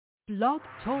Blog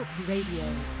Talk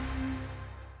Radio.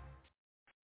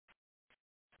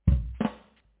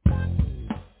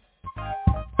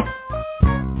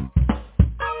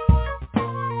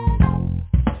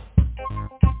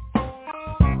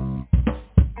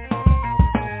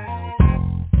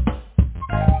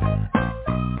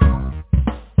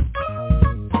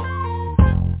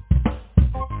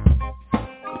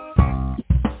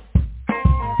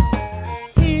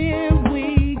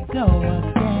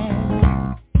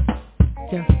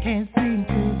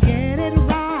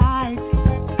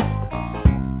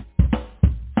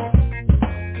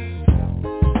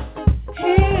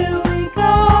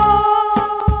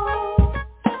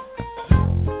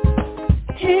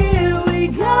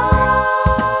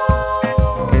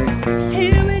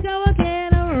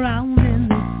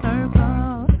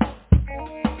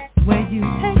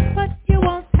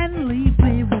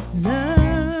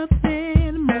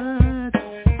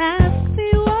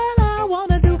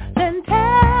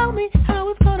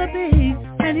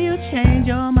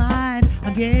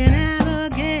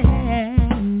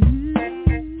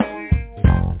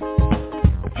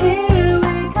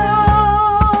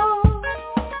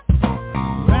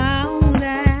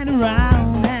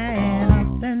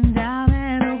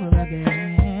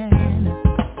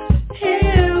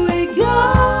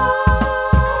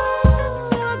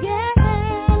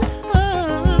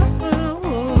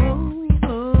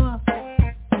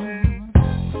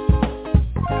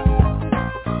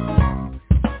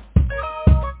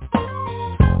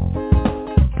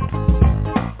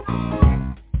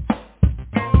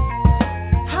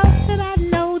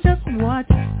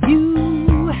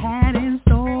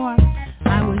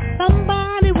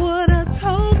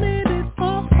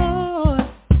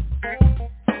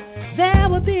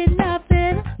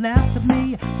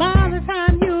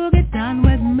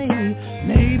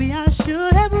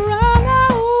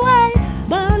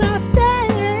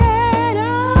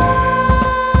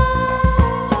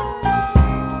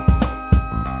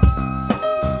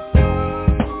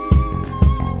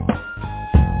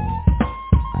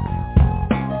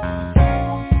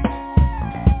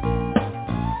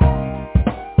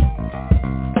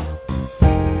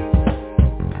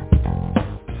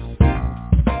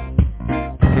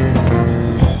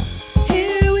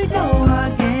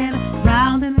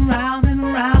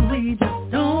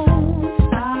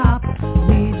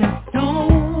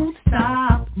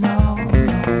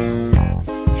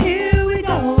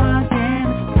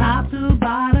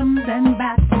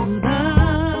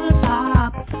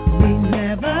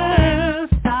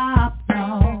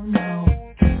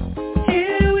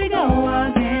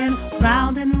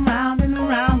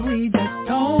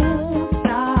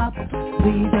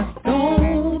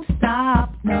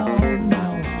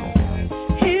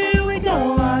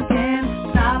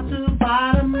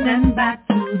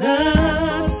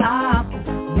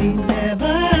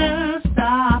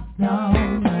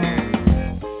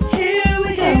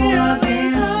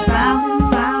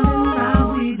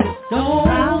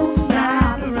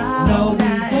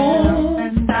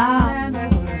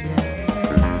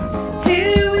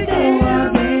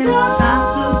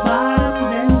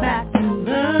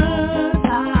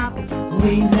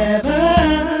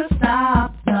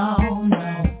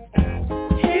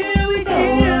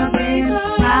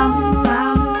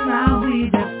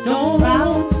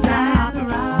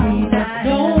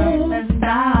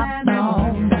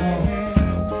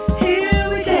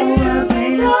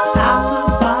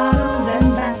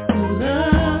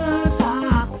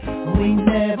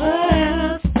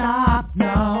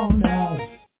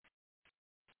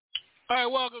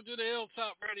 Welcome to the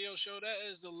Hilltop Radio Show.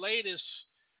 That is the latest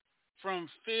from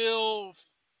Phil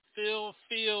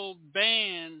Field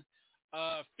Band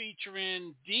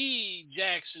featuring D.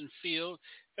 Jackson Field.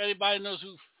 If anybody knows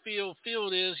who Phil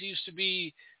Field is, he used to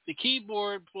be the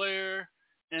keyboard player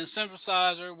and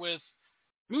synthesizer with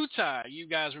Mutai. You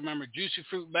guys remember Juicy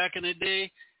Fruit back in the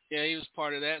day? Yeah, he was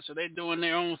part of that. So they're doing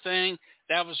their own thing.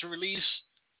 That was released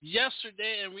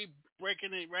yesterday, and we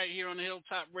breaking it right here on the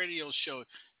Hilltop Radio Show.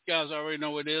 You guys already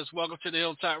know what it is. Welcome to the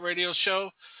Hilltop Radio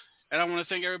Show. And I want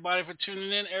to thank everybody for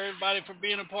tuning in, everybody for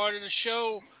being a part of the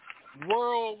show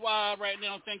worldwide right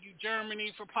now. Thank you,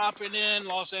 Germany, for popping in,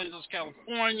 Los Angeles,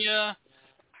 California,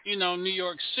 New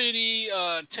York City,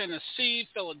 Tennessee,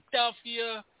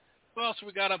 Philadelphia. What else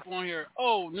we got up on here?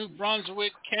 Oh, New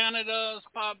Brunswick, Canada has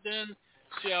popped in.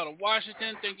 Seattle,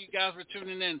 Washington. Thank you guys for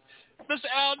tuning in. Mr.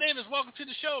 Al Davis, welcome to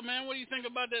the show, man. What do you think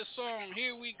about that song?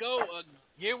 Here we go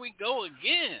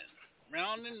again,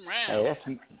 round and round.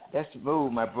 Hey, that's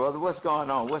smooth, my brother. What's going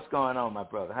on, my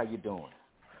brother? How you doing?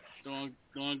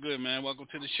 Doing good, man. Welcome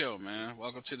to the show, man.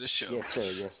 Welcome to the show.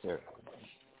 Yes, sir.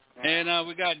 And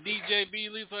we got DJ B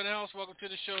Lethal in the house. Welcome to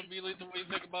the show, B Lethal. What do you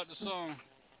think about the song?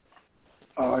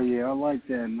 Oh, yeah, I like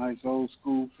that. Nice old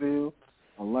school feel.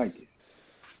 I like it.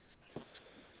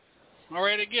 All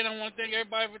right, again, I want to thank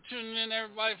everybody for tuning in,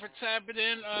 everybody for tapping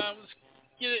in. Let's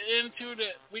get into the.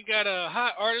 We got a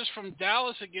hot artist from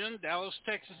Dallas again, Dallas,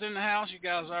 Texas in the house. You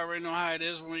guys already know how it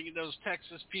is when we get those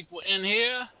Texas people in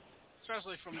here,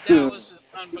 especially from Dallas. It's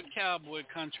nothing but cowboy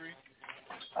country.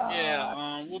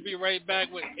 Yeah, we'll be right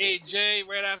back with AJ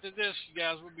right after this. You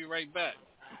guys, we'll be right back.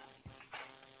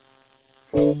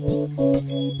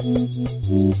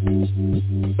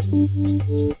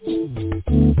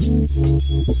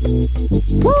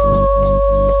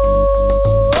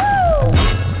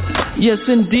 Yes,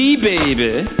 indeed,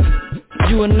 baby.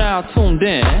 You are now tuned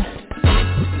in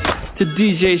to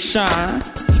DJ Shine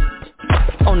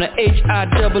on the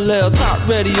Hilltop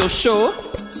radio show.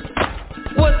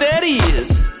 What that is,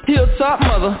 Hilltop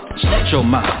mother, shut your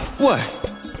mouth. What?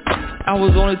 I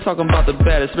was only talking about the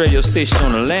baddest radio station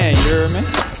on the land, you heard me?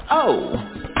 Oh,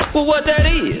 well what that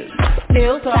is?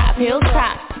 Hilltop,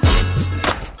 Hilltop.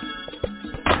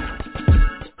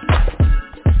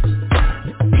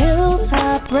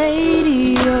 Hilltop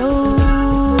Radio.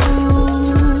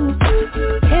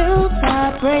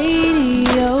 Hilltop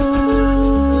Radio.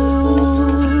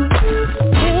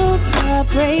 Hilltop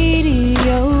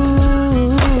Radio.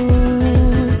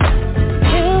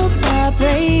 Hilltop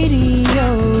Radio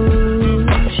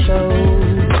Show.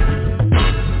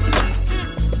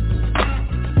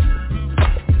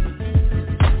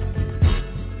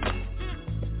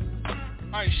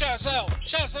 All right, shouts out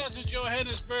to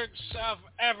Johannesburg, South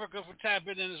Africa for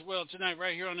tapping in as well tonight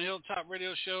right here on the Hilltop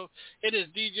Radio Show. It is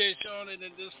DJ Sean and the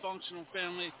Dysfunctional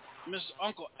Family, Miss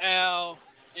Uncle Al,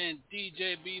 and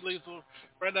DJ B Lethal.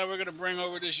 Right now we're going to bring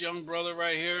over this young brother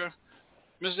right here.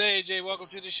 Mr. AJ, welcome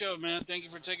to the show, man. Thank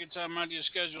you for taking time out of your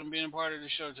schedule and being part of the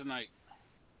show tonight.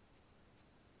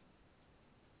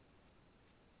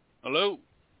 Hello?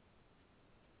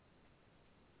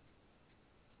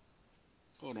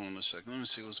 Hold on a second. Let me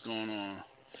see what's going on.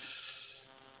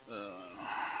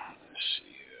 Let's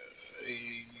see here.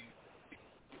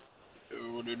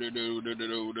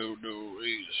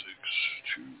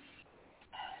 862.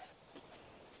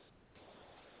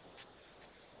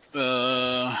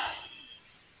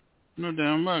 No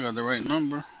damn, I got the right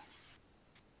number.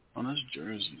 Oh, that's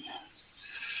Jersey.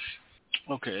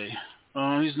 Okay.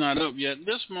 He's not up yet.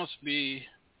 This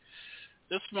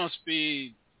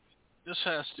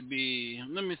has to be,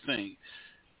 let me think.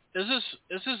 Is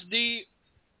this D,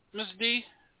 Miss D?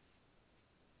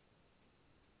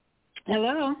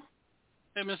 Hello.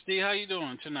 Hey, Miss D, how you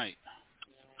doing tonight?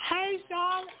 Hey,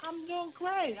 Sean. I'm doing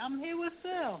great. I'm here with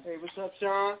Phil. Hey, what's up,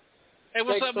 Sean? Hey,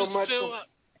 what's Thanks up, so Mr. much Phil?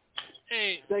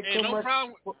 Hey, no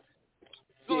problem.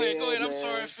 Go ahead, man. I'm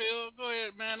sorry, Phil. Go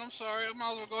ahead, man. I'm sorry. I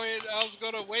might as well go ahead. I was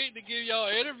going to wait to give y'all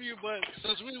an interview, but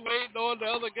since we waiting on the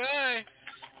other guy,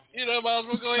 might as well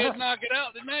go ahead and knock it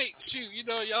out tonight. Shoot,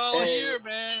 y'all here,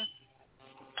 man.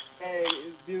 Hey,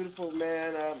 it's beautiful,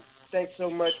 man. Thanks so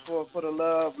much for the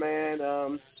love, man.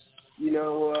 I'm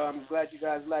glad you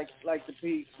guys like the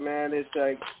piece, man. It's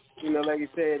like, like you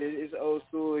said, it's old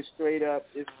school, it's straight up,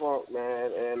 it's funk,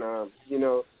 man. And,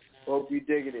 hope you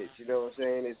digging it. You know what I'm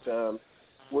saying? It's,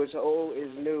 what's old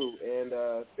is new, and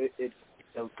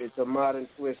it's a modern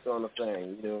twist on the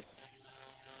thing,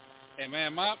 Hey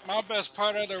man, my best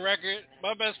part of the record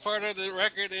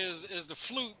is the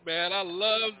flute, man. I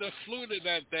love the flute in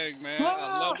that thing, man.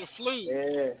 I love the flute.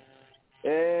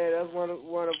 Yeah, that's one of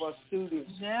our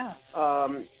students. Yeah.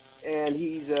 And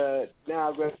he's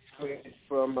now graduated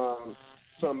from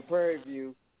Prairie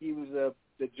View. He was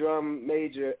the drum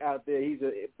major out there. He's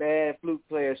a bad flute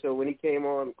player, so when he came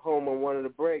home on one of the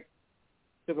breaks,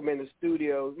 took him in the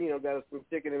studio, got us some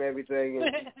chicken and everything,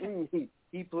 and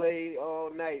he played all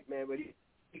night, man, but he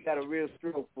got a real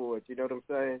stroke for it, you know what I'm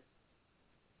saying?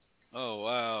 Oh,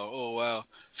 wow.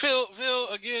 Phil,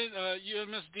 again, you and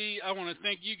Miss D, I want to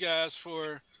thank you guys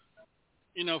for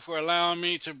allowing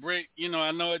me to break,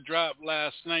 I know it dropped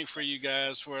last night for you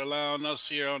guys, for allowing us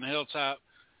here on the Hilltop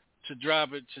to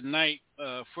drop it tonight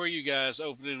for you guys,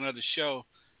 opening of the show.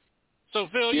 So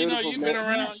Phil, Beautiful, you've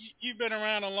been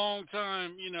around a long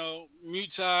time,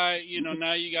 Mutai,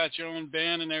 now you got your own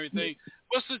band and everything.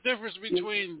 What's the difference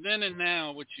between then and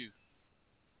now with you?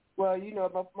 Well,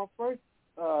 my first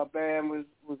band was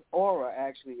Aura,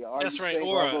 actually. That's right,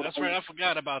 Aura. That's right. I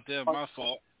forgot about them. My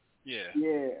fault. Yeah.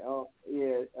 Yeah.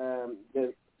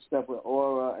 The stuff with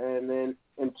Aura, and then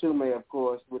Entume, of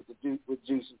course, with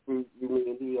Juicy Fruit, You, Me,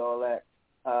 and He, all that.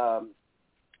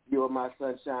 You Are My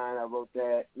Sunshine, I wrote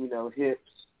that.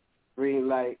 Hips, Green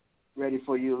Light, Ready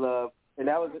for You, Love. and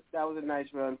that was a nice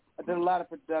run. I did a lot of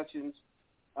productions,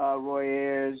 Roy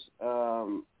Ayers,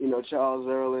 Charles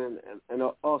Erlin, and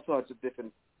all sorts of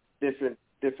different.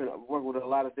 Work with a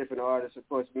lot of different artists. Of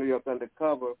course, New York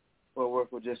Undercover, I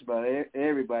worked with just about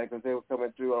everybody because they were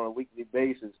coming through on a weekly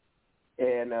basis,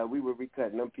 and we were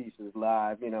recutting them pieces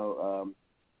live.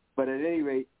 But at any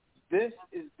rate, this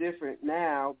is different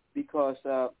now because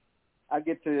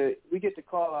we get to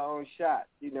call our own shot,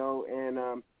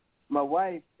 and my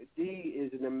wife, Dee,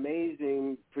 is an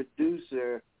amazing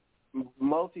producer,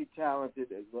 multi-talented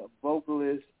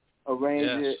vocalist,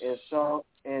 arranger,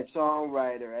 and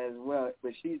songwriter as well.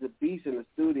 But she's a beast in the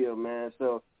studio, man.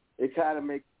 So it kind of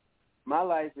makes my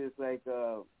life is like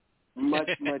much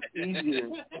easier.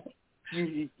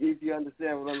 If you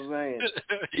understand what I'm saying.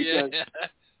 Because,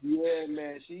 yeah,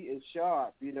 man, she is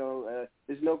sharp.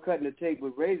 There's no cutting the tape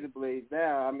with razor blades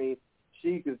now. I mean,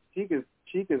 she could take a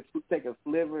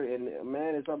sliver, and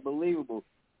man, it's unbelievable.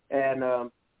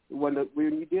 And when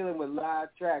you're dealing with live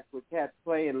tracks with cats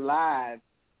playing live,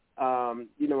 I'm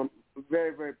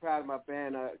very, very proud of my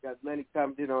band. I got Lenny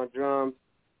Compton on drums,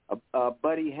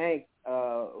 Buddy Hank,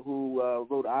 who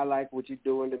wrote "I Like What You're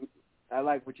Doing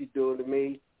to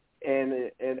Me,"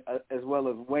 and as well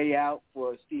as "Way Out"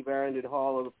 for Steve Arundel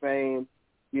Hall of Fame.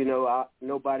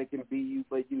 Nobody Can Be You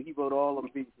But You. He wrote all them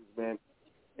pieces, man.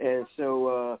 And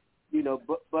so,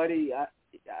 Buddy,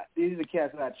 these are the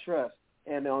cats I trust.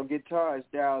 And on guitar is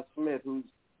Darryl Smith, who's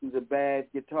a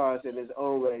bad guitarist in his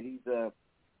own right.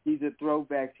 He's a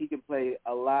throwback. He can play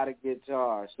a lot of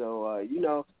guitar. So,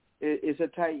 it's a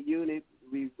tight unit.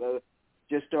 We've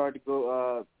just started to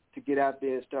go to get out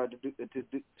there and start to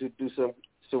do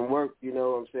some work. You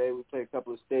know what I'm saying? We play a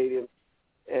couple of stadiums,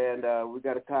 and we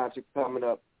got a concert coming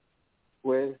up.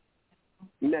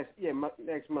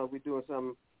 Next month we're doing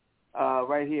something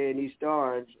right here in East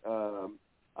Orange on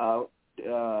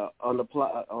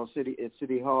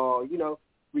City Hall.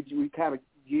 We kind of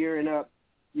gearing up.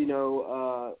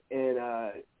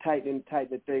 And tightening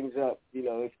things up.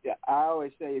 I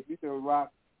always say if you can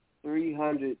rock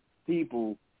 300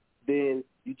 people, then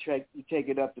you take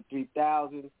it up to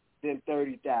 3,000, then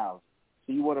 30,000.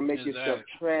 So you want to make yourself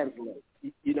translate.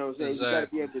 You know what I'm saying? Exactly. You got to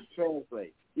be able to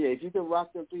translate. Yeah, if you can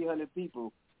rock them 300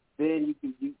 people, then you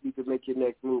can make your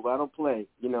next move. I don't play.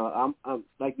 I'm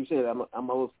like you said, I'm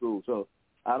old school, so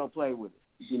I don't play with it.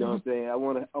 You know what I'm saying? I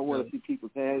want to see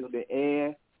people's hands in the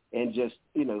air. And just,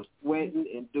 sweating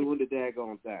and doing the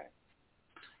daggone thing.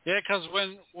 Yeah, because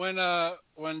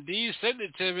when Dee sent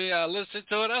it to me, I listened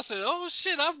to it. I said, "Oh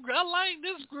shit, I like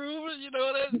this groove."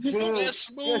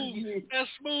 That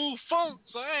smooth funk.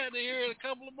 So I had to hear it a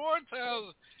couple of more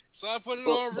times. So I put it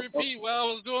on repeat while I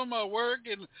was doing my work,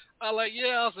 and I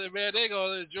said, man, they're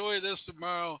gonna enjoy this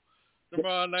tomorrow night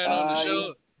on the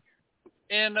show.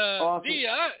 And awesome.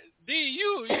 Dee,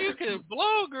 you can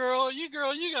blow, girl. You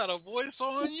got a voice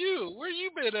on you. Where you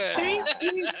been at?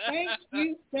 Thank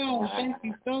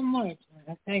you so much,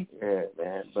 man. Thank you. Yeah,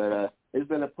 man. But it's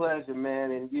been a pleasure,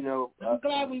 man. And I'm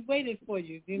glad we waited for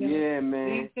you. Yeah,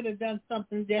 man. We could have done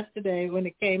something yesterday when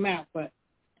it came out, but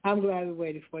I'm glad we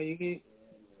waited for you.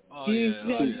 You're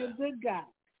a good guy.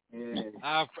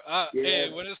 Yeah.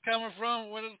 Hey, when it's coming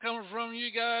from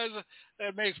you guys,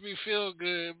 that makes me feel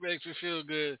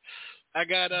good. I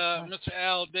got Mr.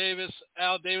 Al Davis.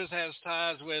 Al Davis has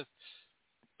ties with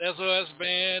SOS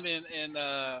Band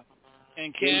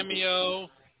and Cameo.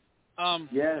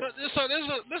 Yes. So this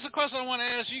is a question I want to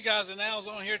ask you guys, and Al's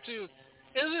on here too.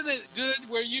 Isn't it good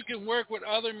where you can work with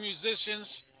other musicians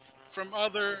from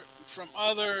other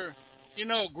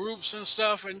groups and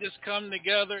stuff, and just come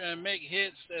together and make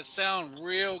hits that sound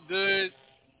real good?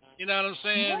 You know what I'm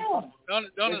saying? Yeah.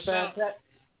 Don't it sound?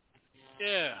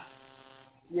 Yeah.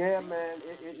 Yeah, man,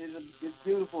 it's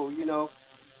beautiful.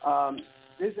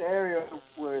 This area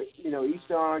where East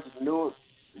Orange, Newark,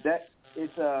 that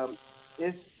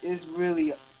it's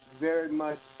really very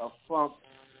much a funk,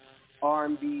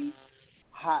 R&B,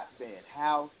 hotbed,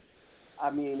 house. I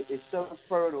mean, it's so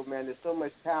fertile, man. There's so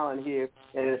much talent here,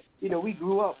 and we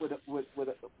grew up with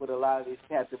a lot of these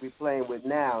cats that we're playing with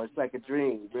now. It's like a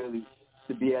dream, really,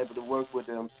 to be able to work with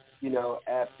them.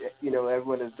 After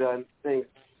everyone has done things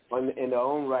in their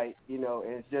own right, and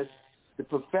it's just the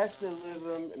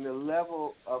professionalism and the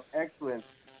level of excellence,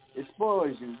 it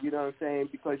spoils you, you know what I'm saying,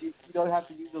 because you don't have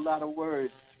to use a lot of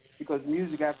words, because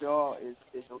music, after all,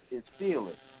 is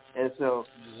feeling. And so,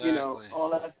 exactly. All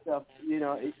that stuff,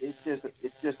 it's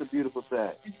just a beautiful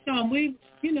thing. Sean, we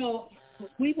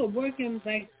were working,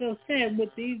 like Phil said,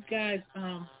 with these guys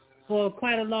for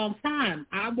quite a long time.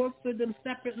 I worked with them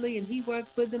separately, and he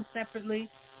worked with them separately.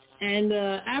 And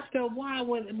after a while,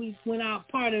 when we went out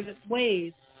part of the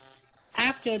ways,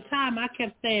 after a time, I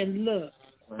kept saying, look,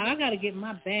 I got to get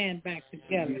my band back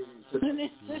together. And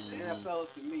I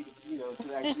felt to me,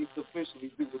 to actually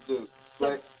officially do the do.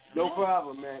 But no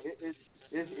problem, man.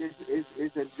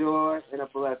 It's a joy and a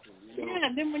blessing. Yeah,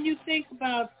 and then when you think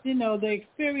about, the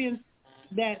experience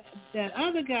that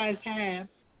other guys have,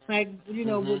 like,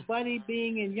 with Buddy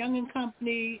being in Young and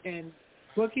Company and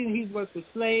he's worked with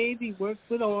Slade, he worked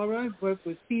with Aura, he worked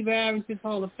with Steve Arrington's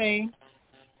Hall of Fame,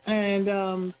 and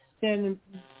then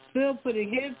Phil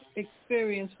putting his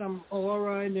experience from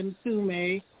Aura and then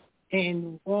Sume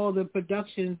and all the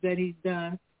productions that he's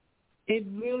done, it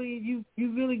really, you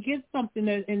really get something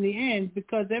in the end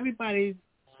because everybody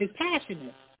is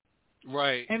passionate.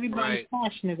 Right. Everybody's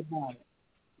passionate about it.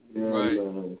 Yeah,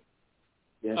 right.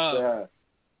 Yes, sir.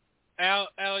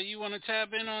 Al, you want to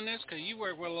tap in on this? Because you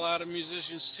work with a lot of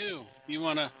musicians, too. You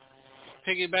want to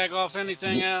piggyback off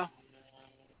anything, Al?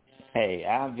 Hey,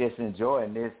 I'm just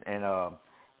enjoying this, and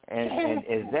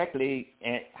exactly,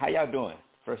 and how y'all doing?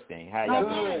 First thing, how y'all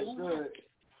doing? Good.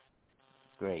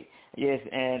 Great. Yes,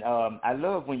 and I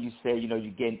love when you say,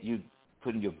 you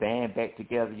putting your band back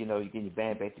together. You're getting your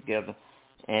band back together,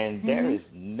 and there is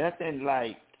nothing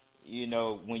like,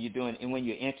 when you're doing and when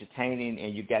you're entertaining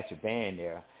and you got your band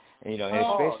there,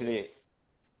 especially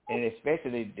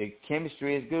the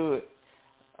chemistry is good.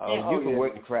 You can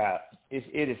work the crowd.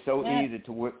 It is so easy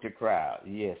to work the crowd.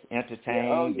 Yes,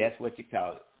 entertain. That's what you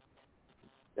call it.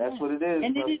 That's what it is.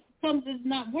 And if it comes as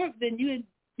not work, then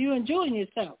you're enjoying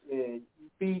yourself. Yeah,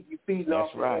 you feed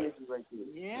off the energy right there.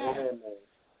 Yeah. Man.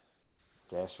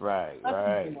 That's right.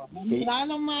 Right.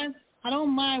 I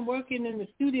don't mind working in the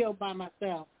studio by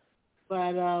myself,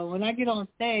 but when I get on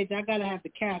stage, I gotta have the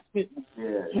cast with me.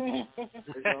 Yeah.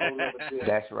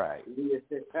 That's right.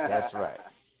 That's right.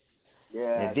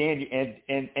 Yeah. And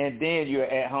then you're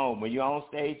at home. When you're on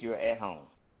stage, you're at home.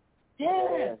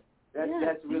 Yeah.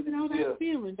 That's really that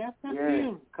feeling. That's that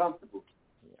feeling. Comfortable.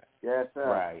 Yes, sir.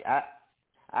 Right.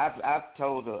 I've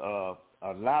told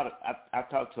I've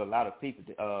talked to a lot of people.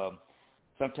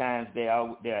 Sometimes they're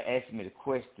asking me the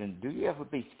question, "Do you ever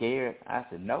be scared?" I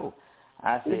said, "No."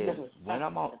 I said, when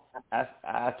I'm on, I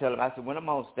tell them, I said, when I'm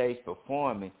on stage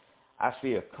performing, I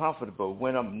feel comfortable.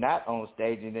 When I'm not on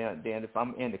stage, and then if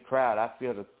I'm in the crowd, I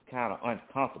feel kind of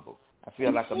uncomfortable. I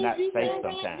feel like I'm not safe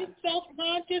sometimes. You're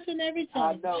self-conscious and everything.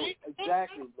 I know,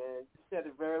 exactly, man. You said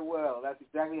it very well. That's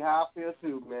exactly how I feel,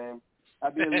 too, man.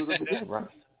 I be a little bit... Right.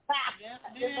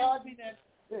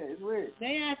 It's weird.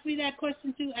 They asked me that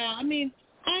question, too, Al. I mean,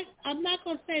 I'm not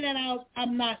going to say that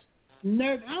I'm not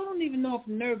nervous. I don't even know if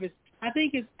I'm nervous. I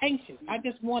think it's anxious. I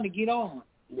just want to get on.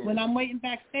 Yeah. When I'm waiting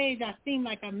backstage, I seem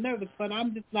like I'm nervous, but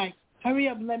I'm just like, hurry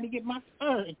up and let me get my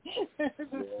turn.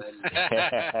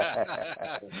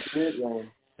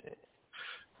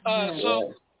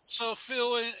 So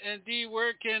Phil and Dee,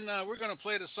 where can we're going to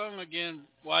play the song again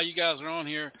while you guys are on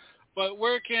here, but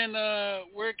where can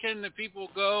the people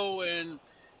go and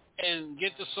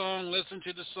get the song, listen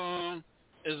to the song?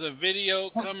 Is a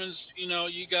video coming?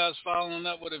 You guys following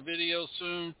up with a video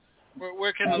soon?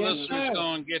 Where can the listeners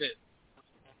go and get it?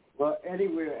 Well,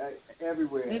 everywhere.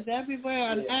 It's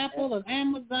everywhere on Apple and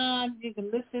Amazon. You can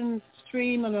listen,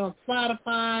 stream it on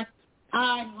Spotify,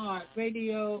 iHeart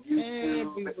Radio,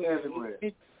 everywhere.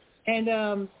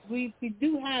 And we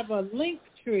do have a link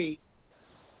tree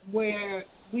where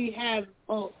we have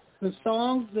the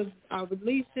songs, our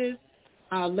releases,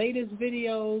 our latest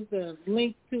videos,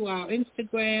 links to our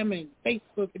Instagram and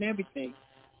Facebook and everything.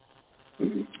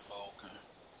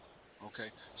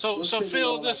 Okay. So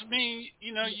Phil, this mean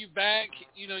you back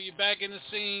in the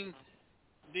scene.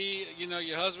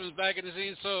 Your husband's back in the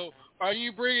scene. So are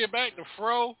you bringing back the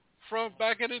fro from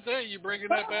back in the day? You bringing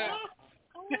that back?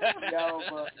 Yo,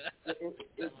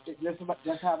 but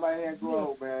that's how my hair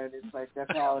grows, man. It's like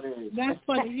that's how it is. That's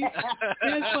funny.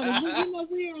 That's funny.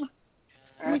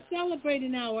 We're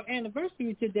celebrating our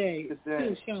anniversary today,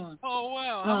 too, Sean. Oh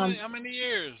wow! How many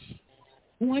years?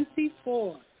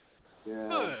 24. Yeah.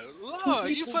 Good Lord,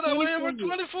 you put up with him for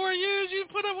 24 years? You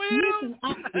put up with him? Listen,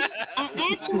 I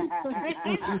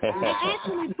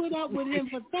actually put up with him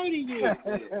for 30 years.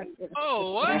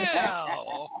 Oh,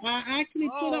 wow. I actually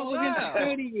put up with him for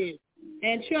 30 years.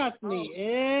 And trust me,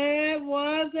 it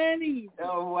wasn't easy.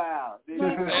 Oh, wow. I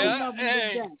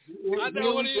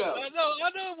know it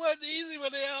wasn't easy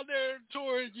when they out there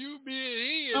touring you, me, and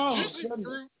he, and Juicy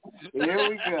Group. Here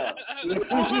we go.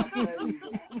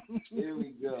 Here we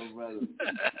go, brother.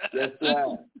 Yes,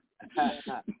 sir.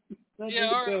 Yeah,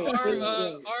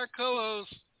 our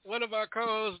co-host, one of our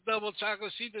co-hosts, Double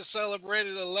Chocolate, she just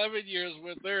celebrated 11 years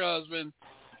with her husband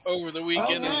over the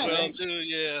weekend as well, too,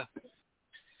 yeah.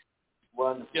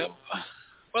 Wonderful. Yep.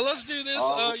 Well, let's do this.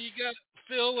 You got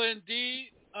Phil and D.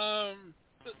 I'm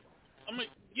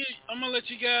gonna let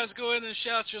you guys go ahead and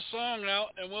shout your song out,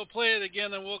 and we'll play it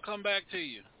again, and we'll come back to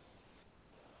you.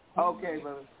 Okay,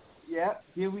 brother. Yeah,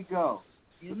 here we go.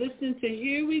 You're listening to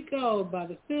Here We Go by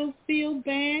the Phil Field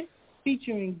Band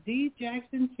featuring D.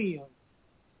 Jackson Field.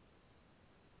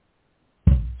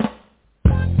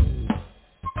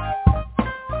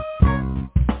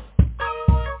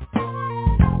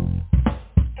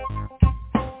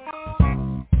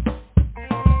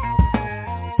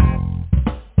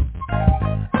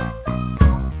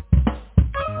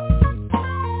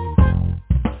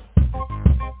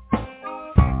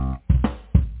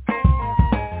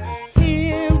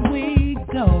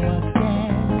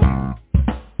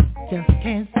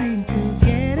 Can't seem to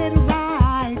get it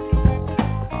right.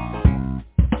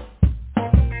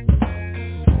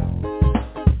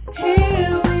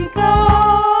 Here we go.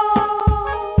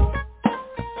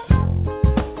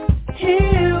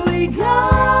 Here we go.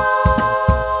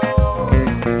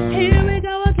 Here we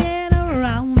go again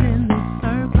around in this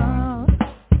circle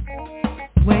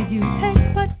where you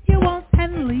take what you want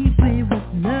and leave me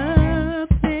with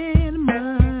nothing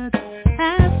much.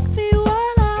 Ask me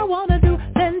what I wanna do,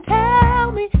 then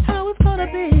tell me how it's gonna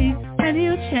be, and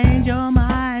you change your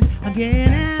mind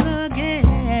again and again.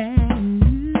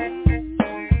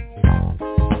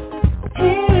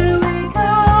 Here we go,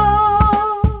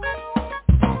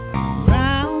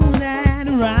 round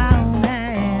and round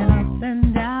and up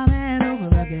and down and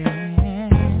over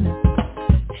again.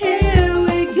 Here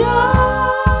we go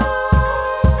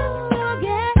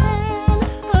again.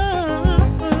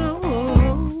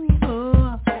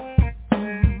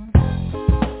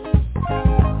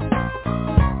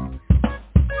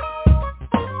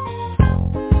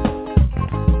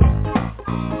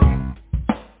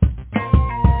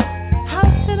 How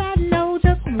should I know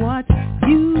just what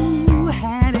you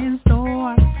had in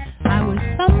store? I wish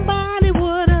somebody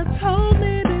would have told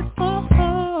me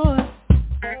before.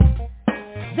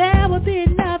 There would be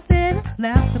nothing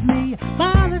left of me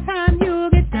by the time you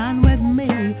get done with me.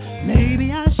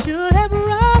 Maybe I should have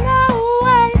run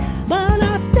away, but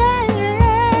I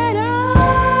stayed on.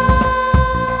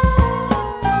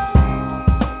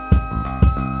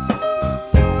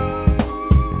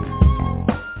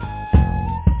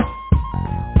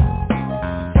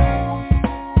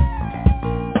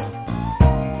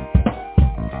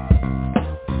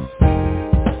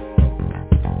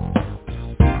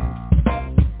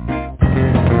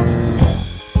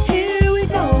 Here we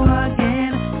go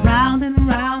again, round and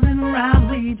round and round.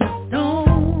 We just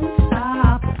don't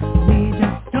stop. We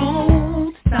just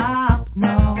don't stop,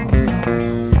 no.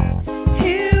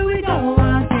 Here we go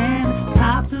again,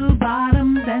 top to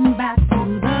bottom, then back to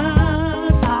the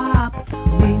top.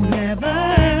 We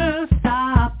never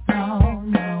stop, no,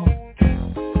 no.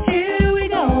 Here we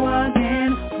go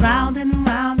again, round and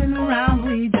round and round.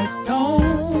 We just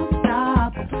don't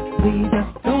stop. We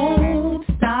just don't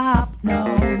stop, no,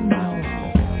 no.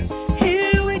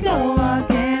 Here we go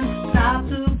again, top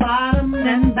to bottom,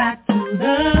 then back to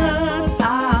the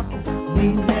top. We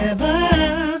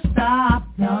never stop,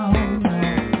 no, no.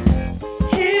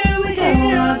 Here we go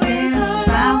again,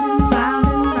 round and round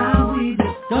and round. We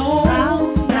just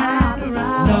don't stop,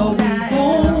 no, we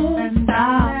don't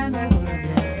stop.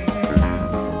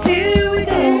 Here we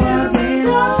go again,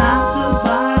 top to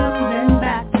bottom, then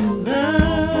back to the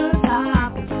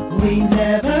top. We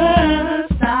never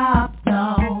stop, no,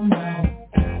 no.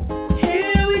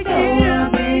 Here we go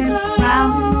again,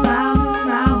 round and round and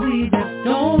round. We just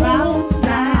don't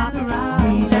stop,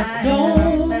 we just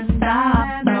don't stop,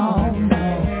 no, no.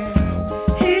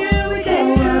 Here we go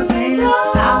again,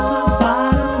 top to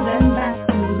bottom, then back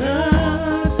to the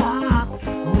top.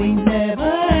 We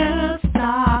never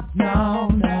stop, no,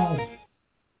 no.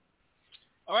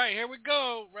 All right, here we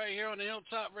go. Right here on the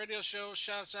Hilltop Radio Show.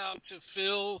 Shouts out to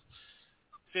Phil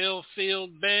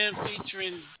Field Band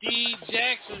featuring D.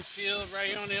 Jackson Field right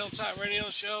here on the Hilltop Radio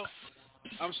Show.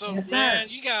 I'm so Yes, sir. man,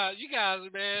 you guys,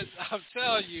 man. I'm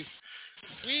telling you,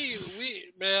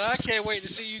 we man, I can't wait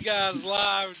to see you guys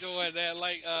live doing that.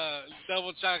 Like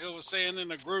Double Chocolate was saying in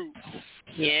the group.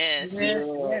 Yes. Yes,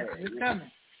 we're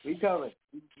coming. We coming.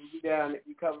 We down.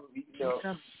 We coming.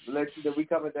 Let you know we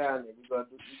coming down there. We gonna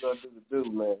do the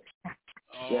do, man.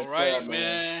 All Yes, right, sir,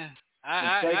 man.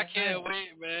 I can't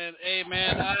wait, man. Hey,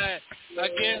 man,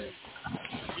 again,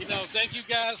 thank you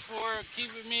guys for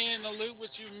keeping me in the loop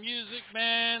with your music,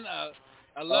 man.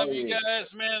 I love you guys,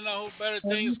 man, and I hope better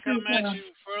things come at you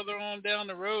further on down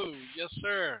the road. Yes,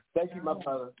 sir. Thank you, my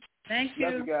brother. Thank you.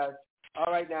 Love you guys.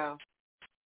 All right now.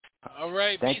 All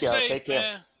right, Thank be y'all. safe, Take care.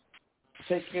 man.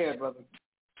 Take care, brother.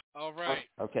 All right.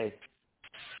 Okay.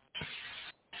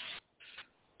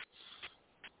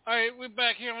 All right, we're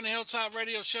back here on the Hilltop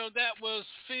Radio Show. That was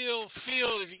Phil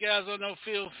Field. If you guys don't know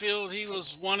Phil Field, he was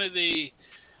one of the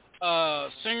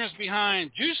singers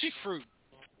behind Juicy Fruit.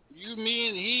 You, Me,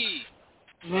 and He.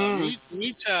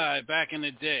 Mutai back in the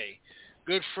day.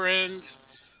 Good friend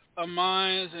of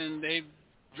mine, and they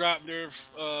dropped their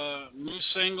new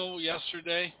single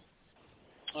yesterday.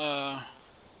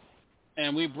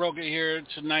 And we broke it here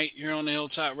tonight here on the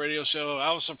Hilltop Radio Show.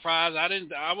 I was surprised.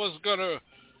 I was going to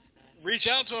reach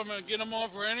out to them and get them on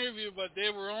for an interview, but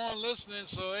they were on listening,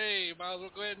 so hey, might as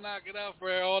well go ahead and knock it out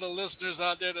for all the listeners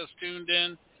out there that's tuned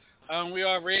in. We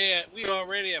already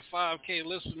at 5K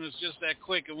listeners just that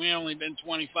quick, and we only been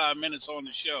 25 minutes on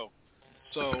the show.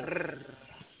 So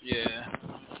yeah,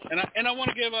 and I want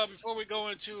to give before we go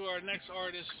into our next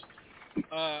artist,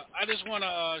 I just want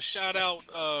to shout out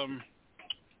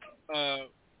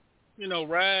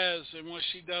Raz and what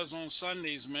she does on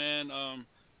Sundays, man.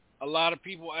 A lot of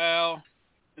people, Al,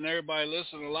 and everybody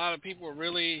listening, a lot of people are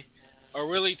really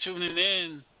tuning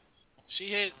in.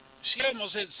 She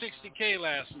almost hit 60K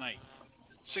last night.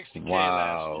 60K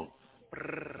last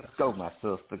night. Go my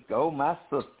sister. Go my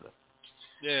sister.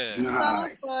 Yeah.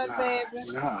 Nice, baby.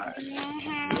 Nice.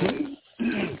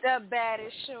 Mm-hmm. The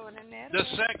baddest show in the net. The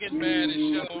second baddest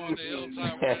show on the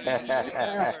Hilltop Radio.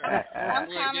 I'm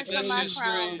coming to my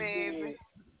crown, baby.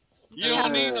 You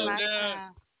don't need no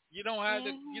damn. You don't have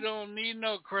to. You don't need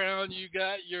no crown. You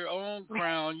got your own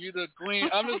crown. You the queen.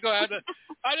 I just got to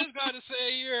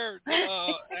say here,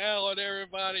 Al and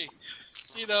everybody.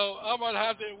 I'm gonna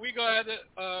have to. We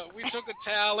took a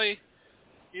tally.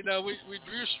 We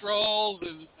drew straws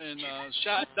and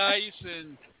shot dice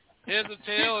and heads or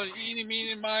tail and eeny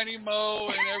meeny miny mo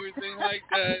and everything like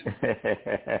that.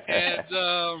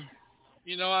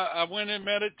 And I went in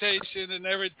meditation and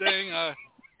everything.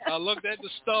 I looked at the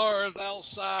stars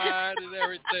outside and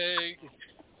everything,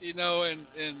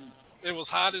 and it was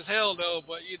hot as hell though.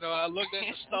 But I looked at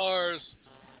the stars,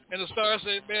 and the stars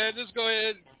said, "Man, just go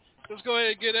ahead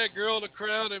and get that girl the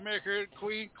crown and make her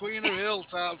queen of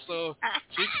Hilltop." So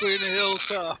she's queen of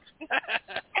Hilltop.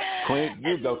 Queen,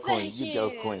 you go queen. You go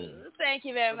queen. Thank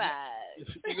you very much.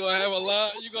 You're gonna have a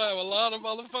lot of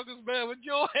motherfuckers mad with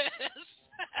your ass.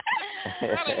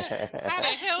 How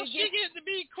the hell she get to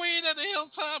be queen of the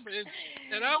Hilltop?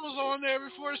 And I was on there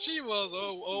before she was.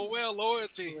 Oh well,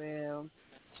 loyalty. Well,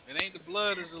 it ain't the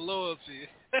blood, it's the loyalty.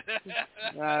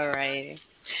 All right.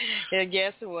 And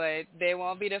guess what? They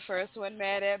won't be the first one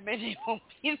mad at me. They won't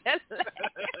be the last.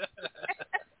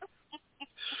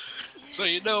 So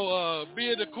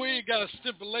being the queen got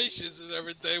stipulations and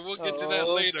everything. We'll get to that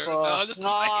later. Hell.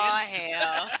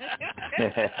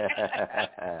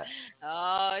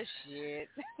 Oh shit.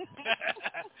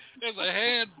 There's a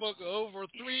handbook over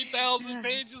 3,000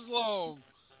 pages long.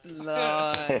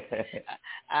 Lord,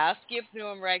 I'll skip through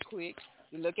them right quick.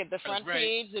 You look at the front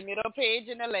page, the middle page,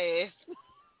 and the last.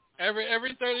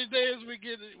 Every 30 days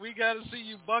we got to see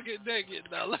you bucket naked.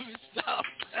 Now let me stop.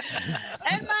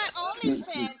 And my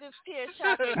OnlyFans is still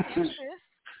shopping interest.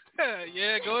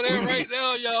 Yeah, go there right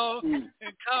now, y'all, and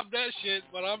cop that shit.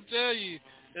 But I'm telling you,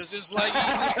 it's just like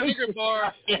eating a Snicker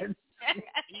bar. It's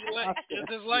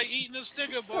just like eating a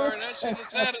Snicker bar. That shit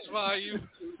will satisfy you.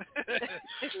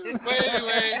 But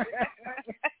anyway,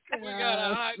 we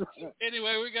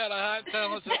got a hot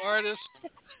talented artist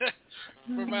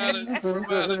from out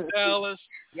of Dallas.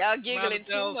 Y'all giggling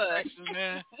too much. Texas,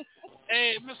 man.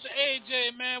 Hey, Mr.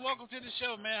 AJ, man, welcome to the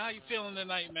show, man. How you feeling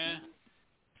tonight, man?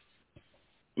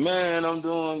 Man, I'm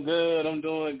doing good.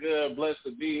 Blessed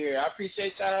to be here. I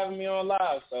appreciate y'all having me on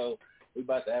live, so we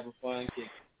about to have a fun kick.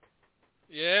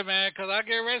 Yeah, man, because I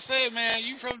get ready to say, man,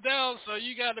 you from Dallas, so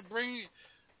you got to bring,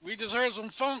 we just heard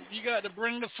some funk. You got to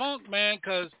bring the funk, man,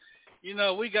 because,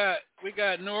 we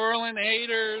got New Orleans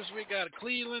haters, we got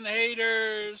Cleveland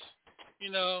haters, we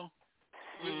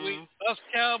us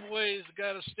Cowboys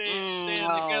got to stand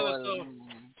together, so,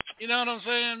 you know what I'm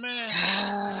saying,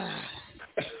 man?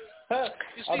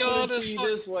 You see all this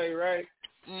this way, right?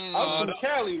 I'm from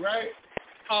Cali, right?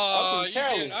 I'm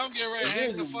getting ready to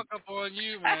hang the fuck up on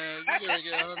you, man. You gotta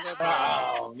get hung up on.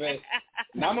 Oh, man.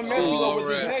 Now, I'm going to mess you up with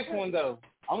this next one, though.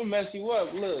 I'm going to mess you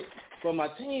up. Look, but my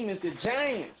team is the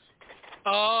Giants.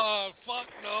 Oh, fuck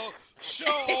no.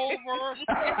 Show over.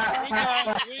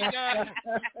 We got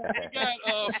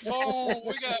phone.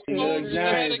 We got phone.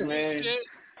 Giants, man. Shit.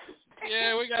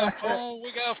 Yeah, we got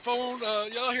phone.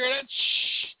 Y'all hear that?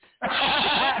 Shh.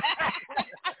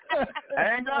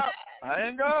 Hang up.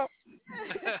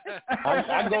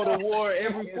 I go to war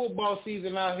every football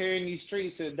season out here in these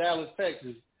streets in Dallas,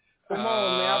 Texas. Come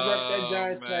on, man. I rep that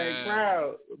Giants flag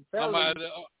proud.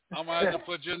 I'm gonna have to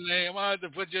put your name. I'm gonna have to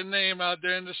put your name out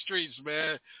there in the streets,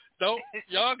 man. Don't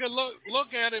y'all can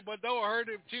look at it, but don't hurt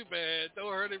him too bad.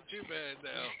 Don't hurt him too bad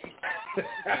now.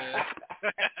 Yeah.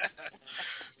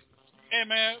 Hey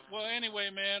man. Well, anyway,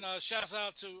 man. Shouts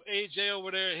out to AJ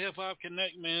over there at Hip Hop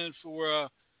Connect, man, for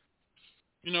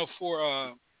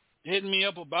hitting me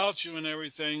up about you and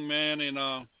everything, man. And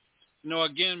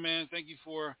again, man, thank you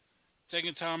for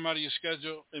taking time out of your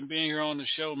schedule and being here on the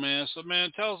show, man. So,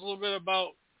 man, tell us a little bit about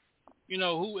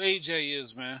who AJ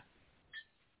is, man.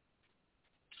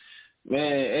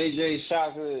 Man, AJ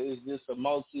Shaka is just a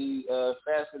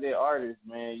multi-faceted artist,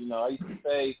 man. I used to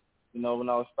say, when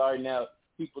I was starting out,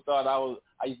 people thought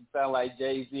I used to sound like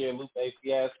Jay-Z or Lupe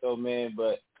Fiasco, man,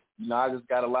 but, I just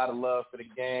got a lot of love for the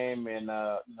game, and,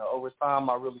 over time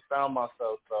I really found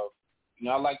myself. So,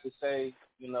 I like to say,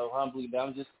 humbly that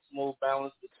I'm just a smooth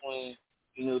balance between,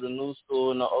 the new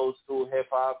school and the old school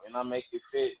hip-hop, and I make it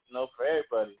fit, for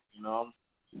everybody. I'm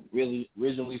really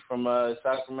originally from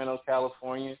Sacramento,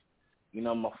 California.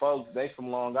 My folks, they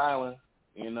from Long Island,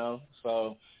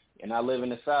 so, and I live in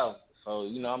the South. So,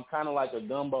 I'm kind of like a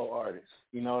gumbo artist,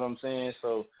 you know what I'm saying?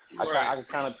 So I can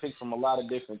kind of pick from a lot of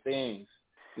different things,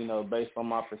 based on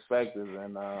my perspective.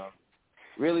 And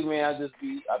really, man, I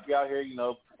be out here,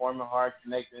 performing hard,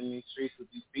 connecting in these streets with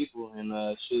these people. And,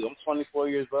 I'm 24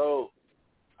 years old.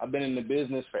 I've been in the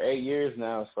business for 8 years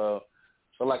now, so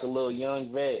I feel like a little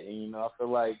young vet. And, I feel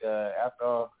like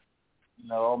after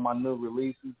all my new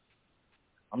releases,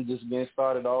 I'm just getting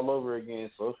started all over again.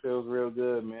 So it feels real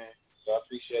good, man. So I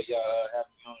appreciate y'all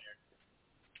having me on here.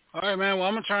 All right, man. Well,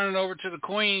 I'm going to turn it over to the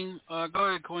Queen. Go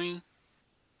ahead, Queen.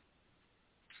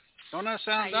 Don't that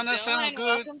sound good?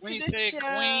 Welcome when you to the say show.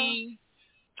 Queen,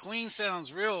 Queen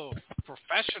sounds real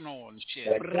professional and shit.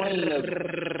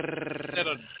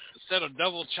 Instead of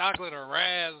double chocolate or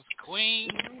Raz, Queen.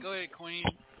 Go ahead, Queen.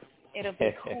 It'll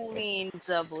be Queen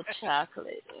double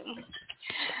chocolate.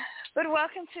 But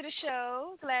welcome to the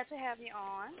show. Glad to have you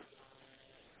on.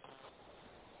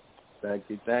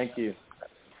 Thank you.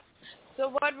 So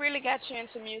what really got you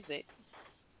into music?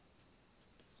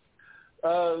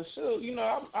 So,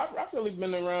 I've really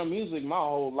been around music my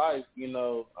whole life, it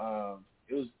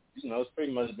was, it's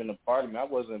pretty much been a part of me. I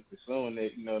wasn't pursuing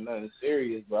it, nothing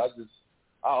serious, but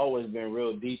I always been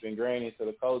real deep ingrained into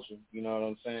the culture, you know what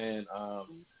I'm saying?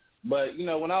 But,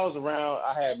 when I was around,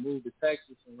 I had moved to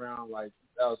Texas around like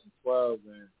 2012,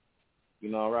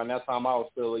 and, around that time I was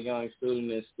still a young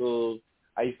student in school.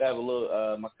 I used to have a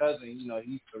little, my cousin,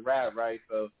 he used to rap, right?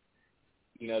 So,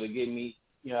 to get me,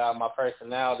 out of my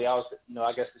personality, I was,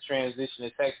 I guess the transition to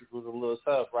Texas was a little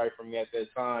tough, right, for me at that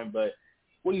time. But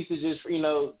we used to just,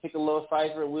 pick a little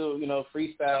cipher, we'll,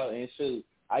 freestyle and shoot.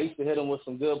 I used to hit him with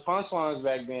some good punchlines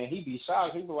back then. He'd be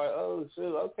shocked. He'd be like, oh,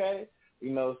 shoot, okay.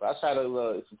 So I try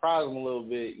to surprise him a little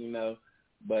bit,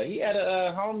 But he had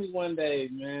a homie one day,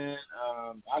 man.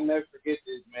 I'll never forget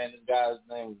this, man. This guy's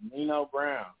name was Nino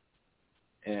Brown.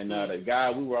 And the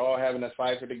guy, we were all having a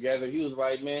cipher together. He was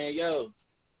like, man, yo.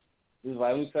 He was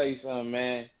like, let me tell you something,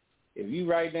 man. If you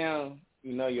write down,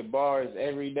 your bars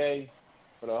every day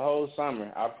for the whole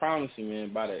summer, I promise you,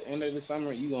 man, by the end of the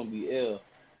summer, you're going to be ill.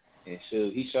 And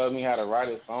he showed me how to write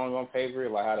a song on paper,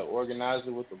 like how to organize it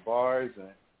with the bars.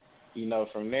 And,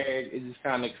 from there, it just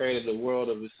kind of created a world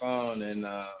of its own. And,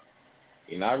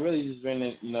 I really just been,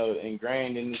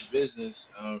 ingrained in this business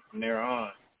from there on.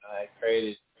 I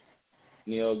created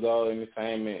Gold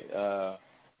Entertainment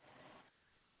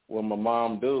with my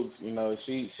mom, Dukes.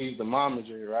 She's the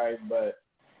momager, right? But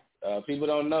people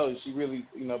don't know she really,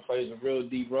 plays a real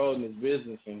deep role in this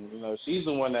business. And, she's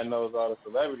the one that knows all the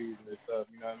celebrities and stuff,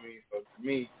 you know what I mean? So for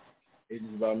me, it's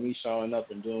just about me showing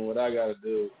up and doing what I got to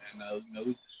do. And,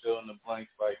 we just fill in the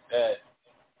blanks like that.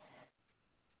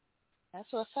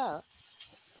 That's what's up.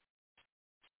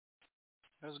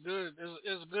 That's good.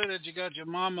 It's good that you got your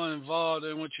mama involved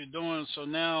in what you're doing, so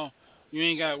now you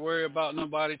ain't got to worry about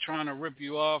nobody trying to rip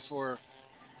you off or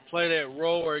play that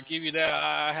role or give you that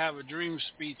I have a dream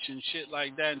speech and shit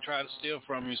like that and try to steal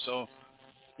from you. So,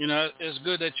 it's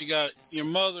good that you got your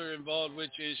mother involved with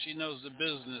you and she knows the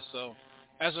business. So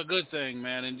that's a good thing,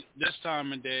 man, in this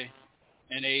time and day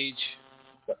and age.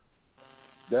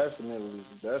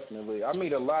 Definitely. I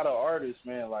meet a lot of artists,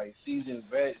 man, like seasoned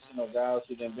vets, guys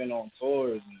who done been on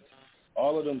tours, and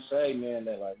all of them say, man,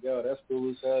 that like, yo, that's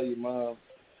cool as hell, your mom,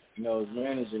 is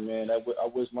managing, man. I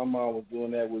wish my mom was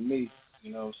doing that with me,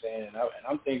 you know what I'm saying? And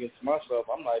I'm thinking to myself,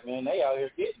 I'm like, man, they out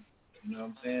here getting it, you know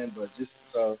what I'm saying? But just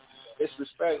so it's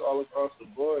respect all across the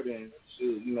board, and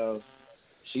shoot,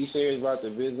 she's serious about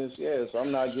the business, yeah. So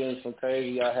I'm not getting some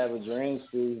crazy I have a dream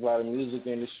speech about the music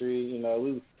industry,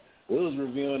 we was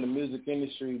reviewing the music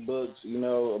industry books, you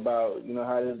know, about, you know,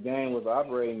 how this game was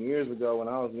operating years ago when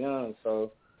I was young.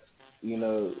 So, you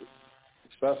know,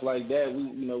 stuff like that,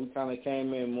 we kind of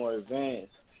came in more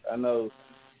advanced. I know,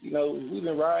 you know, we've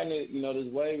been riding it, you know,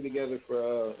 this wave together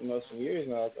for, you know, some years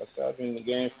now. Like I said, I've been in the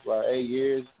game for about 8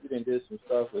 years. We did some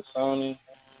stuff with Sony.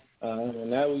 And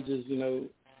now we just, you know,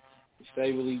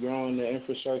 stably growing the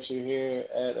infrastructure here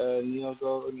at Neo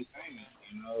Gold Entertainment,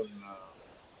 you know, and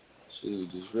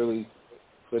just really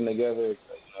putting together a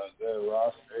good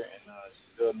roster and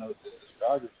building up the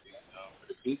discography, you know, for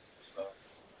the people. So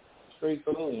it's pretty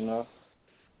cool, you know.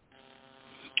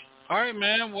 All right,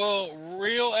 man. Well,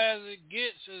 Real As It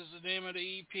Gets is the name of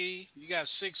the EP. You got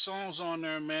 6 songs on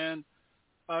there, man.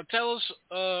 Tell us,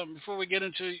 before we get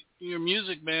into your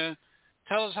music, man,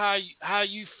 tell us how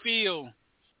you feel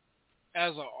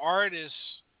as an artist,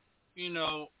 you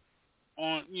know,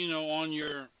 on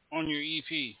your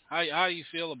EP. How you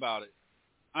feel about it?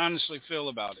 Honestly feel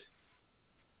about it.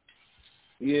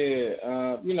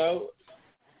 Yeah, you know,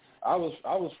 I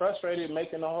was frustrated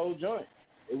making the whole joint.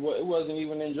 It wasn't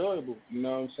even enjoyable, you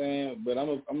know what I'm saying? But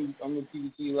I'm gonna keep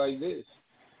it to you like this.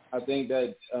 I think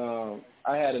that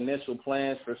I had initial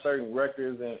plans for certain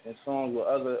records and songs with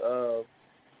other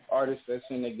artists that's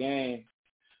in the game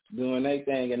doing their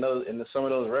thing, and some of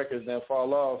those records then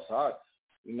fall off. So I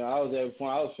was at a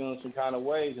point I was feeling some kind of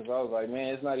way because I was like,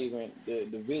 man, it's not even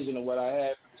the vision of what I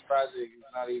had for this project is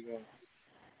not even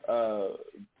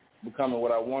becoming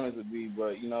what I wanted to be.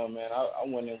 But you know, man, I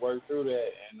went and worked through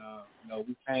that, and you know,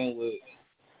 we came with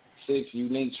 6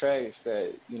 unique tracks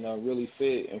that, you know, really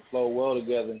fit and flow well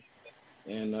together,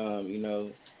 and you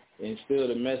know, and still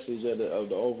the message of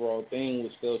the overall thing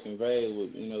was still conveyed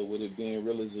with, you know, with it being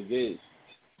Real As It Gets.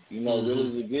 You know, Real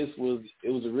As It Gets was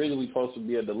originally supposed to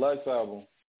be a deluxe album.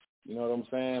 You know what I'm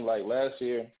saying? Like last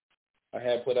year, I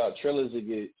had put out Trill As It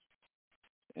Gets,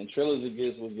 and Trill As It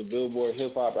Gets was the Billboard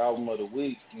Hip Hop Album of the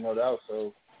Week. You know that,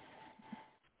 so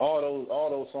all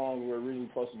those songs were originally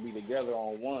supposed to be together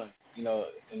on one. You know,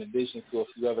 in addition to a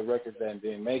few other records that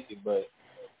didn't make it, but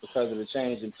because of the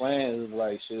change in plans, it was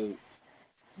like, shoot,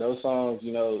 those songs,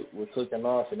 you know, were cooking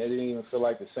off, and they didn't even feel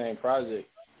like the same project.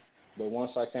 But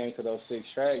once I came to those 6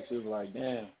 tracks, it was like,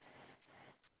 damn,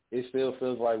 it still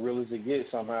feels like Real As It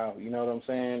Gets somehow. You know what I'm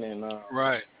saying? And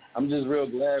right. I'm just real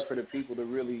glad for the people to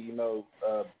really, you know,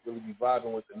 really be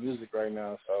vibing with the music right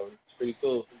now. So it's pretty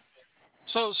cool.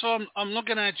 So I'm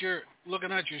looking at your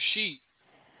sheet.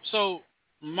 So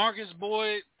Marcus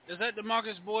Boyd, is that the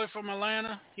Marcus Boyd from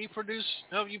Atlanta? He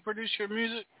helped you produce your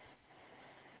music?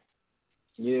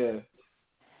 Yeah.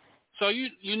 So you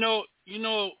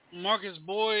know Marcus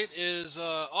Boyd is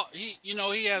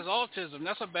he has autism.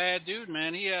 That's a bad dude,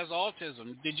 man. He has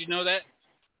autism. Did you know that?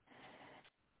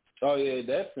 Oh yeah,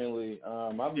 definitely.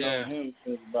 I've known him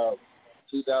since about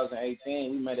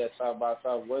 2018. We met at South by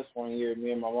Southwest one year.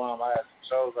 Me and my mom, I had some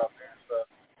shows out there and stuff.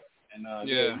 And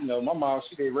you know, my mom,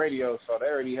 she did radio, so they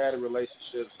already had a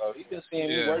relationship. So he been seeing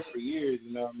me work for years.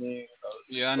 You know what I mean? So,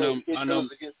 yeah, I know.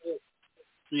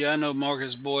 Yeah, I know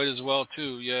Marcus Boyd as well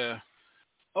too. Yeah.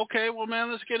 Okay, well,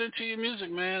 man, let's get into your music,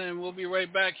 man, and we'll be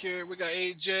right back here. We got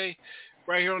AJ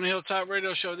right here on the Hilltop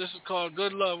Radio Show. This is called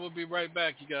Good Love. We'll be right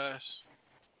back, you guys.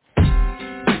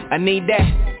 I need that.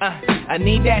 I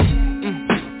need that.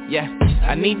 Yeah.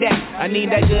 I need that. I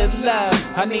need that good love.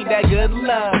 I need that good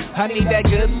love. I need that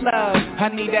good love. I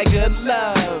need that good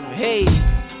love. Hey.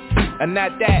 And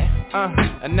not that.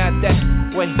 And not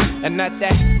that. Wait. And not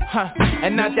that.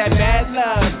 And not that bad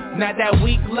love. Not that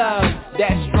weak love.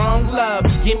 That strong love.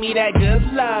 Give me that good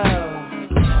love.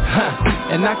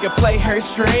 And I can play her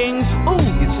strings. Ooh,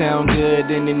 you sound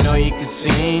good and you know you can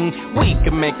sing. We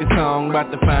can make a song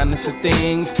about the finest of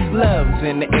things. Love's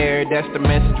in the air, that's the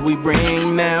message we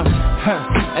bring now.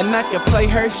 And I can play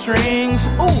her strings.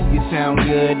 Ooh, you sound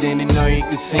good and you know you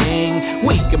can sing.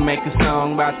 We can make a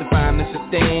song about the finest of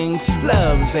things.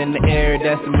 Love's in the air,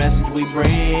 that's the message we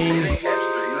bring. It ain't extra,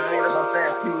 you know what I mean? That's what I'm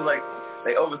saying. People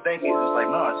they overthink it. It's like,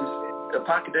 no, it's just a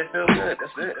pocket that feels good.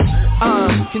 That's it.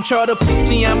 Control the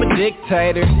pussy, I'm a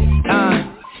dictator.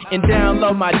 And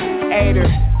download my hater.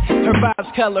 Her vibe's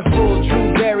colorful,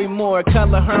 Drew Barrymore.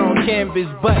 Color her on canvas,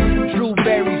 but Drew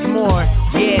Barry's more.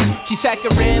 Yeah, she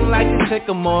saccharine like a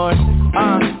sycamore.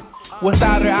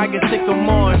 Without her, I get sick of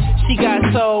more. She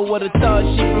got soul with a thought.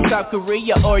 She from South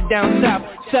Korea or down south.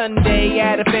 Sunday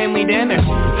at a family dinner.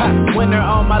 Winner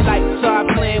all my life, so I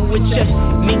plan with ya.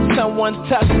 Need someone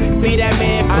tough, be that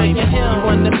man for ya. You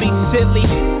wanna be silly?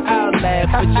 I'll laugh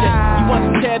with ya. You want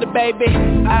some cheddar, baby?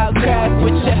 I'll craft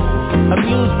with ya.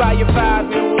 Amused by your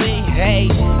vibe and we Hey,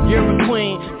 you're a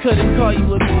queen, couldn't call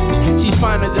you a bitch. She's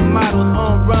finer than models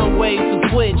on runways to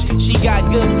switch. She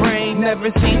got good brain,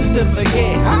 never seems to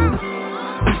forget.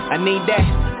 I need that,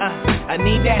 I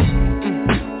need that,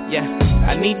 yeah.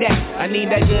 I need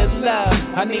that good love.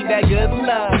 I need that good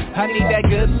love. I need that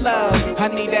good love. I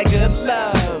need that good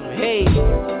love. Hey,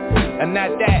 and not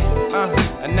that,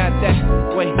 and not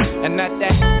that, wait, and not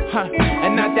that,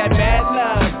 and not that bad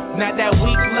love, not that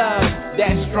weak love,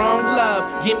 that strong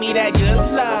love. Give me that good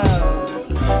love.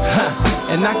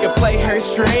 And I can play her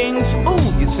strings.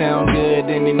 Ooh, you sound good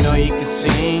and you know you can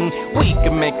sing. We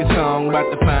can make a song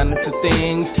about the finest of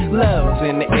things. Love's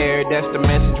in the air, that's the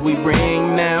message we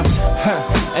bring now.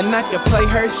 And I can play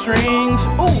her strings.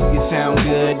 Ooh, you sound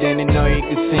good and you know you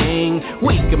can sing.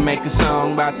 We can make a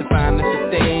song about the finest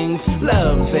of things.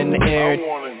 Love's in the air. I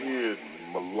wanna hear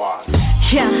melodic.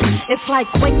 Yeah, it's like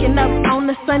waking up on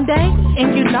a Sunday,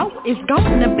 and you know it's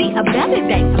gonna be a better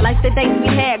day, like the days we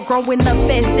had growing up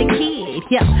as a kid.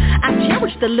 Yeah, I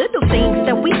cherish the little things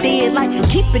that we did, like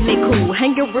keeping it cool,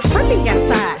 hanging with friendly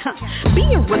outside,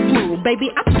 being real smooth, baby,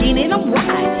 I'm getting them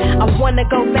right. I wanna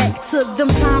go back to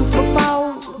them times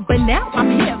before, but now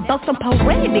I'm here, though some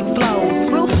poetic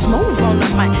flows, real smooth on the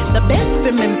mic, the best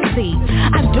MC.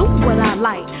 I do what I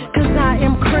like, cause I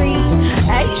am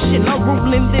creation, I'm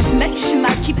ruling this nation.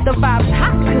 I keep the vibes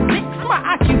hot, cause it's my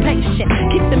occupation.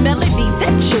 Keep the melody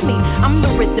that you need, I'm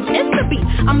the rhythm and the beat,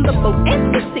 I'm the boat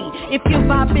and the sea. If you're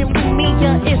vibing with me,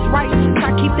 yeah, it's right. So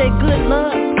I keep that good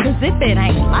love, cause if it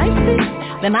ain't like this,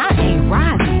 then I ain't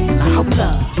riding. Hold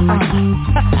up.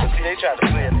 See, they try to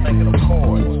play it thinking of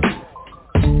chords.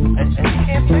 And you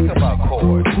can't think about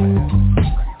chords, man.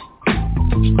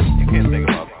 You can't think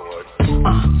about chords.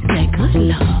 That good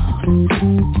love.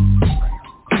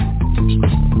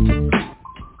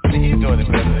 He's doing it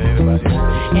better than anybody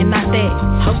else. And not that,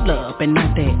 hold up, and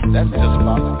not that. That's just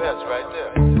about the best right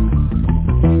there.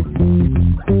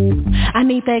 I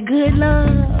need that good love.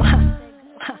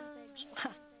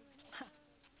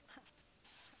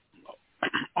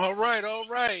 All right.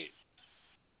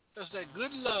 That's that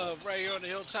good love right here on the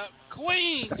Hilltop.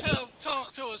 Queen,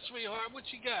 talk to us, sweetheart.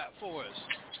 What you got for us?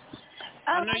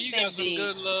 I know you got some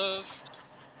good love.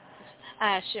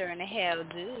 I sure in the hell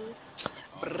do.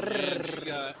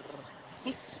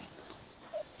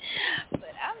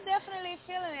 But I'm definitely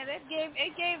feeling it.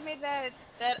 It gave me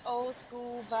that old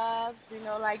school vibes, you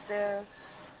know, like the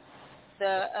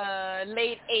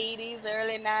late 80s,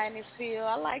 early 90s feel.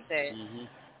 I like that. Mm-hmm.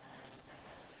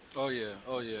 Oh yeah.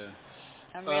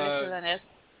 I'm really feeling it.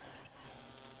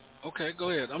 Okay, go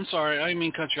ahead. I'm sorry, I didn't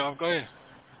mean to cut you off. Go ahead.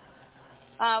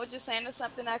 I was just saying it's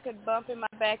something I could bump in my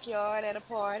backyard at a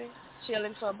party,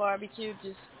 chilling for a barbecue,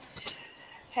 just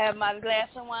have my glass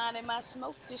of wine and my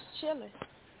smoke, just chilling.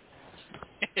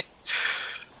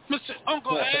 Mr.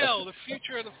 Uncle Al, the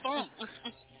future of the funk.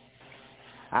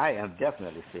 I am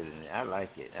definitely feeling it. I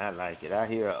like it. I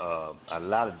hear a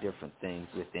lot of different things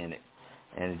within it,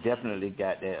 and it definitely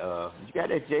got that. You got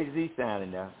that Jay-Z sound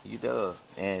in there. You do.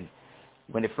 And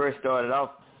when it first started off,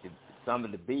 some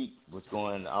of the beat was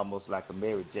going almost like a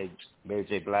Mary J.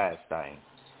 Blige thing,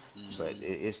 but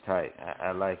it's tight.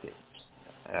 I like it.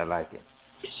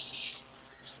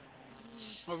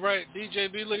 All right,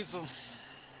 DJ B Lethal.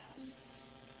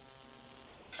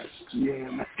 Yeah,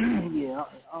 man. Yeah,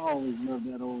 I always loved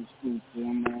that old school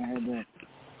film, man. I had that,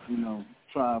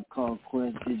 Tribe Called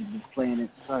Quest, Digital Planet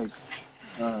type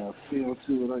feel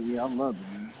to it. Yeah, I love it,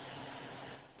 man.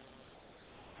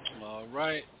 All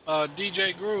right,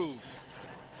 DJ Groove.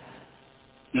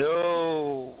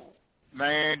 Yo,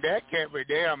 man, that cat right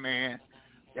there, man.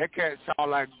 That cat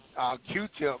sound like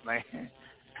Q-Tip, man.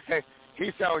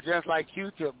 He sounds just like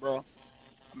Q-Tip, bro.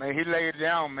 I mean, he laid it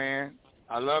down, man.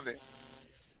 I love it.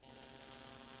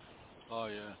 Oh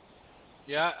yeah,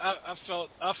 yeah. I felt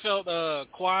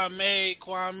Kwame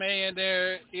in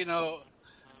there.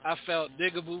 I felt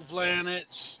Diggable Planets.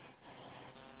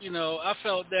 I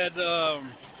felt that.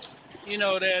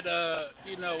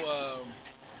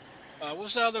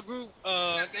 What's the other group?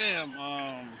 I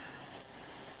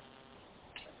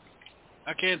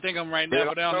can't think of them right now,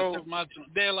 but on the tip of my tongue.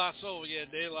 De La Soul, yeah.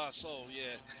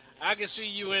 I can see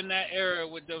you in that era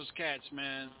with those cats,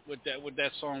 man. With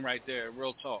that song right there,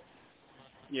 real talk.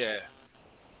 Yeah.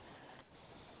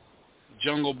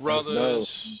 Jungle Brothers.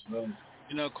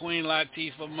 Queen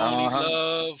Latifah, Money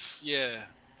Love. Yeah.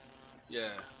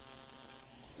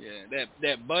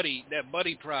 That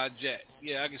buddy project.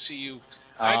 Yeah, I can see you.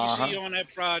 I can see you on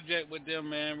that project with them,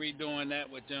 man. Redoing that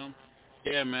with them.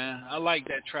 Yeah, man. I like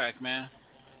that track, man.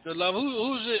 Good love.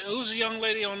 Who's the young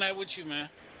lady on that with you, man?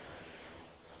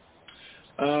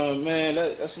 Man,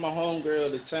 that's my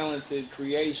homegirl, the talented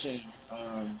Creation.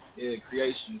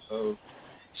 Creation. So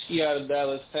she out of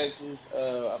Dallas, Texas.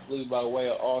 I believe by way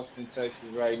of Austin,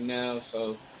 Texas right now.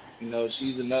 So,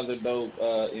 she's another dope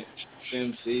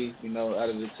MC, out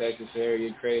of the Texas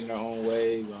area, creating her own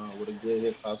wave with a good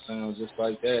hip-hop sound just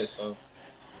like that. So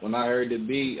when I heard the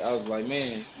beat, I was like,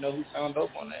 man, who sound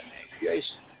dope on that, man?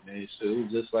 Creation. Man, so it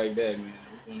was just like that, man.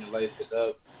 We're going to lace it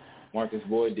up. Marcus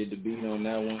Boyd did the beat on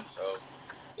that one, so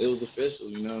it was official,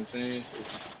 you know what I'm saying?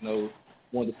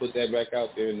 Wanted to put that back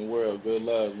out there in the world. Good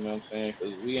love, you know what I'm saying?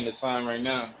 Because we in the time right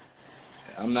now,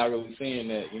 I'm not really seeing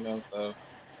that, so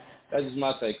that's just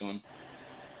my take on it.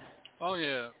 Oh,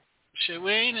 yeah. Shit,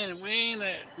 we ain't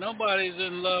nobody's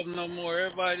in love no more.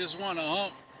 Everybody just want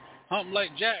to hump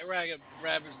like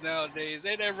jackrabbits nowadays.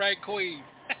 Ain't that right, Queen?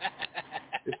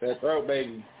 It's that throat,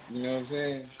 baby. You know what I'm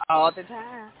saying? All the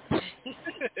time.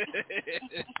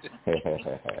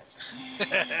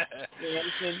 Yes,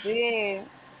 it did.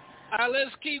 All right,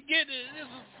 let's keep getting it. This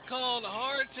is called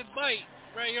Hard to Bite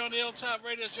right here on the Hilltop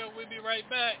Radio Show. We'll be right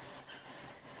back.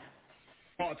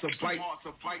 Hard to bite. Too hard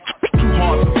to bite. Too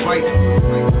hard to bite.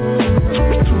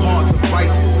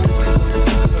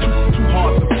 Too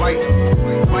hard to bite.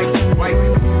 Bite.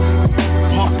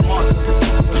 Hard.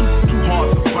 Too hard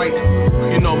to bite.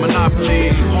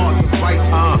 Monopoly. Too hard to bite.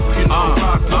 Hard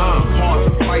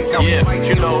to bite. Yeah.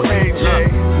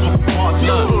 AJ.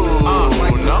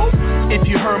 No. If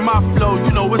you heard my flow,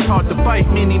 it's hard to bite.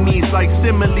 Many means like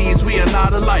similes, we are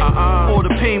not alike. All the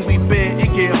pain we bear,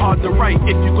 it get hard to write.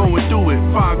 If you go and do it,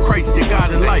 find Christ, you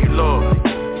got in life.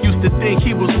 Used to think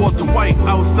he was Walter White,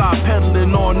 outside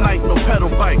pedaling all night, no pedal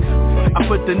bikes. I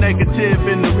put the negative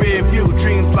in the rear view.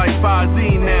 Dreams like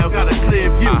Fazine now, got a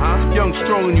clear view. Young,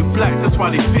 strong, and you black, that's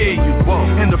why they fear you.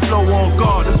 And the flow on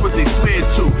guard, that's what they swear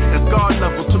to. As guard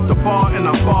level, took the bar and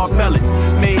I barbell it.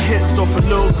 Made hits off a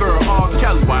little girl, R.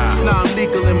 Kelly. Now I'm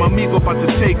legal and my amigo about to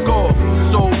take off.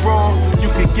 So wrong,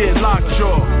 you can get locked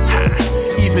jaw.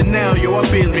 Even now, yo, I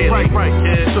barely right.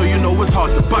 So it's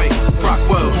hard to bite.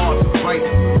 Rockwell, hard to bite.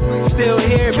 Still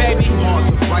here, baby.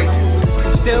 Hard to bite.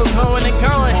 Still going and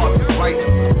going. Hard to bite.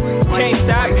 Can't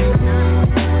stop me.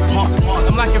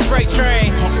 I'm like a freight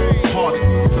train. Hard to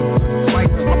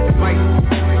bite.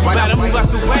 Gotta move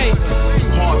out the way.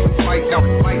 Hard to bite.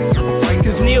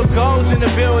 Cause Neil goes in the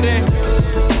building.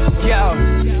 Yo,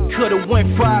 could've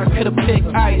went far, could've picked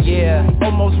ice. Yeah,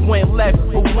 almost went left,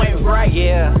 but went right.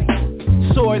 Yeah.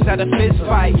 Swords at a fist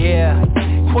fight, yeah.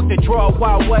 Quick to draw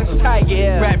Wild West tight,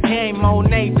 yeah. Rap game,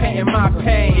 Monet, painting my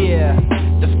pain, yeah.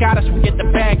 The Scottish will get the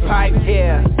bagpipe,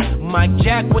 yeah. Mike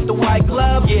Jack with the white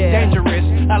glove, yeah. Dangerous,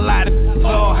 a lot of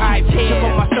all hype, yeah. Chip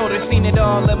on my shoulder, seen it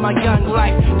all in my young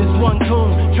life. This one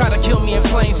goon try to kill me in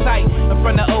plain sight. In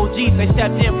front of OGs, they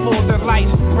stepped in, pulled their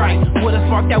lights bright. What a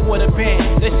spark that would've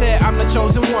been. They said I'm the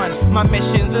chosen one, my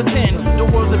mission's a sin. The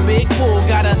world's a big pool,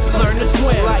 gotta learn to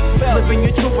swim. Like living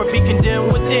your truth or be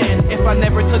condemned within. If I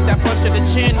never took that punch to the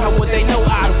chin, how would they know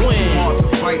I'd win? Hard to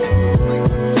fight.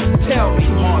 Tell me.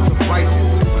 Hard to fight.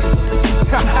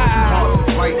 Hard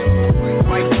to fight.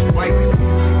 Fight.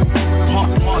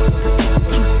 Hard.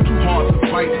 Too hard to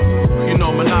fight.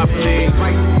 Monopoly.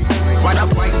 Fight. Too hard to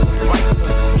fight.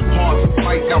 Fight. Hard to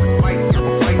fight.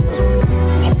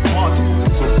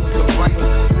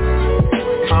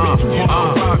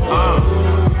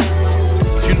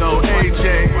 AJ.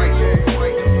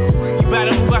 You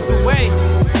better move out the way,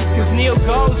 cause Neil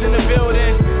goes in the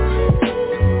building.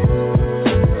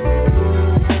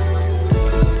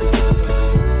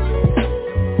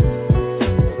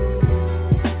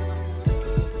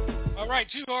 All right,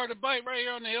 Too Hard to Bite right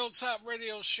here on the Hilltop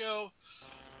Radio Show.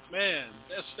 Man,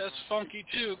 that's funky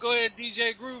too. Go ahead,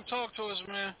 DJ Groove, talk to us,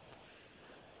 man.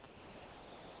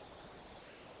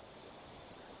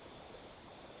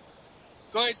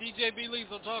 Go ahead, DJ B.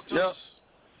 Lethal, talk to us.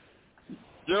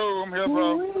 Yo, I'm here,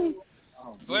 bro.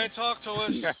 Go ahead, talk to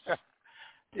us.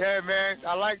 Yeah, man,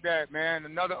 I like that, man.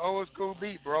 Another old school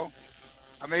beat, bro.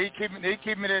 I mean, he keep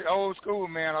me that old school,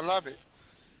 man. I love it.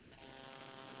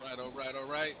 All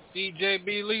right. DJ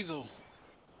B. Lethal.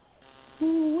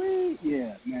 Ooh-wee.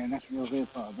 Yeah, man, that's real hip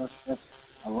hop. That's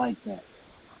I like that.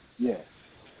 Yeah,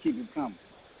 keep it coming.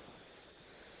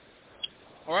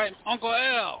 All right, Uncle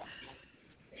L.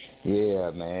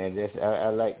 Yeah, man. I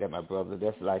like that, my brother.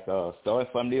 That's like starting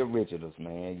from the originals,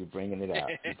 man. You're bringing it out.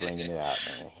 Man.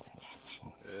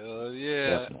 Hell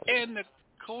yeah. Definitely. And the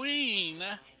Queen.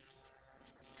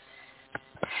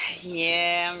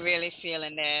 Yeah, I'm really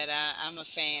feeling that. I'm a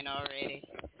fan already.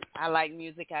 I like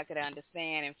music I could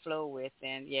understand and flow with,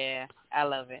 and yeah, I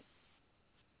love it.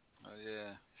 Oh,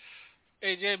 yeah.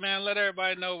 AJ, man, let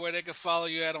everybody know where they can follow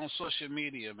you at on social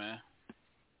media, man.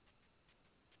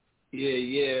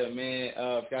 Yeah, man.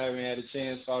 If y'all haven't had a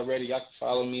chance already, y'all can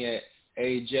follow me at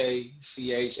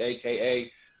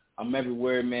AJCHAKA. I'm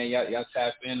everywhere, man. Y'all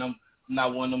tap in. I'm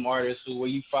not one of them artists who, where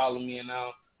you follow me and I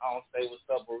don't say what's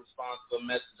up or respond to a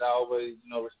message. I always,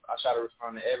 I try to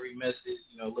respond to every message.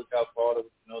 Look out for all the,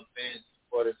 fans,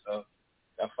 supporters. So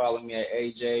y'all follow me at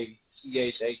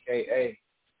AJCHAKA.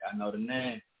 Y'all know the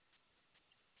name.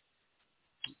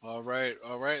 All right.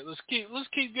 Let's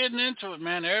keep getting into it,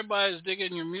 man. Everybody's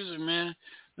digging your music, man.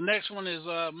 The next one is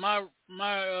my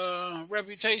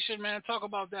reputation, man. Talk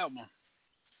about that one.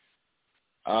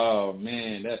 Oh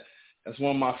man, that's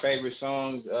one of my favorite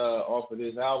songs off of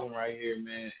this album right here,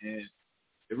 man. And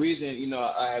the reason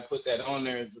I had put that on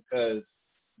there is because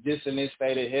just in this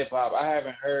state of hip hop, I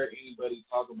haven't heard anybody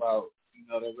talk about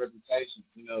their reputation.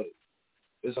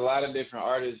 There's a lot of different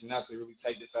artists, not to really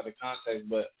take this out of context,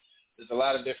 but there's a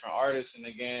lot of different artists in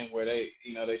the game where they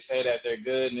say that they're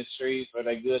good in the streets or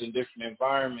they're good in different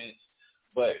environments,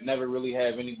 but never really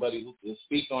have anybody who can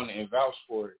speak on it and vouch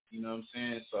for it. You know what I'm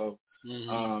saying? So, in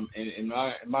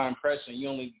my impression, you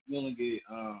only get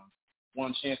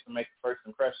one chance to make a first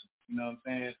impression. You know what I'm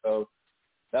saying? So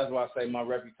that's why I say my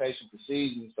reputation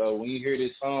precedes me. So when you hear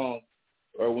this song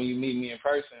or when you meet me in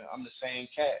person, I'm the same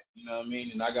cat. You know what I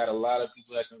mean? And I got a lot of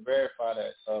people that can verify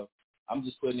that. So I'm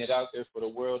just putting it out there for the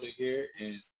world to hear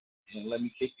and let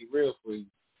me kick it real for you.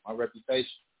 My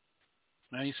reputation.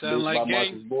 Now you sound like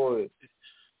Marcus Boyd.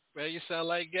 Man, you sound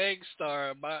like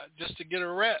Gangstar just to get a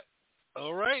rep.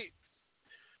 All right,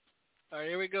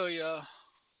 here we go, y'all.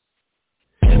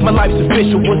 My life's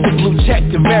official with the blue check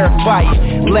to verify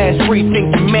it. Last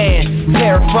precinct man,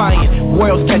 terrifying.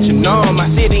 World's catching on, my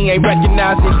city ain't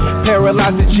recognizing.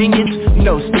 Paralyzing genius,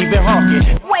 no Stephen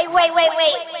Hawking. Wait,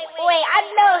 I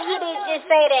know he didn't just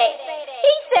say that.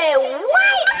 He said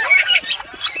what?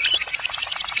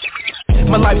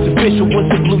 My life's official with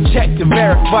the blue check to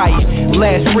verify it.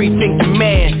 Last precinct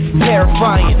man,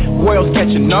 terrifying. World's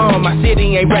catching on, my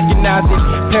city ain't recognizing.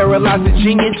 Paralyzing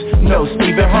genius, no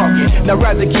Stephen Hawking. Now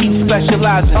rather keep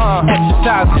specializing,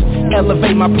 exercising,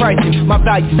 elevate my pricing, my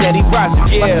value steady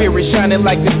rising. My spirit shining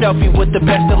like the selfie with the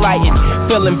best of lighting.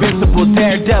 Feel invincible,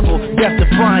 daredevil, death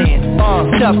defying.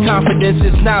 Self-confidence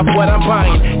is not what I'm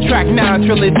buying. Track 9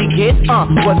 trilogy hit,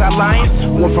 was I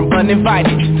lying? Went from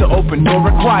uninvited to open door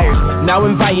required. Now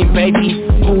inviting, baby,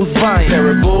 who's buying?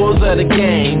 Parables of the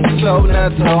game, so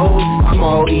not told.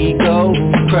 Small ego,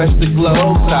 crush the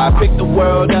globe. So I picked the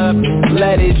world up,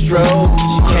 let it stroke.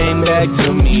 She came back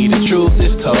to me, the truth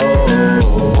is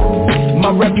told. My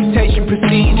reputation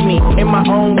precedes me in my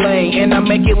own lane, and I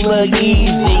make it look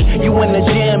easy. You in the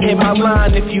gym, hit my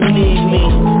line if you need me.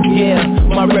 Yeah,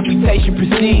 my reputation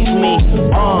precedes me.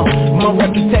 My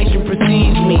reputation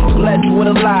precedes me. Blessed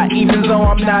with a lot, even though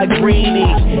I'm not greedy.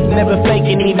 Never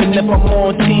faking, even if I'm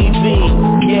on TV.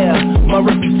 Yeah, my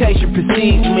reputation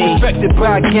precedes me. Respected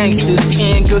by gangsters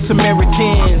and good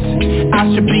Samaritans. I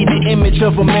should be the image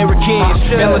of Americans.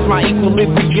 Balance my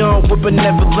equilibrium with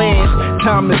benevolence.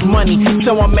 Time is money,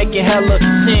 so I'm making hella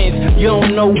sense. You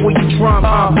don't know where you from,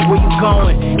 where you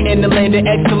going. In the land of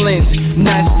excellence,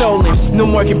 not stolen. No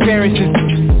more comparisons.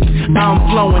 I'm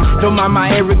flowing, don't mind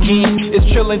my arrogance. It's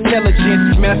trill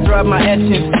intelligence, master of my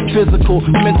essence. Physical,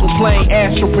 mental plane,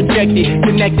 astral projected.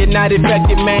 Connected, not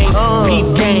affected, man.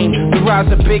 Peep game, the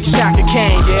rise of Big Shaka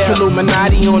came.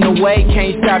 Illuminati on the way,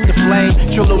 can't stop the flame.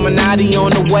 Illuminati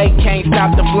on the way, can't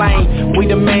stop the flame. We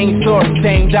the main source,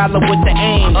 same dollar with the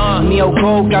aim. Neo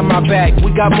Gold got my back,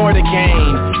 we got more to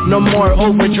gain. No more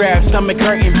overdraft, stomach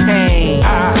hurting pain.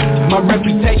 My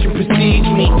reputation precedes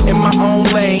me in my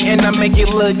own lane, and I make it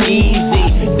look easy.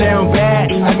 Down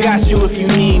bad, I got you if you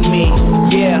need me.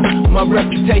 Yeah, my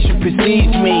reputation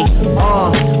precedes me.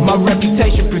 My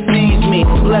reputation precedes me.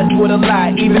 Blessed with a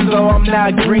lot, even though I'm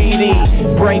not greedy.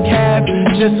 Break half,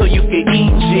 just so you can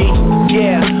eat, G.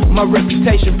 Yeah, my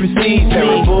reputation precedes me.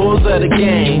 Parables of the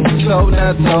game, so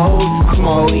not told.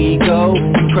 Small ego,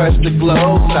 crush the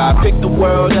globe. So I picked the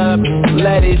world up,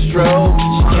 let it stroke.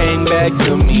 She came back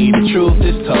to me, the truth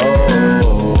is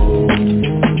told.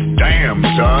 Damn,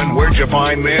 son, where'd you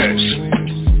find this?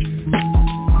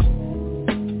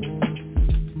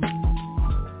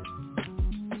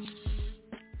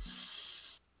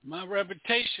 My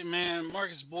reputation, man.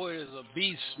 Marcus Boyd is a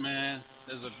beast, man.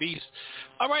 Is a beast.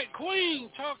 All right, Queen,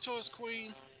 talk to us,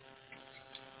 Queen.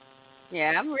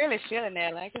 Yeah, I'm really feeling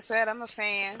that. Like I said, I'm a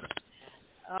fan.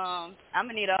 I'm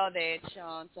gonna need all that,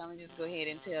 Sean. So I'm gonna just go ahead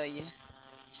and tell you.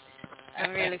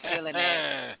 I'm really feeling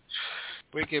that.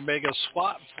 We can make a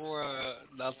swap for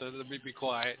nothing. Let me be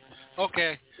quiet.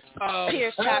 Okay.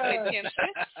 Here's chocolate chip.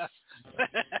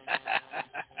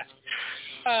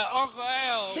 Uncle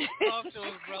Al, talk to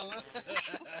us, brother.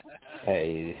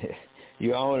 Hey,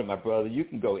 you own it, my brother. You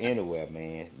can go anywhere,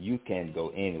 man. You can go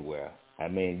anywhere. I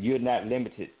mean, you're not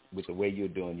limited with the way you're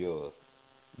doing yours.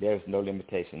 There's no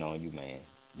limitation on you, man.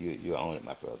 You own it,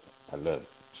 my brother. I love it.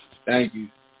 Thank you.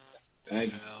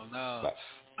 Thank you. Hell no.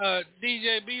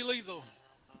 DJ B Lethal.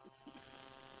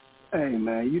 Hey,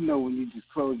 man, you know when you just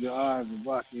close your eyes and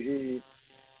rock your head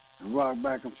and rock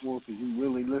back and forth because you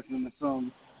really listening to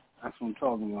something, that's what I'm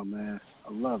talking about, man.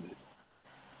 I love it.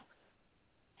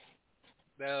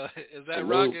 Now, is that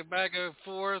rocking back and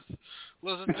forth,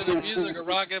 listen to the music, or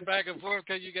rocking back and forth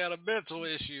because you got a mental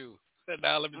issue?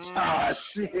 Now let me see. Ah,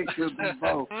 shit, it could be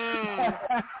both.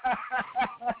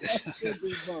 It could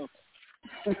be both.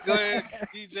 Go ahead,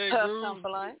 DJ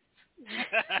Groove.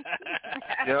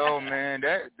 Yo, man,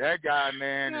 that guy,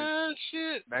 man.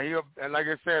 Shit. Man, like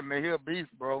I said, man, he a beast,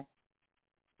 bro.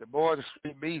 The boy's a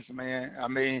street beast, man. I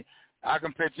mean, I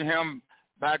can picture him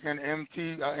back in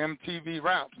MTV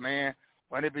Raps, man,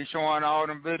 when they be showing all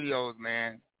them videos,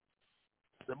 man.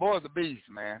 The boy's a beast,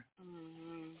 man.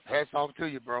 Mm-hmm. Hats off to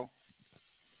you, bro.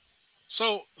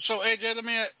 So AJ, let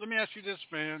me ask you this,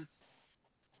 man.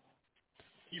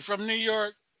 You from New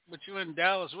York, but you in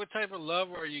Dallas. What type of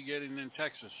love are you getting in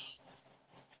Texas?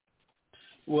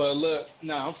 Well, look,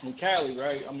 I'm from Cali,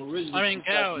 right? I'm originally from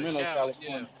Sacramento,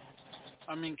 California. Yeah.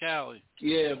 I'm in Cali.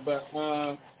 Yeah, but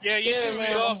you threw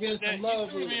me off with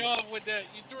that.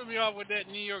 You threw me off with that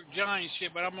New York Giants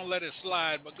shit, but I'm gonna let it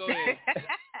slide. But go ahead.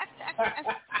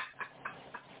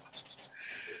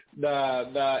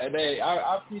 And hey,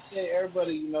 I appreciate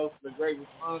everybody, for the great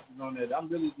responses on that. I'm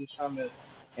really just trying to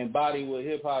embody what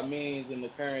hip hop means in the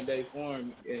current day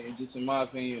form, and just in my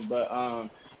opinion. But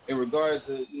in regards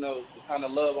to the kind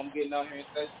of love I'm getting out here in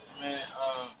Texas, man,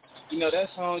 that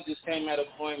song just came at a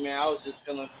point, man. I was just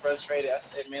feeling frustrated. I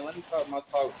said, man, let me talk my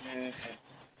talk, man,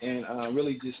 and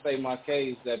really just state my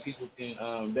case that people can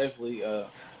definitely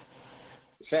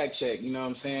fact check. You know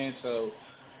what I'm saying? So.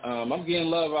 I'm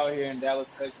getting love out here in Dallas,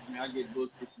 Texas. Man, I get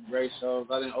booked for some great shows.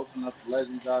 I didn't open up the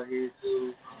Legends out here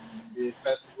too. Did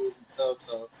festivals and stuff.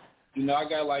 So, I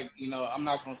got I'm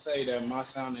not gonna say that my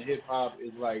sound of hip hop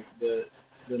is like the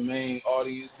main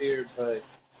audience here, but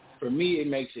for me it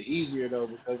makes it easier though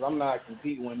because I'm not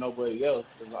competing with nobody else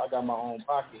because I got my own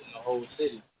pocket in the whole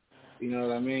city. You know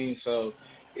what I mean? So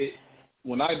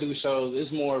when I do shows,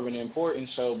 it's more of an important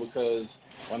show because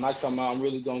when I come out, I'm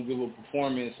really gonna give a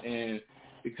performance and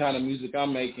the kind of music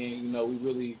I'm making, we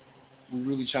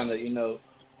really trying to,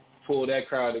 pull that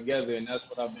crowd together, and that's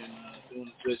what I've been doing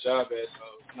a good job at.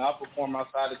 So, I perform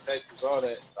outside of Texas, all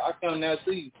that. So I come there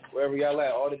to you, wherever y'all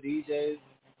at, all the DJs.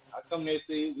 I come there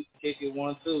to you. We can kick it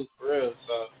 1-2, for real.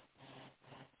 So.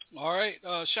 All right.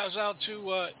 Shouts out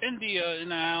to India in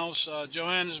the house,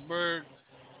 Johannesburg,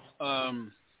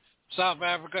 South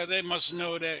Africa. They must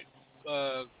know that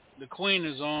the Queen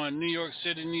is on. New York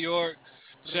City, New York.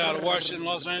 Shout out to Washington,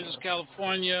 Los Angeles,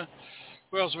 California.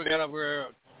 Where else we got up here?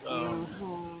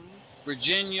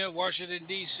 Virginia, Washington,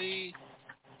 D.C.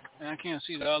 And I can't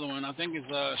see the other one. I think it's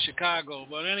Chicago.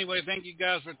 But anyway, thank you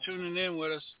guys for tuning in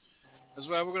with us. That's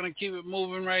why we're going to keep it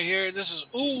moving right here. This is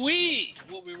Ooh Wee.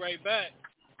 We'll be right back.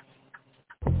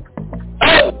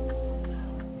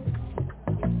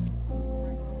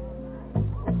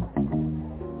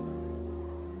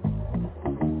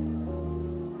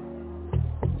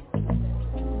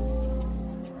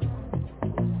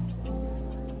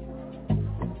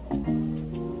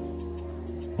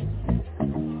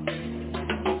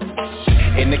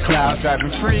 In the clouds,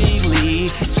 driving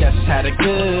freely, just had a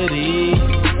goodie.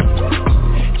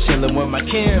 Chilling with my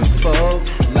kinfolk,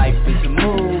 life is a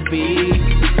movie.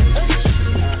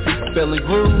 Feeling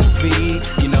groovy,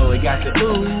 it got the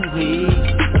ooh-wee.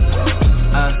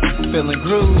 Feeling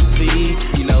groovy,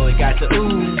 it got the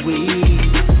ooh-wee.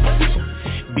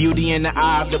 Beauty in the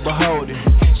eye of the beholder.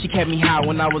 She kept me high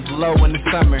when I was low in the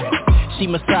summer. She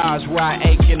massaged where I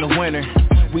ache in the winter.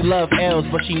 We love L's,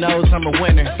 but she knows I'm a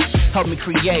winner. Helped me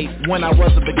create when I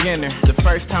was a beginner. The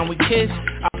first time we kissed,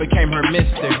 I became her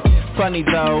mister. Funny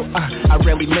though, I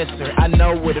really miss her. I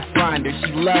know where to find her,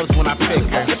 she loves when I pick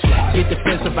her. Get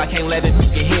defensive, I can't let it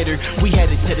get hit her. We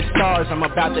headed to the stars, I'm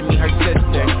about to meet her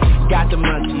sister. Got the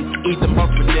munchies, eat them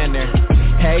both for dinner.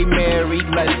 Hey Mary,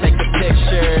 let's take a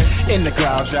picture. In the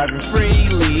clouds, driving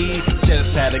freely,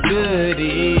 just had a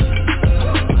goodie.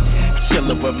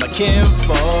 Chillin' with my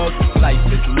kinfolk, life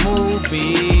is a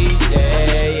movie,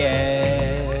 yeah.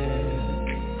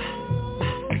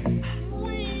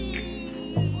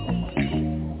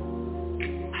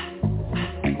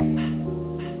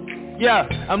 Yeah,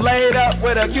 I'm laid up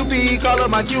with a QP, call her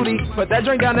my cutie. Put that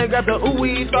drink down and grab the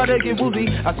ooey, started get woozy.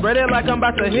 I spread it like I'm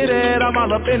about to hit it, I'm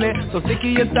all up in it. So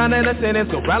sticky it's down in a sentence,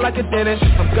 go round like a dentist.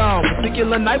 I'm gone,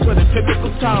 particular night with a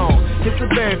typical tone. It's a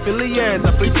very Philly airs,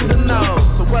 I breathe through the nose.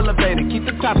 So elevated, keep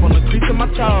the top on the crease of my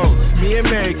toes. Me and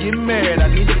Mary getting married, I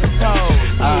need to propose.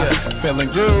 Feeling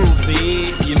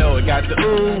groovy, you know it got the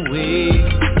ooey.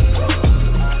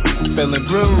 Feeling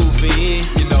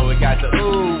groovy, you know it got the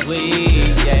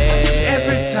ooh-wee, yeah.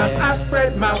 Every time I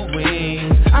spread my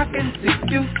wings, I can see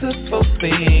beautiful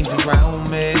things around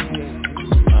me,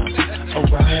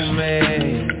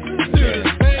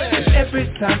 And every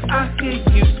time I hear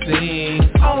you sing,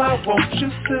 all I want you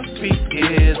to be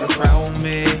is around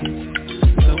me.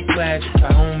 So glad you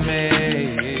found me.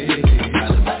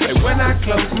 And when I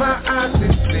close my eyes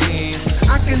it seems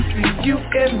I can see you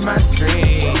in my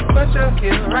dreams, but you're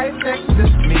here right next to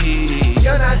me.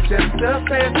 You're not just a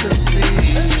fantasy.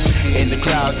 In the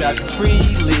clouds driving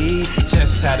freely,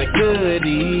 just had a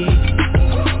goodie.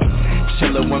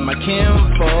 Chillin' with my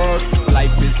kinfolk,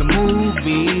 life is a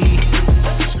movie.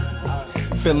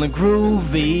 Feeling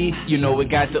groovy, you know it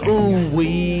got the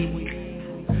ooh-wee.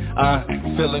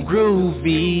 Feeling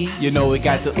groovy, you know it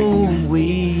got the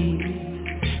ooh-wee.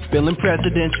 Feeling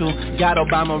presidential, got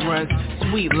Obama runs,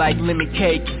 sweet like lemon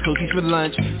cake, cookies for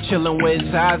lunch, chillin' with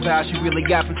Zaza, she really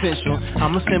got potential.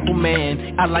 I'm a simple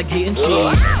man, I like getting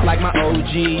cheese, like my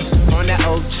OGs, on that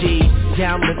OG,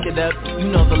 yeah I'm lifted up, you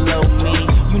know the low me,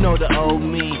 you know the old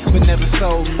me, but never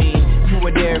sold me, you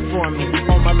were there for me,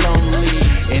 on my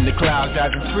lonely, in the clouds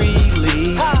driving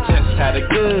freely, just had a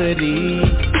goodie,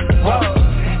 whoa,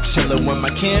 chillin' with my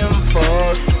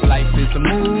kinfolk, life is a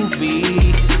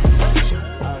movie.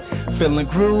 Feeling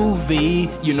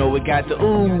groovy, you know it got the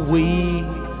ooh-wee.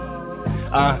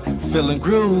 Feeling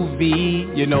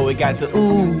groovy, you know it got the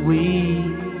ooh-wee.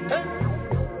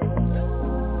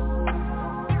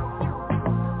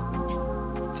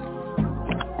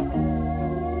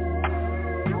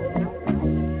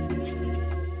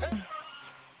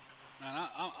 Man,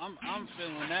 I'm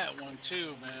feeling that one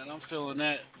too, man. I'm feeling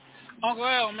that. Uncle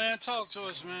Al, man, talk to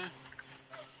us, man.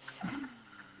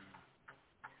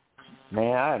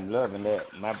 Man, I'm loving that,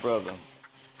 my brother.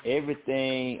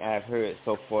 Everything I've heard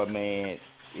so far, man,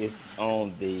 is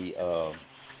on the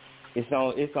it's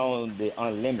on the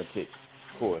unlimited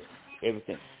course.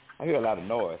 Everything. I hear a lot of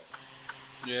noise.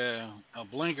 Yeah, a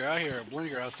blinker. I hear a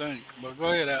blinker, I think. But go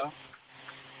ahead, Al.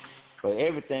 But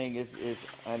everything is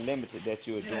unlimited that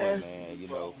you're doing, man. You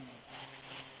know,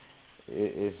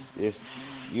 it's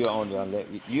you're on the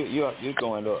unlimited. You're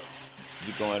going up.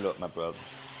 You're going up, my brother.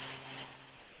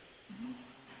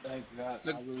 Thank you. I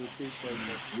really appreciate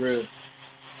that. Real.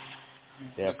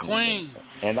 The Queen.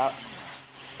 And I'm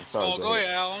sorry. Go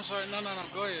ahead, Al. I'm sorry. No.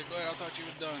 Go ahead. I thought you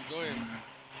were done. Go ahead.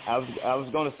 I was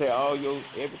gonna say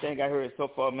everything I heard so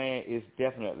far, man, is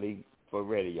definitely for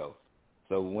radio.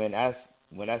 So when I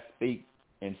speak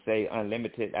and say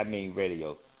unlimited, I mean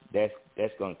radio. That's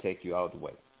gonna take you all the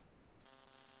way.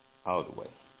 All the way.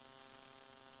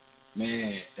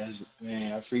 Man,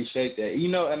 I appreciate that. You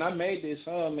know, and I made this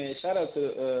song, man. Shout out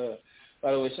to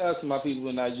by the way, shout out to my people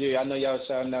in Nigeria. I know y'all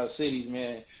shouting out cities,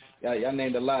 man. Y'all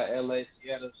named a lot, LA,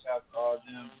 Seattle, shout out to all of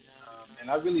them.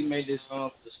 And I really made this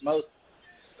song for the Smoke.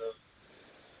 So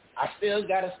I still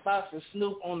got a spot for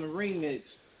Snoop on the remix.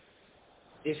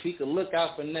 If he could look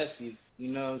out for nephew, you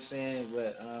know what I'm saying?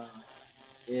 But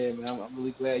yeah, man, I'm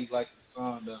really glad you like the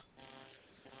song though.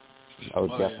 Oh,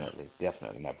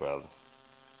 definitely, my brother.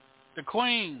 The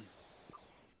Queen.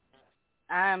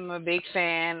 I'm a big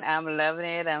fan. I'm loving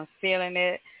it. I'm feeling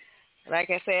it. Like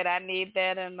I said, I need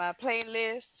that in my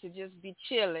playlist to just be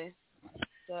chilling.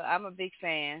 So I'm a big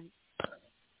fan.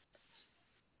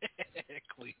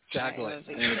 Queen chocolate.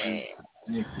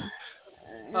 Fan.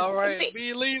 All right,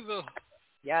 be Lisa.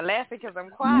 Y'all laughing because I'm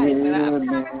quiet, but I'm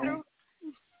coming through.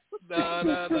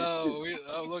 No.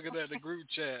 I'm looking at the group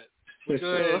chat. Go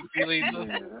ahead, be Lisa.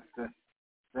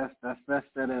 That's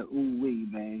that ooh wee,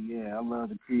 man. Yeah, I love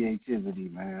the creativity,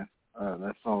 man.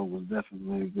 That song was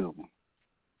definitely a good one.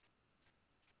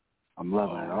 I'm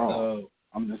loving it all.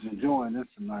 I'm just enjoying this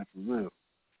tonight for real.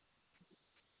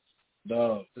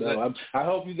 Dog. I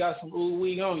hope you got some ooh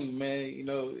wee on you, man. You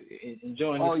know,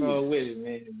 enjoying the song with it,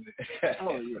 man.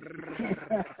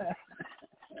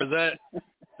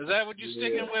 Is that what you're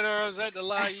sticking with, or is that the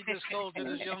lie you just told to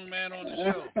this young man on the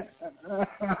show?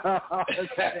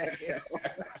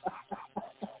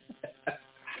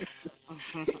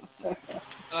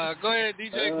 Go ahead,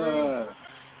 DJ Groove.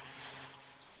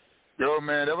 Yo,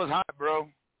 man, that was hot, bro.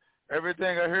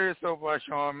 Everything I heard so far,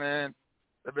 Sean, man,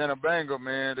 it's been a banger,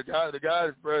 man. The guy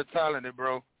is very talented,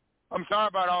 bro. I'm sorry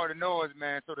about all the noise,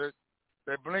 man. So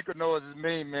that blinker noise is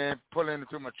me, man, pulling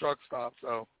into my truck stop.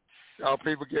 So y'all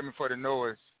people get me for the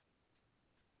noise.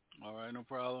 All right, no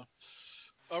problem.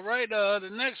 All right, the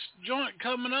next joint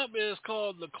coming up is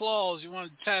called The Claws. You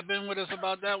want to tap in with us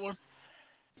about that one?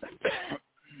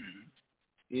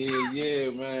 Yeah,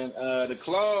 man. The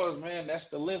Claws, man, that's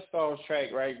the lift off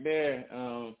track right there.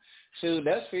 Shoot,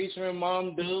 that's featuring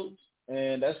Mom Dukes,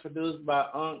 and that's produced by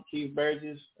Keith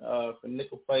Burgess for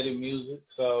Nickel Plated Music.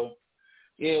 So,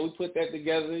 yeah, we put that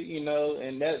together, you know,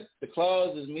 and that the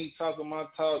Claws is me talking my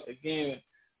talk again,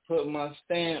 putting my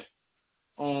stamp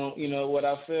on, you know, what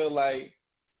I feel like,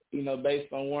 you know,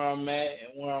 based on where I'm at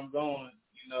and where I'm going,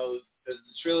 you know, because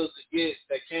the Trill as It Gets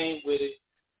that came with it,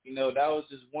 you know, that was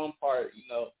just one part, you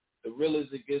know, the Real as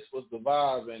It Gets was the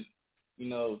vibe, and, you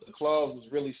know, the Claws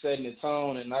was really setting the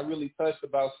tone, and I really touched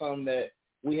about something that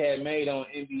we had made on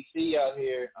NBC out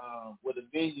here with a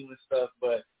venue and stuff,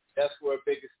 but that's for a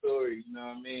bigger story, you know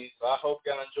what I mean? So I hope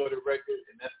y'all enjoy the record,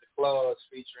 and that's the Claws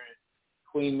featuring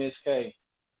Queen Miss K.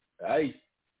 Hey.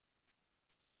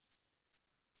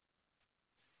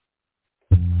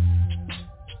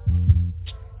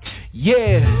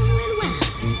 Yeah.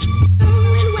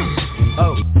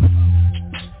 Oh.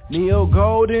 Neo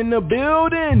Gold in the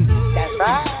building. That's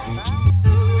right.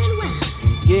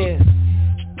 Yeah.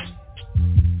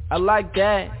 I like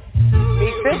that.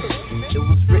 Big Fish. It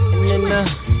was written in the.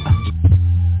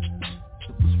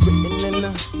 It was written in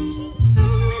the.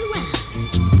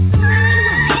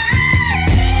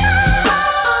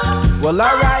 Well,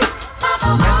 alright.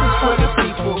 Message for the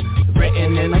people.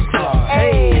 Written in the claw.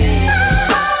 Hey.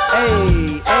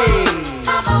 Hey, hey.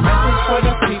 Message for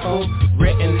the people.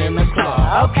 Written in the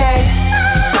claw. Okay.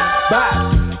 Bop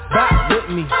with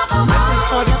me. Message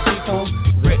for the people.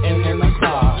 Written in the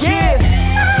claw. Yeah.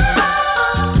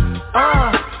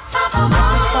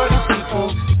 Message for the people.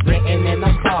 Written in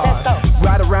the claw.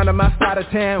 Ride around on my side of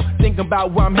town, thinking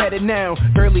about where I'm headed now.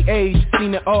 Early age,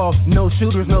 seen it all. No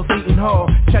shooters, no Seton Hall.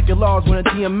 Check your laws when a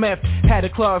DMF had a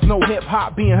clause. No hip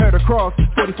hop being heard across.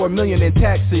 44 million in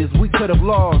taxes we could have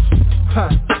lost.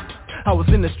 I was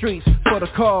in the streets for the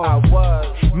cause.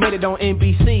 Made it on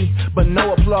NBC, but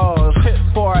no applause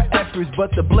for our efforts,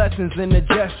 but the blessings in the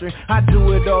gesture. I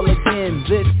do it all again,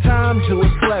 this time do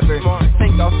it clever.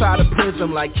 Think outside of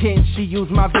prism like Ken, she used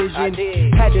my vision.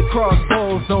 Had to cross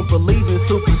poles, don't believe in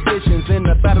superstitions. In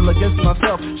the battle against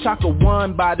myself, Shaka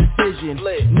won by decision.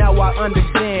 Now I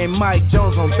understand Mike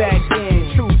Jones on back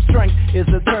end. True strength is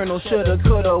eternal, shoulda,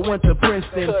 coulda, went to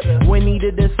Princeton. When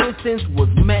needed assistance, was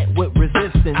met with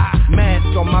resistance. Mask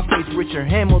on my face, Richard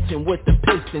Hamilton with the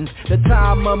Pistons. The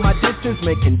time of my distance,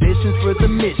 make conditions for the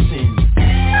mission.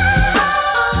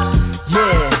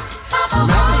 Yeah,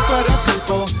 message for the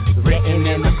people, written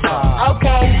in the claw.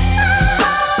 Okay.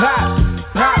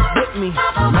 Pop with me.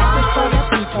 Message for the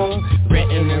people,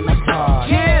 written in the claw.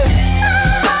 Yeah.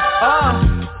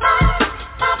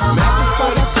 Message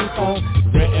for the people,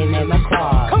 written in the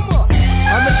claw. Come on.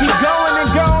 I'ma keep going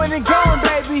and going and going,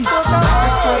 baby.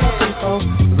 Message for the people,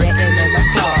 written in the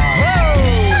claw.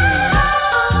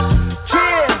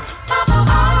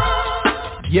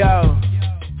 Yo,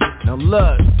 now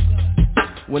look,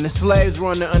 when the slaves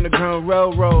were on the Underground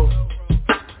Railroad,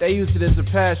 they used it as a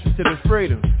passage to their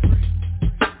freedom.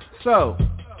 So,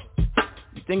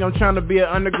 you think I'm trying to be an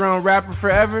underground rapper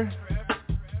forever?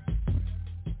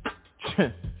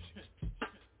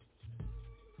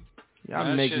 Y'all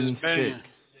that making me sick.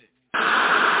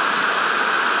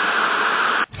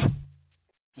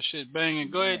 That shit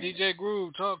banging. Go ahead, DJ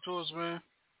Groove. Talk to us, man.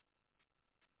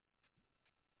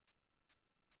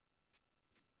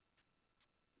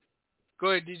 Go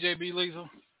ahead, DJ B. Lethal.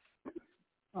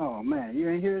 Oh, man, you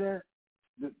ain't hear that?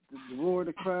 The roar of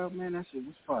the crowd, man, that shit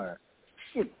was fire.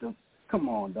 Come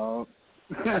on, dog.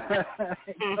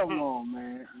 Come on,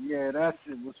 man. Yeah, that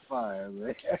shit was fire,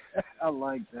 man. I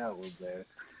like that one, man.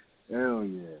 Hell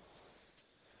yeah.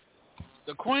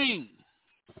 The Queen.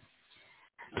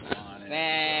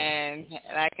 Man,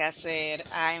 like I said,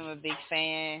 I'm a big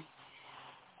fan.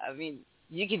 I mean,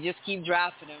 you can just keep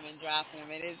dropping them. And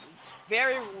it is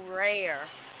very rare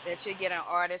that you get an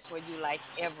artist where you like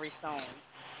every song.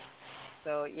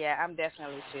 So, yeah, I'm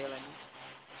definitely feeling it.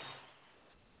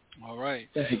 All right.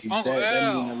 Thank you. Uncle That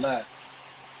Al. means a lot.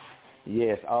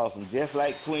 Yes, awesome. Just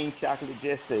like Queen Chocolate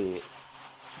just said,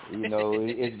 you know,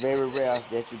 it's very rare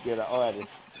that you get an artist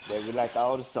that we like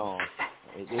all the songs.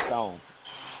 It's on.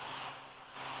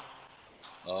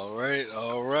 All right.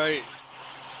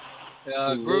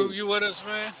 Groove, you with us,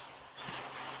 man?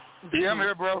 Yeah, I'm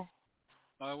here, bro.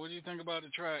 What do you think about the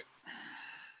track?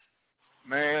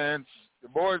 Man, the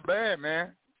boy's bad,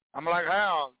 man. I'm like,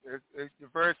 how? It's the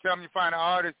first time you find an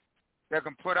artist that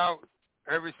can put out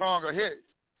every song a hit.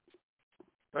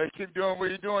 So keep doing what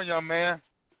you're doing, young man.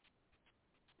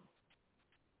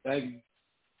 Thank you.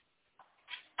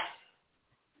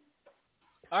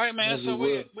 All right, man. As So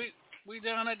you we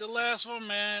down at the last one,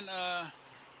 man.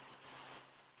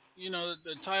 You know,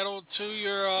 the title to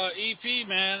your EP,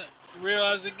 man, Real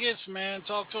As It Gets, man.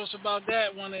 Talk to us about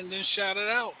that one and then shout it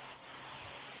out.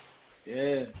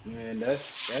 Yeah, man, that's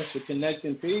the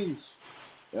connecting piece.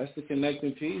 That's the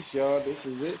connecting piece, y'all. This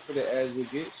is it for the As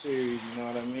It Gets series, you know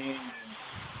what I mean?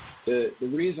 And the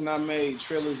reason I made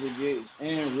Trill As It Gets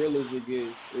and Real As It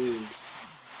Gets is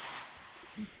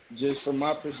just from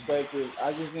my perspective,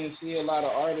 I just didn't see a lot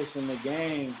of artists in the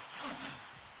game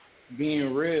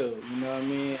being real, you know what I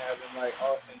mean? Having like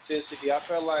authenticity. I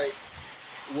felt like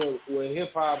what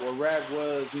hip hop or rap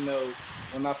was, you know,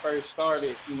 when I first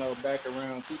started, you know, back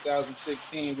around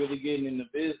 2016, really getting in the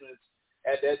business.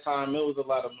 At that time, it was a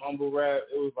lot of mumble rap.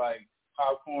 It was like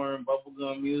popcorn,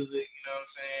 bubblegum music, you know what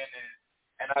I'm saying?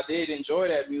 And I did enjoy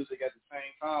that music at the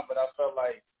same time, but I felt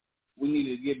like we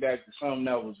needed to get back to something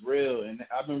that was real. And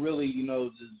I've been really, you know,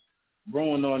 just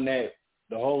brewing on that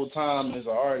the whole time as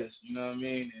an artist, you know what I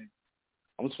mean? And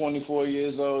I'm 24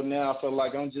 years old now. I feel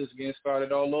like I'm just getting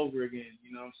started all over again,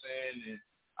 you know what I'm saying? And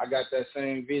I got that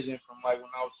same vision from like when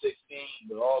I was 16,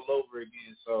 but all over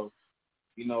again. So,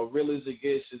 you know, Real As It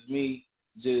Gets is me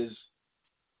just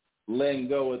letting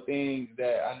go of things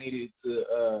that I needed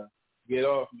to get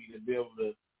off me to be able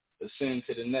to ascend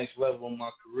to the next level of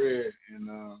my career.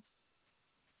 And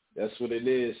that's what it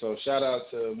is. So shout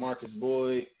out to Marcus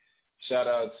Boyd. Shout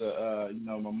out to, you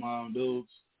know, my mom,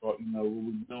 Dukes. You know, what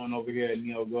we're doing over here at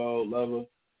Neo Gold, Lover,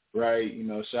 right? You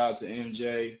know, shout out to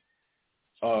MJ,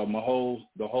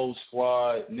 the whole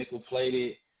squad, Nickel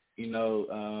Plated, you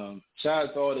know, shout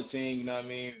out to all the team, you know what I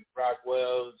mean?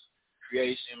 Rockwell's,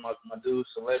 Creation, my dude,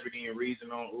 Celebrity and Reason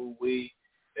on Ooh Wee,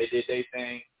 they did their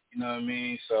thing, you know what I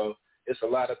mean? So it's a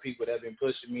lot of people that have been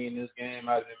pushing me in this game.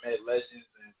 I've met legends,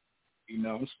 and, you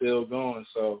know, I'm still going.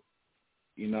 So,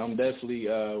 you know, I'm definitely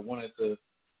wanted to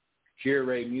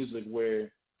curate music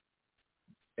where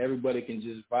everybody can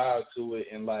just vibe to it,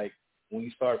 and like when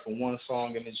you start from one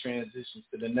song and it transitions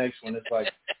to the next one, it's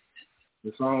like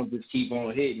the songs just keep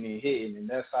on hitting, and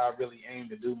that's how I really aim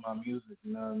to do my music,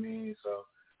 you know what I mean? So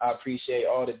I appreciate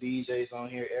all the DJs on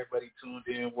here, everybody tuned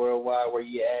in worldwide, where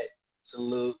you at.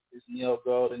 Salute. It's Neo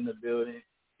Gold in the building.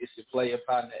 It's your player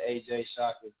partner, AJ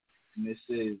Shaka, and this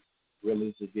is Real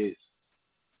As It Gets.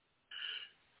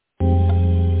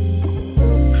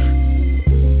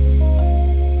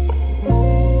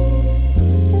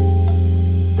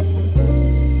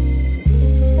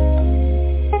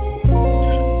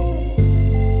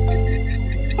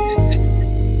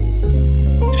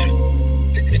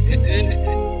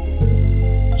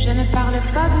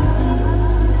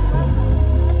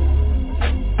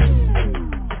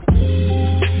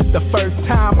 The first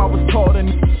time I was taught in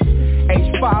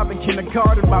age 5 in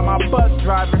kindergarten by my bus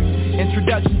driver.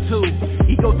 Introduction to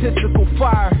egotistical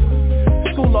fire.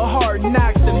 School of hard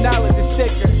knocks, the knowledge is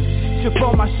sicker. Chip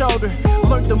on my shoulder,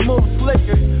 learned to move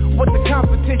slicker. What the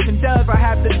competition does, I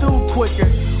have to do quicker,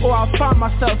 or I'll find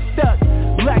myself stuck,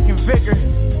 lacking vigor.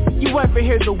 You ever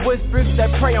hear the whispers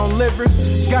that prey on livers?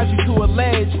 Got you to a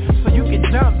ledge so you can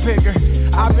jump bigger.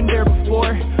 I've been there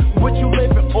before. What you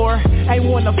living for? Ain't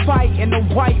wanna fight in the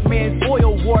white man's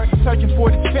oil war. Searching for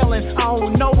this feeling, I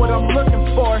don't know what I'm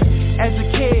looking for. As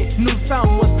a kid, knew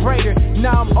something was greater.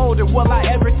 Now I'm older, will I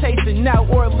ever taste it now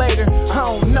or later? I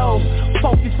don't know.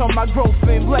 Focus on my growth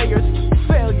in layers.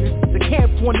 Failures, the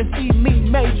camp wanna see me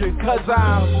major, cause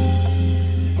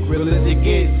I'm real as it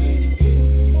gets.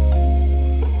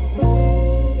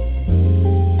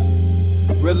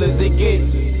 Real as it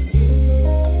gets.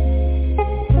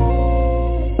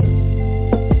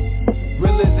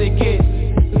 Real as it gets.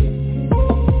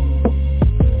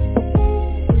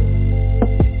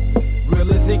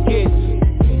 Real as it gets.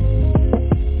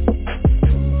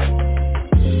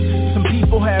 Some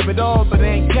people have it all but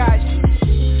ain't got you.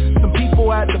 Some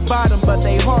people at the bottom but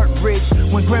they heart rich.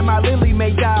 When Grandma Lily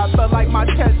may die, I felt like my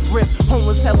chest ripped. Home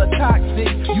was hella toxic,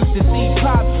 used to see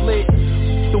pop split.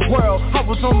 The world, I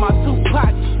was on my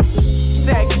Tupac.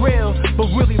 Act real, but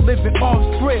really living off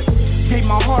script. Gave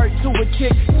my heart to a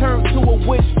chick, turned to a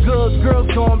witch. Good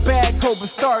girls going bad, Cobra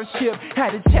Starship.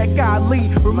 Had to check Ali,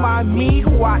 remind me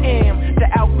who I am. The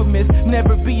alchemist,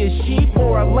 never be a sheep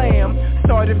or a lamb.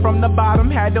 Started from the bottom,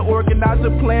 had to organize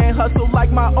a plan. Hustle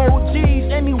like my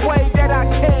OGs, any way that I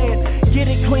can. Get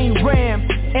it clean, ram,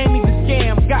 ain't even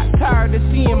scam. Got tired of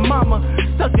seeing mama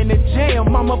stuck in the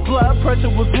jam. Mama blood pressure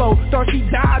was low, thought she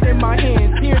died in my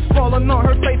hands. Tears falling on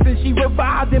her face and she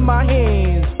revived in my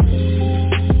hands.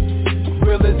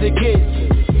 Real as it gets.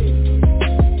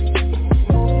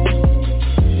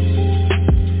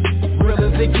 Real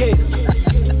as it gets.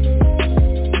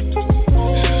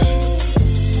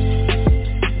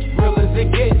 Real as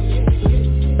it gets.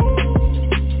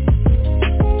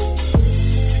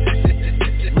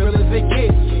 Real as it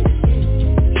gets.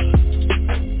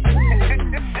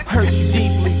 Hurt you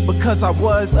deeply because I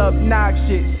was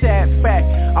obnoxious. Sad fact,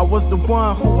 I was the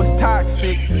one who was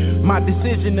toxic. My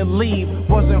decision to leave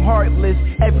wasn't heartless.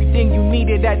 Everything you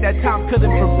needed at that time couldn't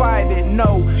provide it.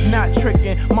 No, not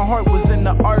tricking, my heart was in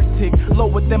the Arctic. Low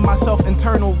within myself,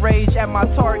 internal rage at my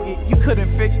target. You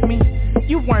couldn't fix me,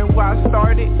 you weren't where I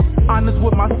started. Honest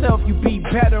with myself, you be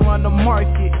better on the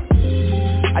market.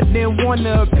 I didn't want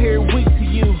to appear weak to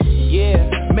you.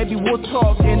 Yeah, maybe we'll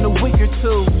talk in a week or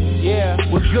two. Yeah,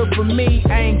 what's good for me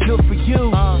ain't good for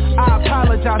you. I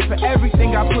apologize for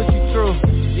everything I put you through.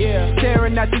 Yeah,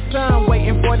 staring at the sun,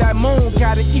 waiting for that moon.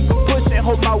 Gotta keep it pushing,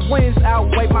 hope my wins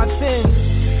outweigh my sins.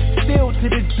 Still to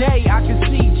this day, I can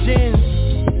see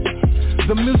gems.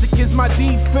 The music is my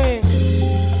defense,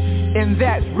 and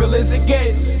that's real as it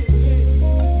gets.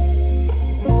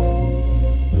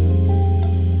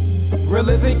 Real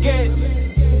as it gets.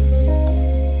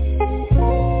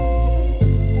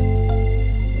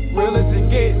 Real as it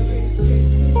gets.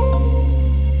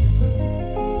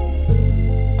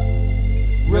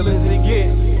 Real as it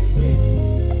gets.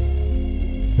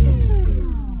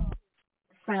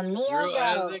 From Neil Real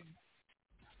as Go. it,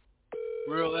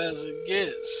 real as it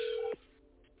gets.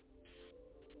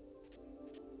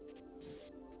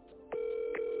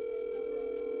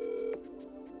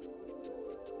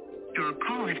 Your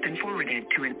call has been forwarded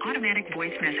to an automatic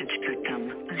voice message system.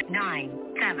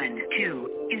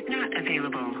 972 is not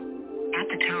available. At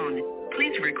the tone,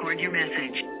 please record your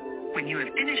message. When you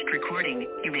have finished recording,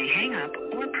 you may hang up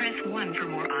or press 1 for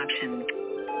more options.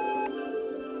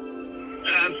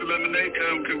 Answer Lemonade,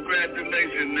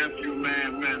 congratulations, nephew,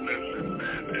 man, listen,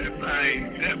 man. If I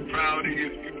ain't that proud of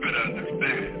you, you better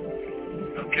understand,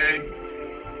 okay?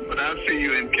 But I'll see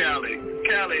you in Cali,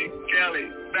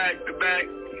 back to back.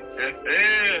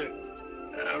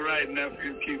 Yeah. All right,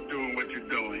 nephew, keep doing what you're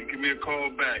doing. Give me a call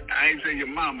back. I ain't say your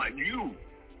mama, you.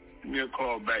 Give me a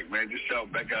call back, man. Just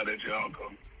shout back out at your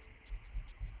uncle.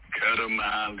 Cut him,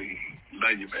 Ali.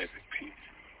 Love you, baby. Peace.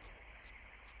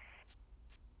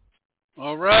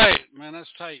 All right, man, that's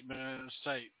tight, man. That's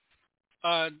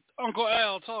tight. Uncle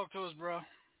Al, talk to us, bro.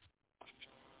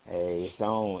 Hey, it's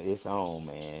on,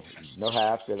 man. You know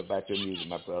how I feel about your music,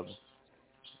 my brother.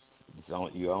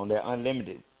 You're on that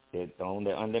unlimited. It's on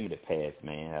the unlimited path,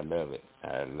 man. I love it,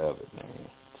 man.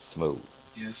 Smooth.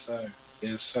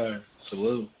 Yes, sir.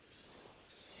 Salute.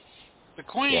 The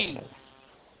Queen. Definitely.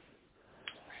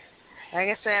 Like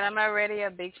I said, I'm already a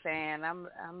big fan. I'm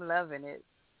loving it.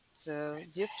 So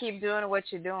just keep doing what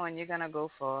you're doing. You're gonna go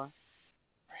far.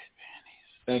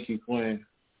 Thank you, Quinn.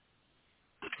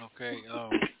 Okay.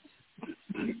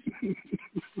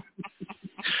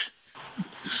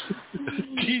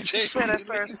 DJ for the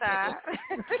first time.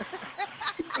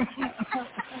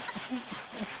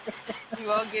 You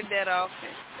won't get that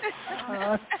often.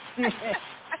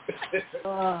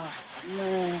 Oh,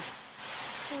 man.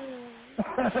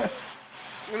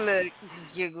 Look,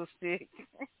 giggle stick.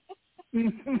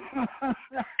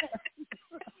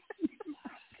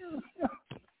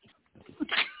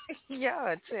 Y'all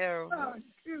are terrible. Oh,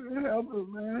 can't help it,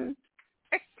 man.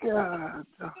 God.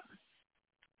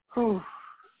 Whew.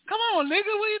 Come on,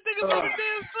 nigga. What do you think about the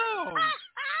damn song?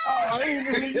 Oh, I ain't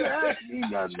even ask me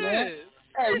nothing, man.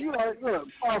 Hey, you like, look,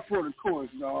 par for the course,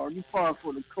 dog. You par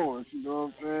for the course, you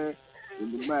know what I'm saying? In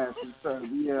the Masters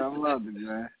tournament. Yeah, I love it,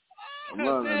 man. I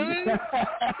love it.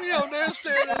 He on there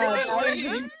standing there like he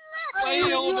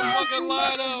on the fucking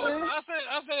line up.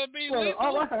 I said, be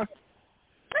lethal.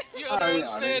 You on there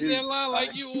standing there line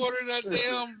like you ordered that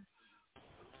damn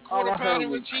quarter pounder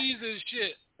with cheese and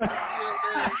shit. You know,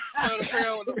 trying to figure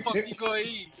out what the fuck you gonna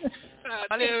eat.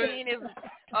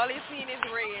 All he's seen is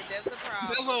red. That's the problem.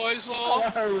 That's all he saw.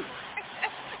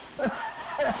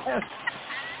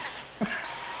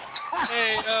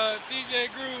 Hey, DJ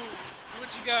Groove, what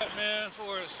you got, man,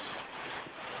 for us?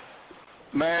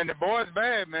 Man, the boy's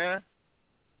bad, man.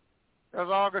 That's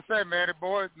all I can say, man. The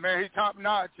boy, man, he top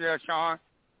notch, yeah, Sean.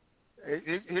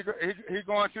 He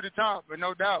going to the top, but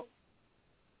no doubt.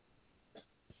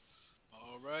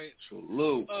 All right.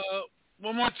 Salute.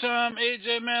 One more time,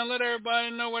 AJ, man, let everybody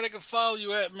know where they can follow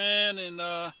you at, man. And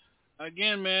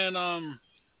again, man,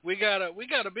 we got a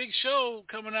big show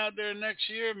coming out there next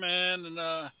year, man. And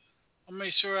I'm I'll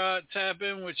make sure I tap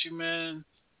in with you, man,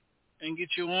 and get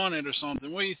you on it or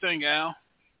something. What do you think, Al?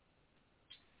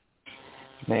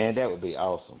 Man, that would be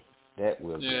awesome. That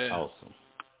would be awesome.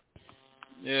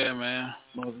 Yeah, man.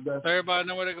 Everybody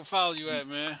know where they can follow you at,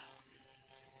 man.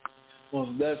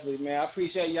 Most definitely, man. I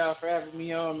appreciate y'all for having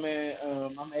me on, man.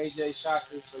 I'm AJ Shaka,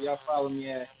 so y'all follow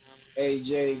me at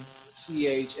AJCHAKA,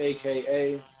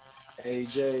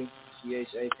 AJCHAKA,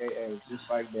 just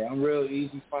like that. I'm real easy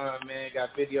to find, man. Got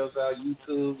videos out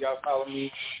YouTube. Y'all follow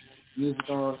me. Music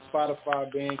on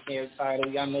Spotify, Bandcamp,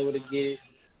 Tidal. Y'all know where to get it.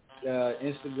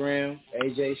 Instagram,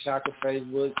 AJ Shaka,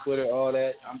 Facebook, Twitter, all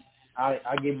that.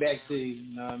 I get back to you,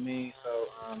 you know what I mean? So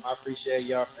I appreciate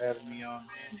y'all for having me on,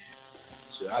 man.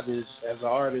 So I just, as an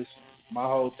artist, my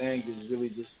whole thing is really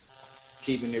just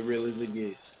keeping it real as it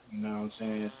gets. You know what I'm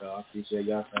saying? So I appreciate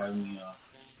y'all for having me on.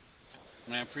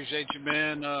 Man, appreciate you,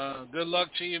 man. Good luck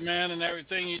to you, man, and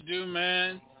everything you do,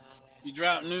 man. You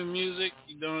drop new music,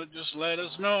 you don't just let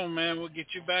us know, man. We'll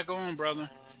get you back on, brother.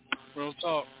 Real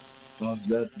talk. Most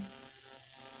definitely.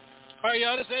 All right,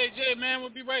 y'all, this is AJ, man. We'll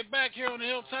be right back here on the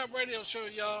Hilltop Radio Show,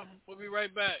 y'all. We'll be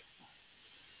right back.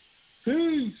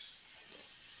 Peace.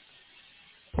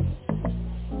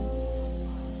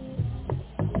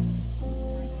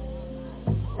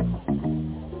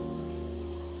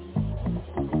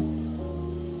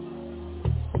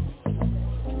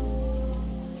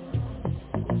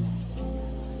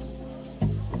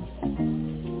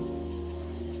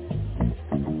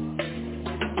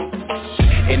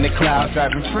 In the cloud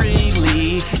driving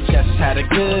freely, just had a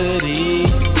goodie.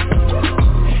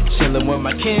 Chillin' with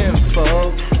my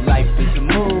kinfolk, life is a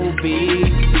movie.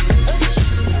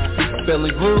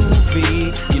 Feeling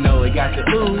groovy, you know it got the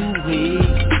ooh-wee.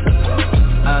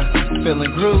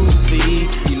 Feeling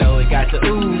groovy, you know it got the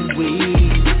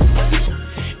ooh-wee.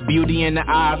 Beauty in the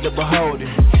eye of the beholder.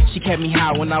 She kept me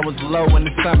high when I was low in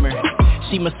the summer.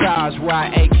 She massaged where I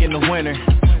ache in the winter.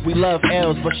 We love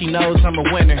L's, but she knows I'm a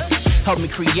winner. Helped me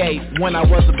create when I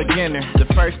was a beginner. The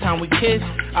first time we kissed,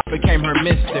 I became her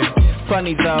mister.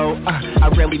 Funny though, I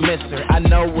really miss her. I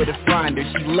know where to find her,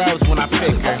 she loves when I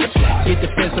pick her. Get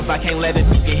defensive, I can't let it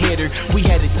get hit her. We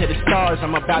headed to the stars,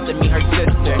 I'm about to meet her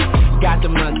sister. Got the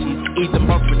munchies, eat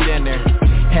them up for dinner.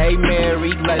 Hey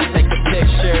Mary, let's take a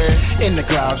picture. In the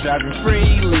clouds driving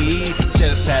freely,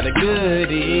 just had a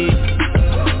goodie.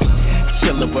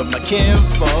 Chillin' with my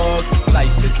kinfolk,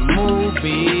 life is a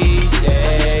movie,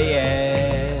 yeah, yeah.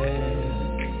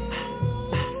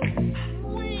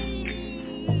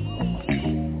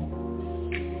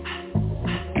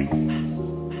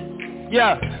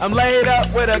 Yeah, I'm laid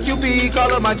up with a QP,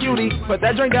 call her my cutie. Put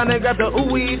that drink down and grab the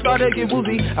ooey, started get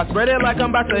woozy. I spread it like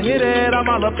I'm about to hit it, I'm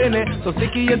all up in it. So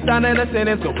sticky it's down in a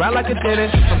sentence, go round like a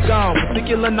tennis. I'm gone,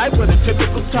 particular night with a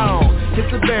typical tone.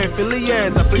 It's a very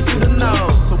Philliers, I breathe through the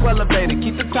nose. So elevated,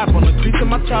 keep the top on the crease of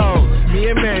my toes. Me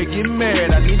and Mary getting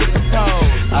married, I need to propose.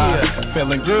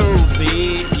 Feeling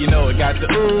groovy, you know it got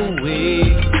the ooey.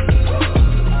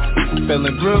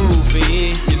 Feeling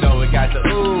groovy, you know it got the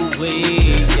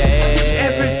ooh-wee, yeah.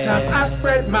 Every time I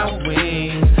spread my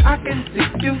wings, I can see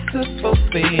beautiful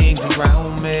things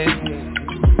around me,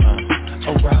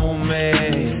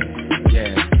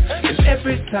 yeah. And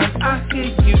every time I hear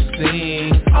you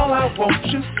sing, all I want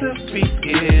you to be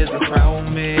is around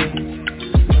me.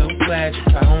 So glad you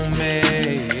found me.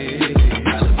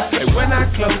 And when I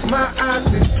close my eyes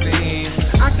it seems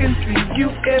I can see you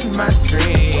in my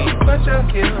dreams, but you're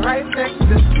here right next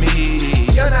to me.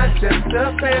 You're not just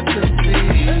a fantasy.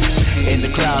 In the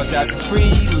clouds driving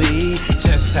freely,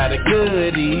 just had a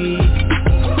goodie.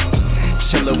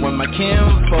 Chillin' with my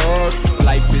kinfolk,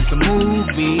 life is a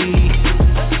movie.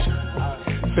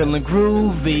 Feeling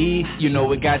groovy, you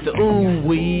know it got the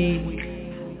ooh-wee.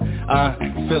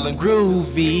 Feeling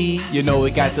groovy, you know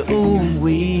it got the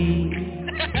ooh-wee.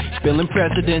 Feeling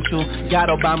presidential, got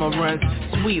Obama runs.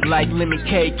 Sweet like lemon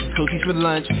cake, cookies for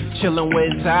lunch. Chillin'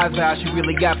 with Zaza, she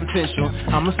really got potential.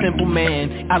 I'm a simple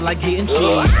man, I like getting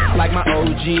cheese. Like my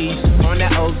OGs, on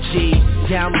that OG.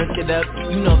 Down, lift it up,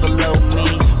 you know the low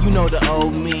me. You know the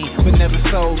old me, but never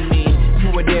sold me.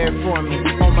 You were there for me,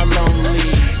 on my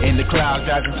lonely. In the clouds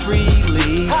driving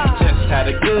freely, just had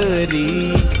a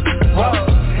goodie.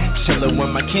 Chillin' with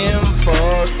my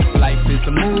kinfolk, life is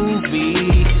a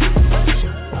movie.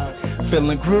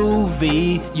 Feeling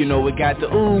groovy, you know it got the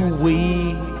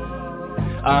ooh-wee.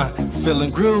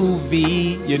 Feeling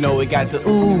groovy, you know it got the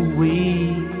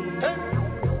ooh-wee.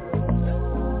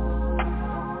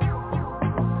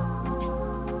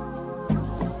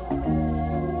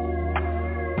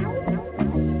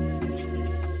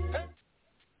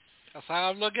 That's how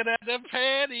I'm looking at them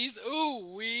panties.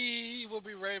 Ooh-wee. We'll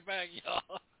be right back,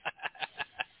 y'all.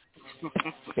 Ooh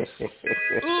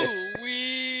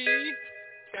wee,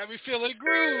 got me feeling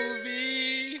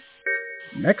groovy.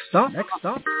 Next stop.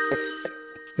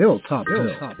 Hilltop. Ooh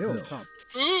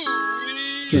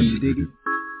wee. Can you dig it?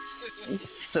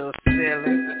 So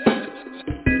silly.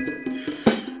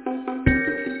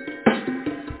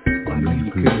 I know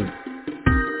you could.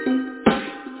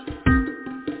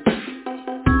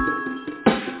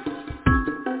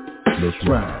 Let's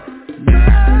ride.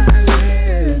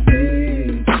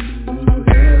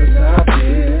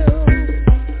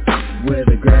 Where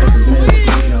the grass is never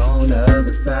green on the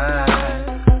other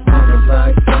side, almost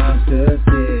like time stood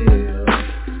still.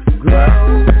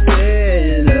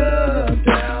 Growing up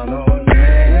down on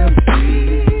Yam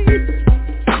Street,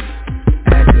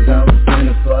 actors always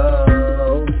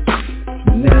plentiful.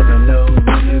 You never know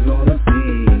who you're gonna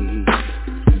see.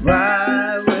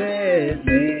 Ride with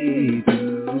me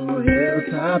through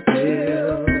Hilltop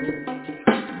Hill,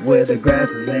 where the grass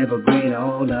is never green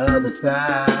on the other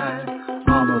side,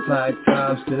 almost like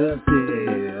time stood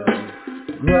still.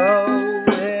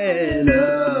 Growing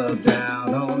up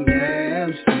down on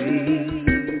Yam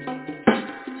Street,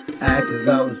 actors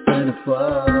always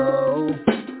plentiful.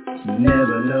 You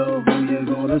never know who you're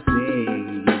gonna see.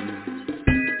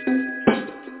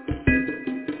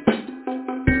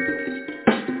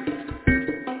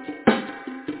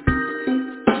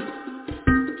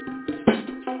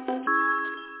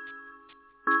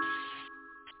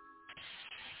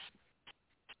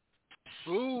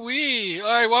 Ooh wee. All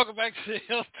right, welcome back to the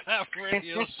Hilltop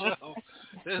Radio Show.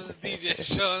 This is DJ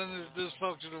Sean and this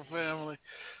dysfunctional family.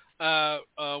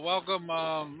 Welcome,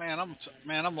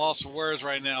 I'm lost for words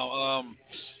right now.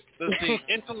 Let's see.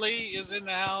 Italy is in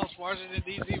the house. Washington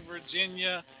D.C.,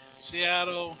 Virginia,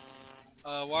 Seattle,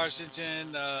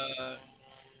 Washington.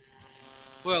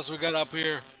 Who else we got up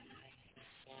here?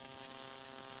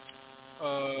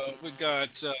 We got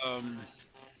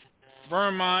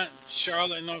Vermont,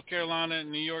 Charlotte, North Carolina,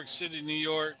 New York City, New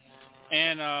York,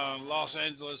 and Los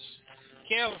Angeles,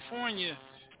 California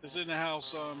is in the house.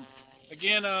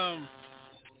 Again,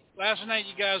 last night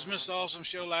you guys missed an awesome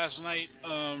show last night.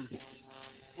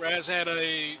 Raz had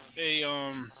a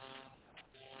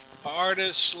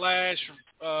artist slash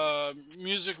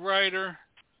music writer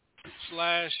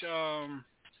slash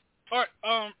art.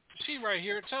 She right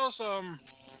here. Tell us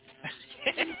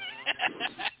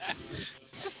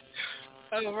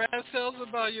Raz, tell us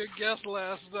about your guest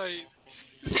last night.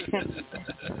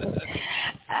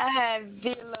 I had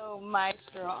Vilo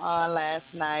Maestro on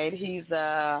last night. He's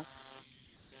a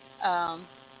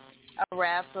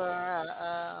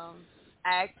rapper,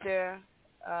 actor.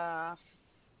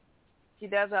 He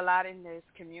does a lot in this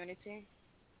community.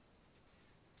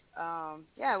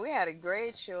 Yeah, we had a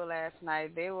great show last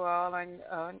night. They were all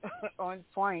on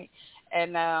point.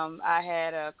 And I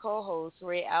had a co-host,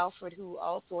 Ray Alfred, who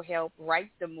also helped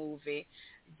write the movie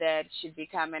that should be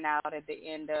coming out at the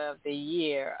end of the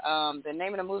year. The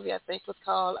name of the movie, I think, was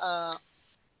called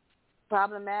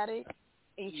Problematic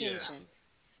Intention.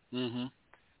 Yeah. Mm-hmm.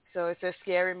 So it's a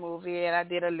scary movie, and I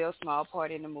did a little small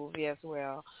part in the movie as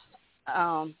well.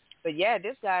 But yeah,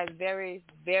 this guy is very,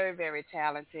 very, very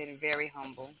talented and very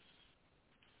humble.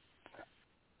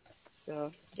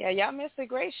 So yeah, y'all missed a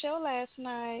great show last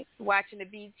night. Watching the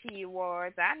BT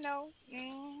Awards, I know.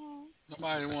 Mm-hmm.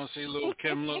 Nobody wants to see Lil'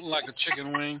 Kim look like a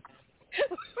chicken wing.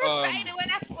 Right, and when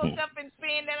I woke up and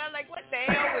seen that, I'm like, what the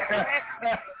hell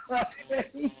was that?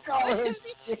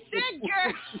 That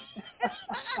girl.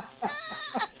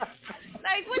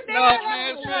 Like, what the hell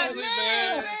man, was seriously,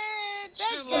 that?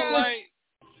 Man.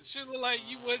 She look like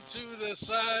you went to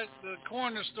the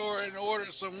corner store and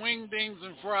ordered some wingdings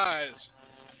and fries.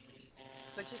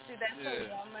 But you see, that's a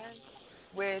woman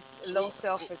with low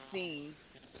self-esteem.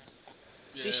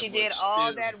 Yeah, See, she did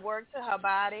all that work to her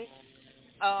body.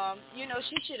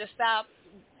 She should have stopped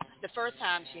the first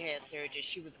time she had surgery.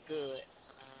 She was good.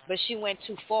 But she went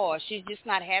too far. She's just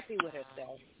not happy with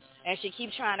herself. And she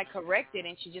keeps trying to correct it,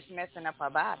 and she's just messing up her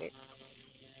body.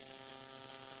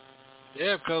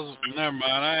 Yeah, because, never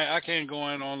mind. I can't go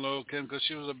in on Lil' Kim because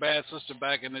she was a bad sister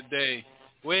back in the day.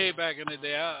 Way back in the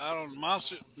day. I don't,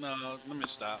 monster, no, let me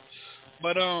stop.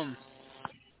 But, I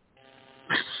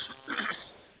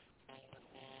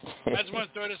just want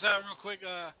to throw this out real quick.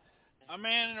 A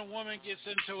man and a woman gets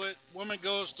into it. Woman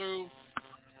goes through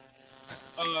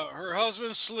her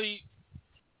husband's sleep.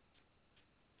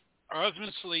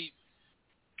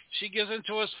 She gets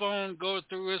into his phone, goes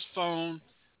through his phone,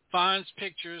 finds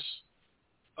pictures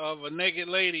of a naked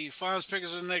lady,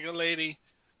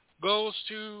 goes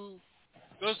to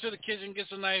the kitchen,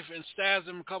 gets a knife, and stabs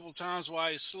him a couple times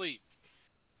while he's asleep.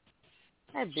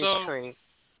 That bitch crazy.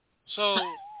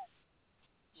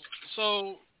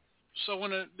 so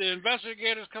when the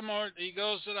investigators come on, he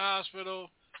goes to the hospital.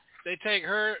 They take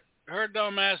her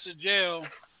dumb ass to jail.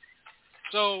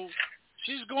 So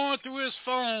she's going through his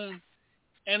phone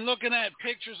and looking at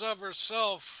pictures of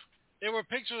herself. There were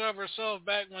pictures of herself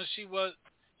back when she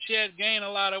had gained a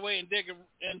lot of weight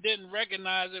and didn't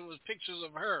recognize it was pictures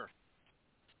of her.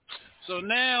 So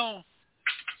now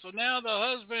the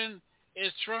husband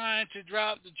is trying to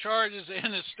drop the charges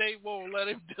and the state won't let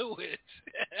him do it.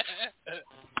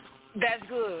 That's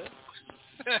good.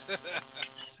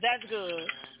 That's good.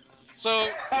 So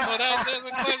that's a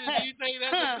question. Do you think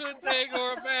that's a good thing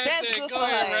or a bad thing? Go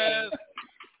ahead, Raz.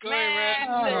 Go ahead, Raz.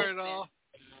 Start it off.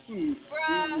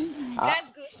 Bruh, that's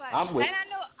good for her. I'm with And I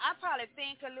know I probably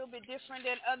think a little bit different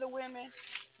than other women,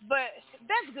 but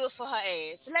that's good for her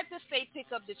ass. Let the state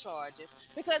pick up the charges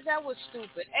because that was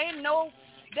stupid.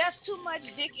 That's too much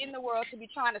dick in the world to be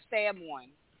trying to stab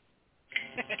one.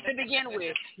 To begin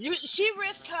with, she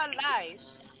risked her life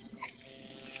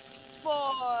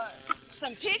for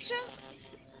some pictures.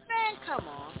 Man, come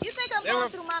on. You think I'm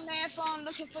going through my man's phone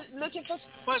looking for?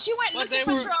 She went looking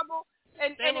for trouble.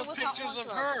 And it was pictures of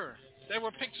her. They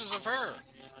were pictures of her.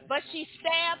 But she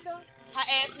stabbed her. Her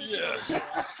ass needs to go to jail.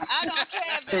 I don't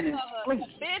care if it's her.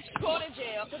 Bitch, go to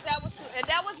jail. Because if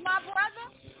that was my brother,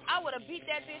 I would have beat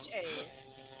that bitch ass.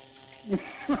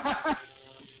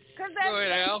 Cause that's go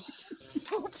ahead, Al.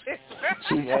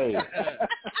 Hey,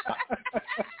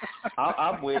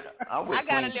 I'm with I got Queen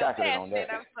a little Chocolate on passionate.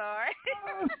 that. I'm sorry.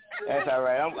 That's all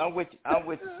right. I'm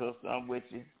with you, sister. I'm with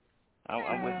you.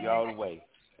 I'm with you all the way.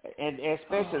 And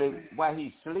especially while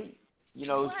he's asleep,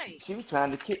 right. she was trying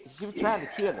to kill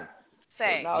him.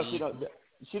 Fact. So no,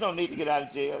 she don't need to get out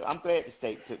of jail. I'm glad the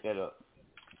state took that up.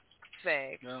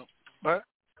 Fact. No. But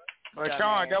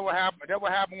Sean, that will happen. That will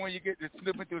happen when you get to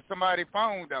snooping through somebody's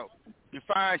phone, though. You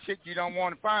find shit you don't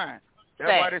want to find.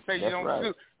 That's why they say you don't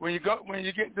snoop. When you get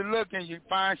to looking, you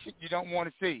find shit you don't want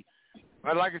to see.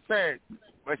 But like I said,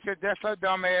 shit, that's her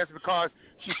dumb ass because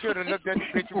she should have looked at the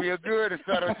picture real good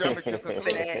instead of jumping to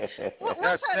conclusions.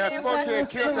 That's supposed to have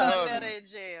killed the husband. In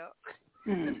jail.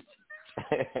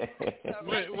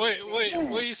 Wait,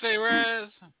 what do you say, Raz?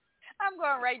 I'm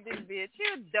going to rate this bitch.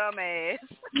 You dumbass.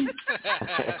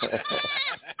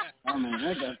 I mean,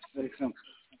 I got to say something.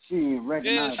 She ain't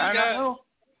recognized.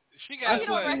 She got you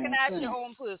don't recognize your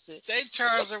own pussy. They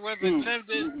charge her with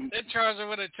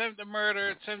attempted murder,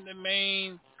 attempted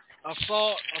maim,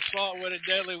 assault with a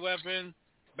deadly weapon,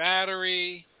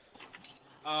 battery,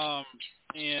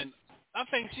 and I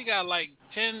think she got like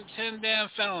 10 damn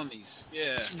felonies.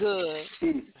 Yeah. Good.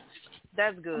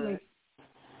 That's good.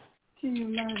 Can you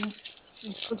imagine?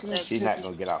 She's not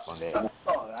gonna get off on that.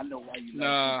 Oh, I know why you.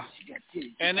 Nah.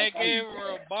 And they gave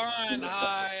her a bond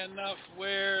high enough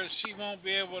where she won't be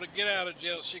able to get out of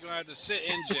jail. She's gonna have to sit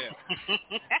in jail.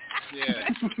 Yeah.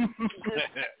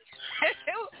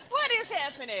 What is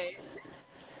happening?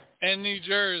 In New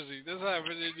Jersey. This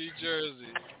happened in New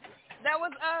Jersey. That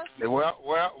was us.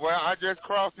 Well, I just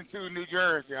crossed into New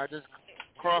Jersey. I just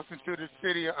crossed into the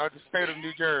state of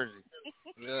New Jersey.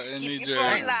 Yeah, in New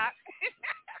Jersey.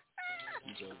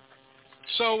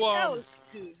 So that was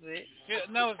stupid. Yeah,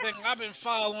 another thing, I've been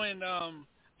following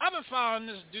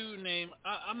this dude named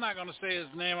I'm not gonna say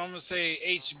his name. I'm gonna say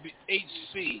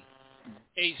HC.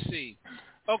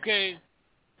 Okay,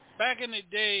 back in the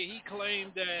day, he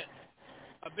claimed that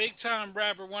a big time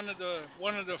rapper, one of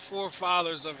the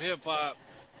forefathers of hip hop,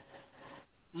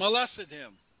 molested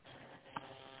him.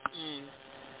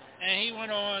 And he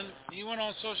went on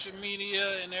social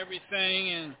media and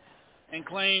everything and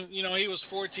claimed, he was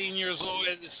 14 years old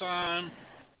at the time,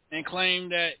 and claimed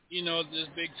that, this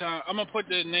big time. I'm gonna put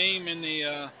the name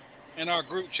in our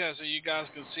group chat so you guys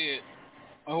can see it,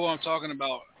 who I'm talking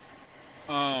about.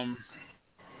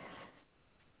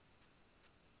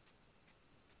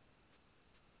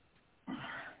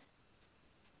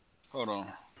 Hold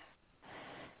on.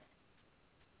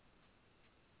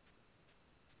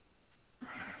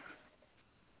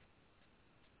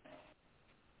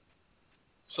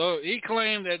 So he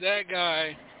claimed that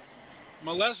guy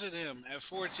molested him at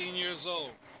 14 years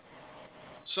old.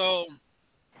 So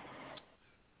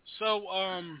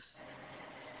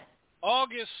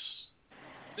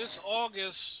this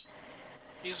August,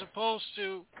 he was supposed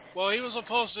to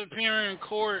appear in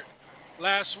court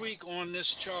last week on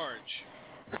this charge.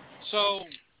 So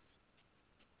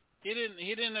he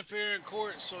didn't appear in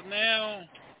court. So now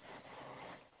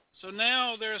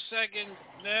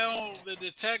the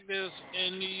detectives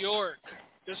in New York.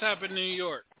 This happened in New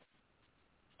York.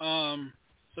 So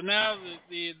now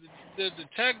the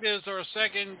detectives are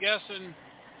second guessing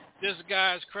this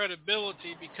guy's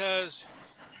credibility because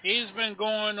he's been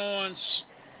going on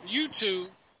YouTube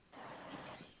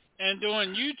and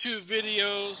doing YouTube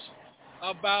videos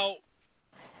about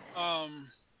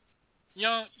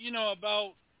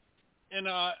about, and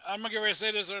I'm gonna get ready to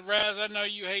say this, Raz. I know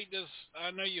you hate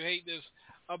this.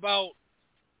 About,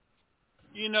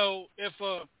 if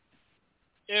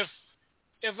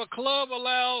a club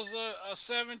allows a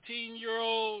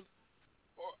 17-year-old,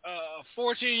 a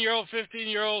 14-year-old,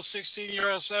 15-year-old,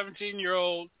 16-year-old,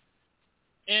 17-year-old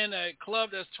in a club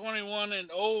that's 21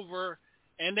 and over,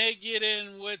 and they get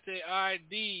in with the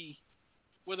ID,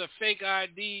 with a fake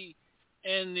ID,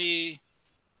 and the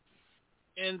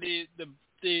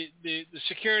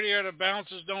security or the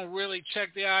bouncers don't really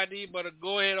check the ID, but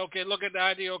go ahead, okay, look at the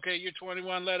ID, okay, you're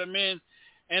 21, let them in,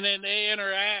 and then they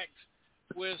interact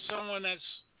with someone that's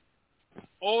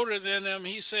older than them.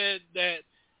 He said that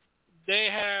they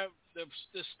have the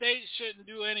state shouldn't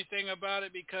do anything about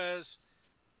it because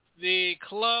the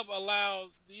club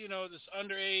allows this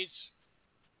underage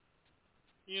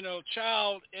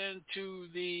child into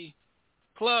the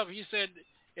club. He said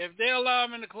if they allow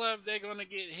him in the club, they're going to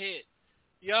get hit.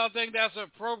 Y'all think that's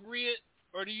appropriate,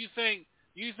 or do you think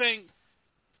he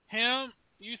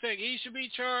should be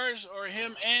charged, or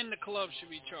him and the club should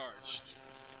be charged?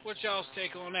 What's y'all's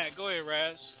take on that? Go ahead,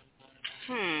 Raz.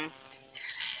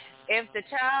 If the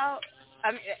child,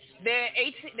 they're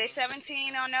 18, they're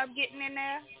 17 on up getting in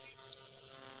there.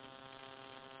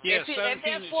 Yeah, if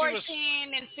they're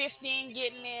 14 and 15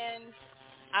 getting in,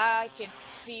 I could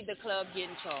see the club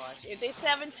getting charged. If they're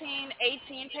 17,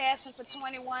 18 passing for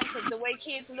 21, because the way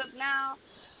kids look now,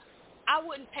 I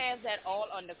wouldn't pass that all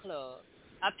on the club.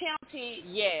 A penalty,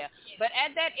 yeah, but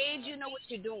at that age, you know what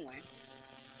you're doing.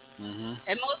 Mm-hmm.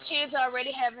 And most kids are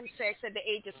already having sex at the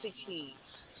age of 16.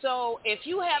 So if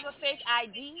you have a fake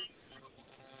ID,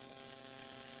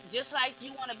 just like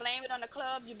you want to blame it on the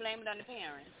club, you blame it on the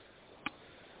parents.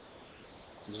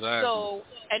 Exactly. So,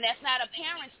 and that's not a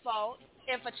parent's fault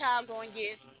if a child go and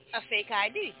get a fake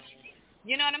ID.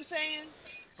 You know what I'm saying?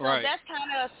 So right. That's kind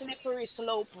of a slippery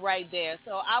slope right there.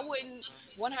 So I wouldn't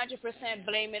 100%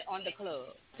 blame it on the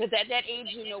club, because at that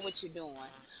age you know what you're doing.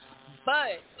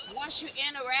 But once you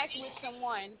interact with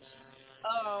someone,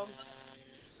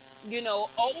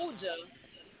 older,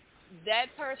 that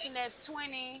person that's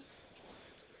 20,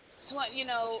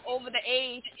 over the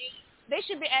age, they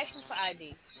should be asking for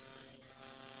ID.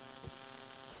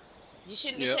 You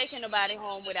shouldn't be taking nobody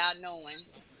home without knowing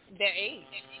their age.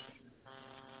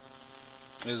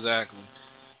 Exactly.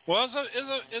 Well,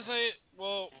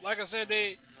 well, like I said,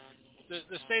 the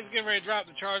state's getting ready to drop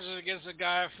the charges against a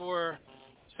guy for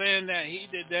saying that he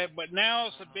did that, but now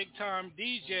it's a big time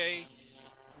DJ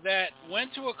that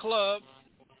went to a club,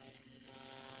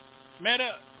 met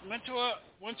a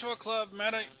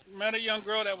young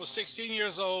girl that was 16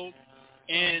 years old,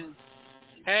 and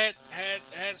had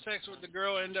sex with the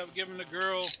girl, ended up giving the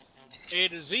girl a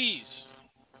disease.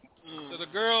 So the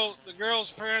girl's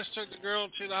parents took the girl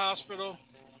to the hospital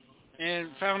and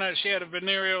found out she had a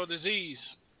venereal disease,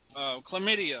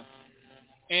 chlamydia.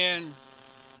 And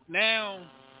now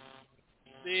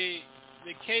the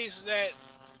case that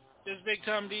this big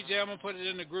time DJ, I'm gonna put it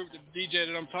in the group, the DJ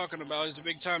that I'm talking about is the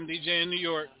big time DJ in New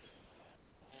York.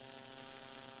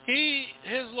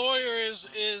 His lawyer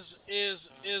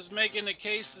is making the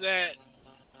case that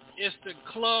it's the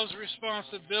club's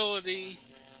responsibility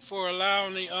for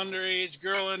allowing the underage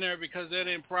girl in there because they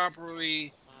didn't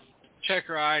properly check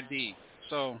her ID.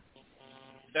 So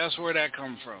that's where that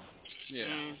comes from.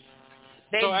 Yeah.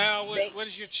 So Al, what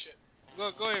is your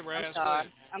go ahead, Raz.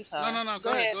 I'm sorry. No. Go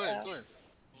ahead.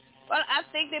 Well, I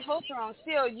think they're both wrong.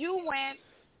 Still, you went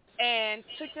and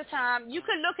took the time. You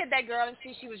could look at that girl and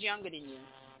see she was younger than you.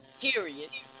 Period.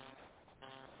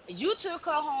 You took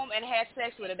her home and had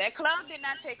sex with her. That club did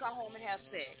not take her home and have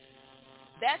sex.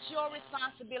 That's your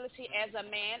responsibility as a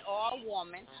man or a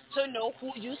woman to know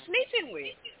who you sleeping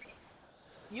with.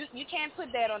 You can't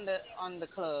put that on the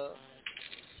club.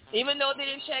 Even though they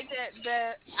didn't check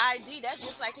the ID, that's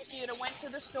just like if you'd have went to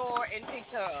the store and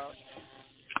picked her up.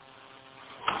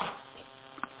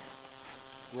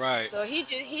 Right. So he's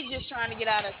just trying to get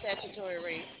out of statutory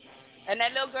rape. And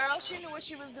that little girl, she knew what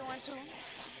she was doing too.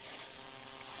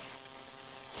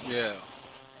 Yeah.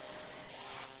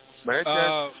 But it's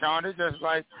just, Sean, it's just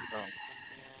like...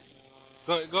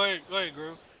 Go ahead,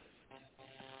 Groove.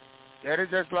 Yeah,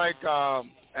 it's just like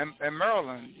in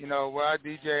Maryland, where I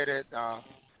DJ'd at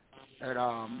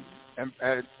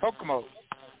Pocomo.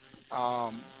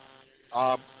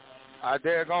 A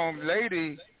daggone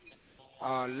lady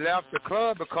left the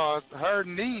club because her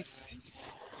niece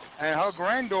and her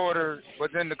granddaughter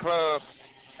was in the club,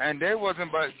 and they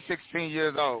wasn't but 16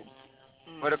 years old.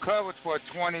 but the club was for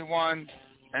 21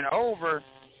 and over,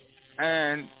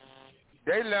 and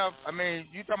they left. I mean,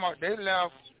 you talking about they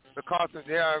left because of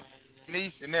their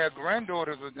niece and their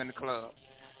granddaughters was in the club.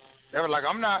 They were like,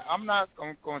 I'm not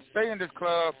going to stay in this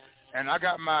club, and I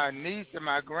got my niece and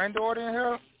my granddaughter in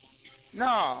here.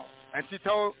 No, and she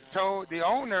told the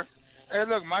owner, hey,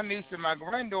 look, my niece and my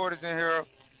granddaughter's in here,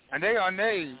 and they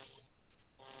underage.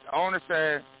 The owner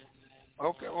said,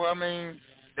 okay, well, I mean,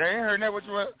 they ain't heard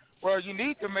that. Well, you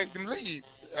need to make them leave.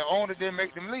 The owner didn't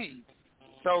make them leave.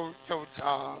 So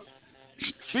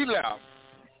she left.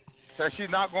 So she's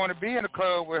not going to be in the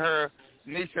club with her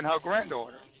niece and her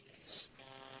granddaughter.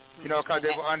 You know, because they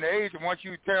were underage. And once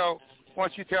you tell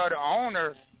the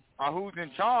owner who's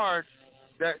in charge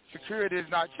that security is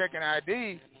not checking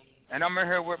ID, and I'm in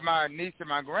here with my niece and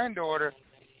my granddaughter,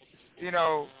 you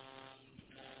know,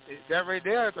 that right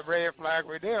there is a red flag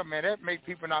right there, man. That makes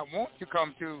people not want to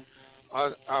come to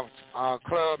a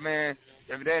club, man,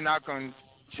 if they're not going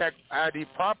to check ID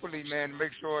properly, man, to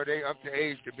make sure they up to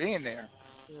age to be in there.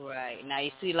 Right. Now,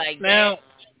 you see, like now,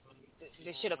 that,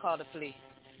 they should have called the police.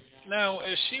 Now,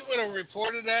 if she would have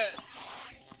reported that,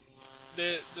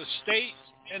 the state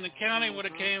and the county would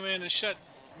have came in and shut,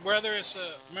 whether it's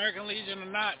a American Legion or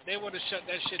not, they would have shut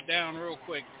that shit down real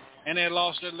quick, and they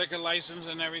lost their liquor license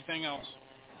and everything else.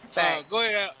 Go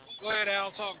ahead,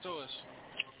 Al, talk to us.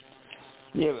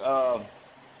 Yeah,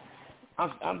 I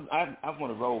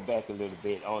want to roll back a little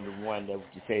bit on the one that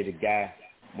you say the guy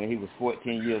when he was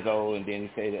 14 years old, and then you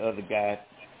say the other guy,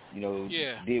 you know,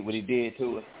 did what he did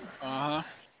to us.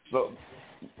 So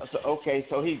okay,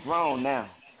 so he's grown now.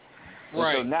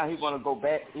 Right. And so now he want to go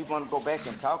back. He want to go back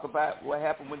and talk about what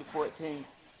happened when he was 14.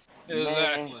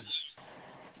 Exactly. Man,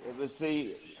 but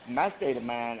see, my state of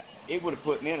mind, it would have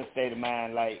put me in a state of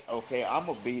mind like, okay, I'm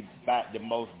gonna be about the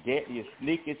most deadliest,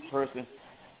 sneakiest person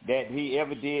that he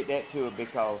ever did that to,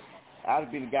 because I'd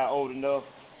have been a guy old enough,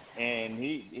 and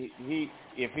he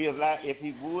if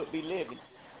he would be living,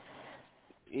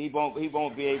 he won't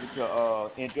be able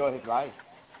to enjoy his life.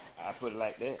 I put it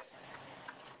like that.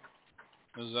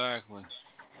 Exactly.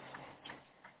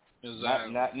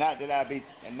 Not that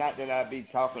I be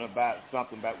talking about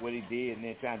something about what he did and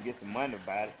then trying to get some money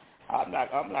about it. I'm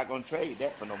not gonna trade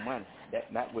that for no money.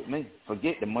 That not with me.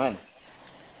 Forget the money.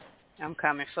 I'm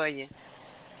coming for you.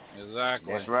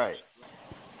 Exactly. That's right.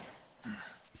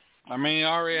 I mean,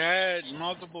 I already had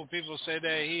multiple people say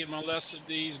that he molested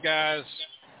these guys,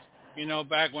 you know,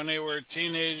 back when they were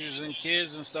teenagers and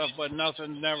kids and stuff, but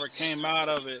nothing never came out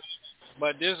of it.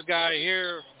 But this guy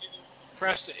here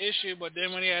pressed the issue, but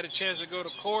then when he had a chance to go to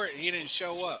court, he didn't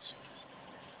show up.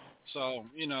 So,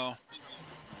 you know,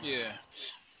 yeah.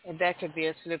 And that could be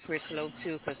a slippery slope,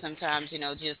 too, because sometimes, you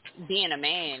know, just being a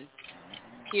man,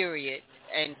 period,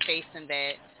 and facing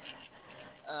that,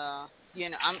 you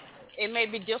know, it may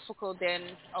be difficult than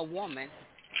a woman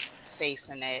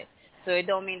facing that. So it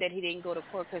don't mean that he didn't go to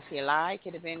court because he lied.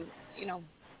 Could have been, you know,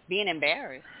 being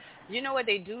embarrassed. You know what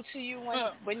they do to you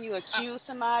when you accuse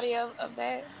somebody of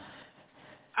that?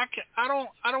 I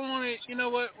don't want to, you know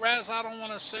what, Raz, I don't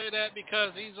want to say that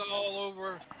because he's all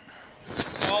over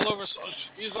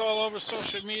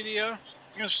social media,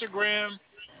 Instagram,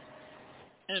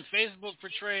 and Facebook,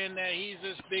 portraying that he's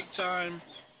this big time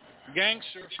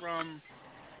gangster from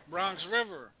Bronx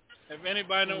River. If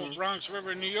anybody knows Bronx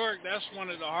River, New York, that's one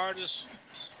of the hardest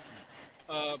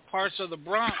parts of the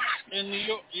Bronx in New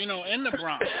York, you know, in the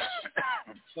Bronx.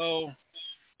 So,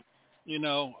 you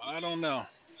know, I don't know.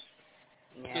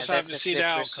 Yeah, just have to see the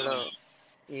outcome.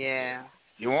 Yeah.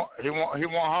 He won't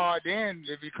hard in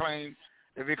if he claimed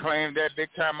that big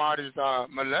time artist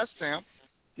molest him.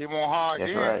 He won't hard in.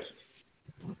 That's right.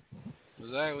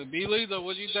 Exactly. Be lethal.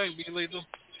 What do you think, Be lethal?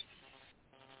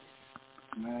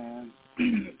 Man,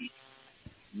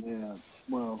 yeah.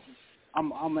 Well,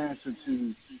 I'm answer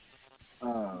to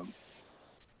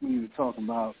when you were talking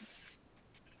about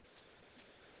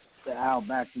the Al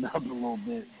backed it up a little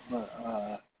bit, but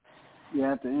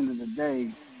yeah, at the end of the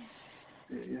day,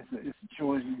 it's a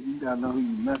choice. You gotta know who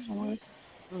you're messing with.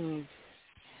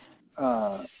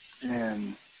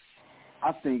 And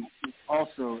I think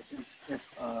also if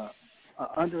an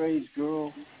underage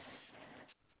girl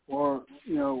or,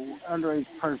 you know, underage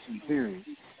person, period,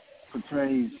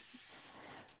 portrays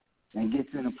and gets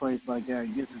in a place like that,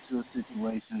 and gets into a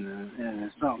situation, and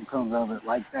if something comes of it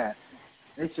like that,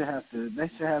 they should have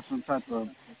some type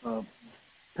of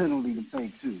penalty to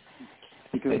pay too,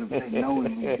 because if they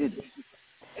knowingly did it.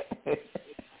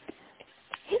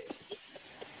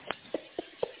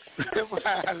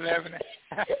 I'm laughing.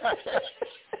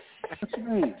 What you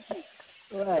mean?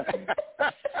 What happened?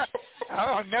 I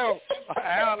don't know.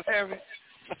 I'll have it.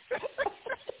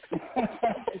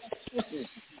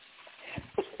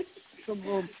 Some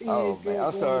little kid Oh man,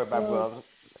 I'm sorry, my brother.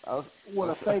 With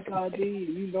a fake ID,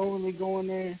 you knowingly go in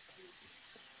there,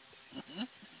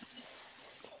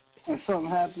 and something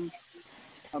happens.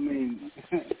 I mean,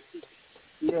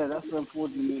 yeah, that's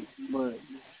unfortunate, but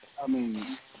I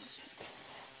mean,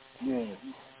 yeah,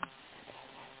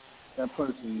 that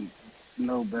person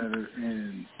know better,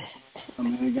 and I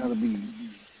mean, it gotta be.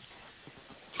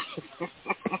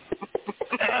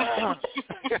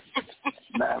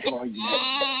 Laugh all you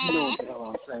know what the hell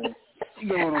I'm saying. You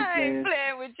know what I'm saying? I ain't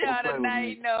playing with y'all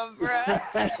tonight, no, bro.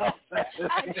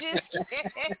 I just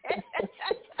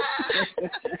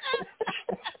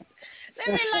let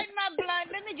me light my blunt.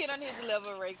 Let me get on his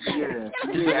level right quick.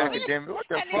 Yeah, academic. What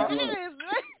the fuck? I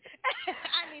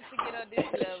need to get on this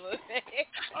level.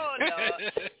 Oh, Lord.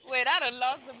 Wait, I done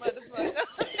lost the motherfucker.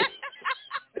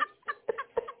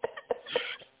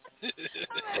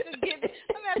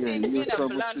 I'm going to get a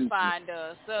blunt finder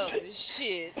or something.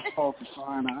 Shit. Off to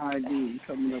find an ID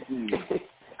coming up in.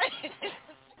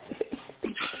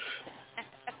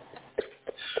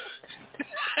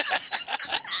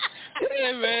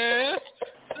 Hey, man.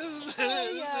 I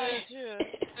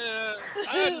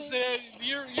understand.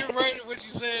 You're right at what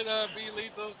you said, B.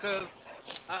 Lethal, because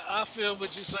I feel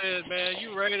what you said, man.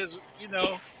 You right as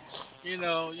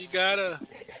you gotta.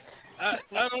 I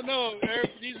don't know.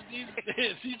 These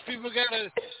people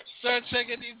gotta start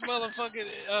checking these motherfucking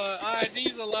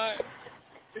IDs a lot,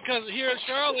 because here in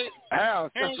Charlotte,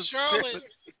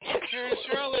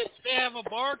 they have a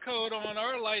barcode on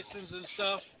our license and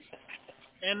stuff.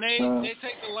 And they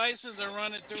take the license and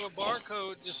run it through a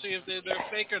barcode to see if they're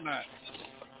fake or not.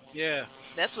 Yeah.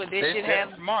 That's what they should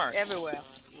have smart everywhere.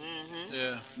 Mm-hmm.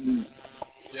 Yeah.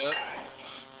 Yep.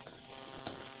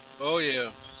 Oh,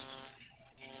 yeah.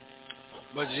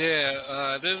 But,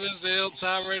 yeah, this is the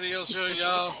Hilltop Radio Show,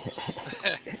 y'all.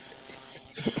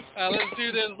 Let's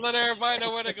do this. Let everybody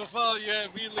know where they can follow you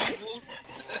at, Be Lethal.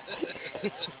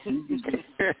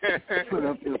 Put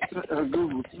up your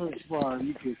Google search bar, and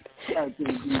you can type in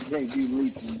DJ Be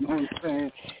Lethal, you know what I'm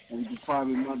saying? And you can find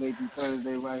me Monday through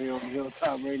Thursday right here on the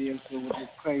Hilltop Radio Show with this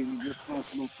crazy,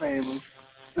 dysfunctional family.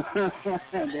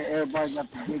 And then everybody got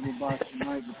the giggle box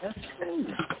tonight, but that's cool.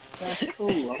 That's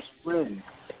cool. I'm spreading.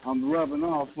 I'm rubbing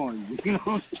off on you. You know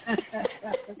what I'm saying?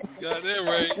 You got that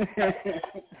right.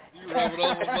 You rubbing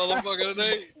off a motherfucker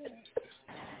today?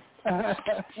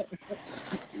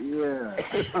 Yeah.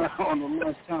 On the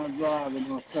lunchtime drive and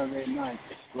on Sunday night,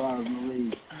 Roz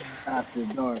Marie after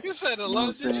dark. You said the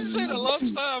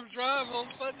lunchtime drive on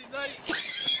Sunday night?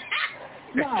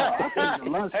 No, I said the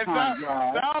lunchtime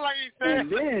drive. Sound like he said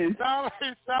and then sound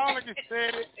like he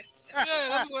said it. Yeah,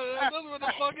 that's what the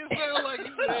fuck it sound like he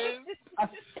said.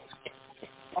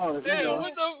 Oh, damn,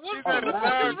 what the fuck is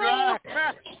wrong?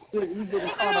 What the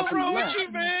hell wrong with you,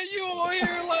 man? You over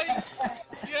here like,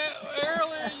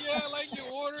 earlier, like you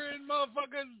ordering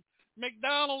motherfucking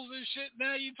McDonald's and shit.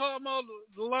 Now you talking about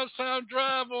the lunchtime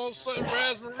drive on some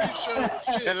Raspberry show and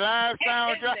shit. The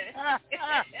lunchtime drive.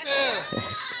 Yeah.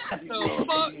 The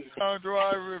fuck?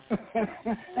 Driver.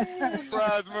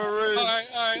 Raspberry. All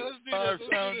right, let's do this.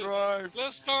 Drive.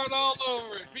 Let's start all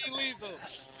over. Be Lethal.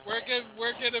 Where can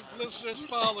the listeners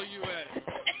follow you at?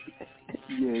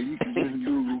 Yeah, you can just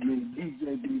Google me, DJ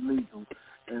Be Lethal,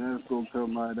 and that's going to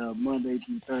come right up Monday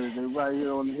through Thursday right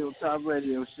here on the Hilltop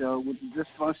Radio Show with the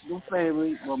Dysfunctional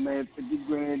Family, my man 50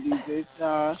 Grand DJ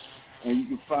Sean, and you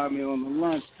can find me on the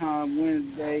Lunchtime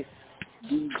Wednesday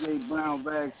DJ Brown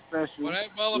Bag Special. Well,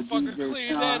 that motherfucker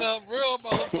cleaned that up real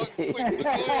motherfucker quick. Go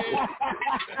ahead.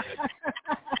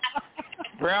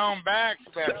 Brown Bag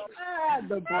Special.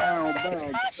 The Brown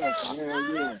Bag Special, hell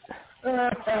yeah.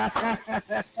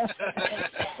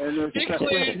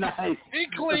 He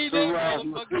cleaned that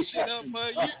motherfucking shit up, but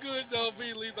you good though, B.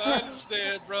 Lethal. I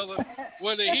understand, brother.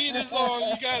 When the heat is on,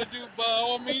 you gotta do by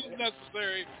all means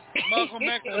necessary. Malcolm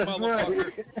X,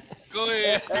 motherfucker. Go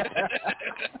ahead.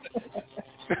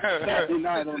 Saturday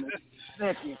night on the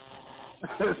second.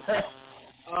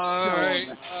 All right.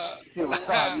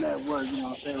 Hilltop Network, you know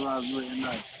what I'm saying? Raspberry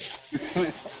night.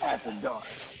 After dark.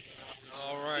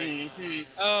 All right.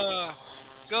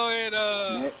 Go ahead,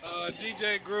 DJ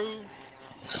Groove.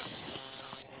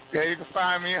 Yeah, you can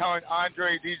find me on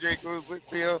Andre DJ Groove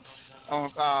Whitfield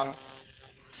on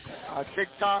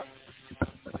TikTok,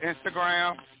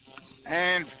 Instagram,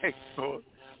 and Facebook.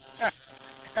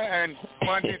 And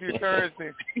Monday through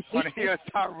Thursday on the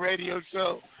Hilltop Radio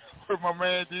Show with my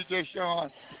man DJ Sean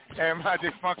and my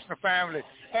dysfunctional family.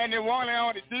 And the one and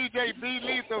only DJ Be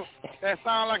Lethal that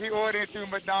sound like he ordered into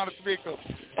McDonald's speaker.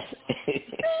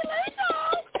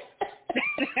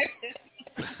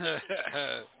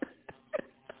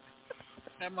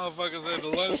 That motherfucker said the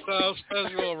lunchtime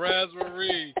special of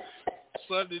Raspberry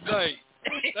Sunday night.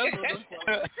 That's what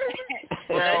the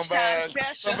brown bag.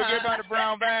 Don't forget about the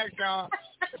brown bag, John.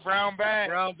 The brown bag.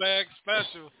 Brown bag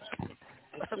special.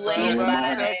 Brown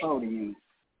bag.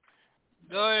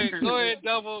 Go ahead,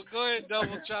 double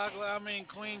chocolate. I mean,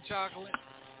 queen chocolate.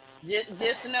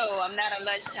 Just know I'm not a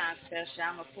lunchtime special.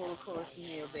 I'm a full course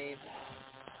meal, baby.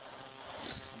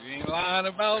 You ain't lying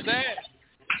about that.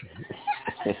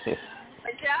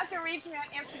 But y'all can reach me on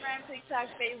Instagram, TikTok,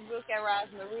 Facebook at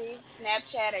Rosemarie,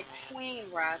 Snapchat at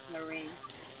Queen Rosemarie.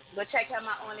 Go check out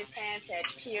my OnlyFans at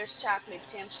Pierce Chocolate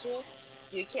Tincture.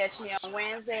 You catch me on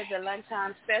Wednesdays at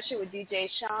Lunchtime Special with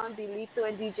DJ Sean, B. Lethal,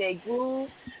 and DJ Groove.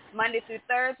 Monday through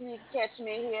Thursday, you can catch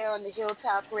me here on the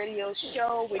Hilltop Radio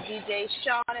Show with DJ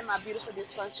Sean and my beautiful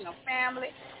dysfunctional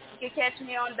family. You can catch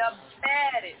me on the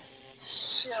baddest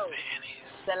show,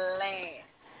 the land,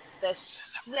 the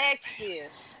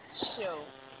sexiest show,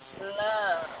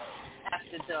 Love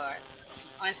After Dark,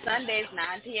 on Sundays,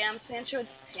 9 p.m. Central,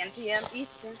 10 p.m.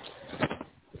 Eastern.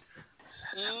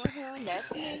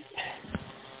 That's me.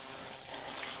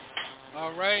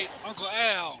 All right, Uncle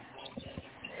Al.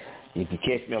 You can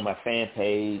catch me on my fan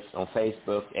page on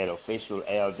Facebook at Official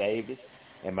Al Davis,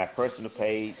 and my personal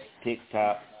page,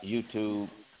 TikTok, YouTube,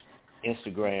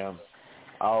 Instagram,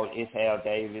 all it's Al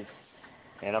Davis.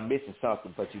 And I'm missing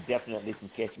something, but you definitely can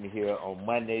catch me here on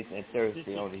Mondays and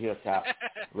Thursdays on the Hilltop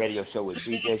Radio Show with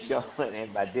DJ Sean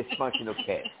and my dysfunctional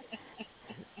cat.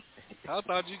 I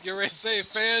thought you'd get ready to say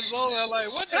fans only. I'm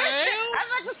like, what the hell? I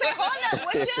was about to say, hold up,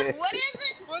 what is it?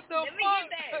 What the Let me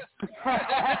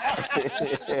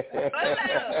get that. Hold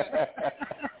up.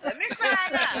 Let me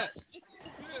find out.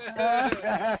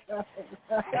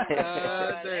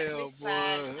 Damn,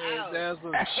 boy. That's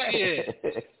some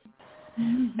shit.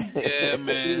 Yeah,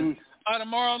 man.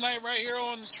 Tomorrow night right here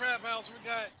on the Trap House, we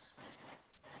got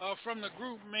from the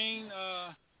group Main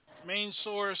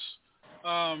Source,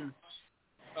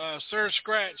 Sir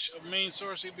Scratch of Main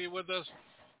Source. He'll be with us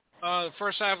the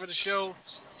first half of the show.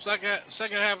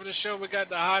 Second half of the show, we got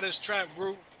the hottest trap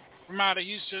group from out of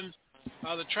Houston,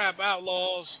 the Trap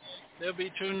Outlaws. They'll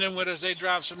be tuned in with us. They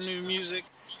drop some new music.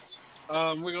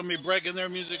 We're going to be breaking their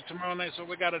music tomorrow night, so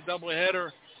we got a double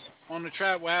header on the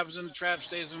trap. What happens in the trap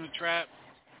stays in the trap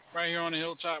right here on the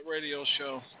Hilltop Radio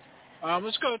Show.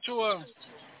 Let's go to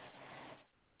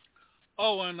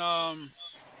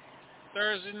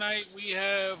Thursday night we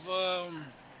have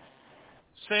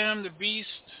Sam the Beast,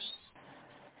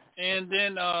 and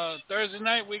then Thursday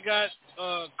night we got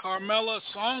Carmela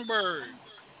Songbird.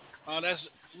 That's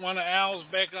one of Al's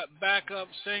backup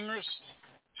singers.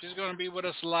 She's going to be with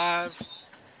us live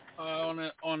on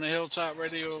the Hilltop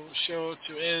Radio Show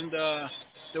to end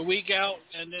the week out.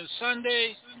 And then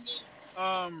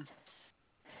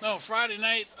Friday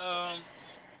night,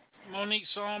 Monique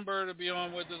Songbird will be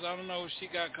on with us. I don't know who she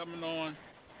got coming on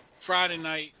Friday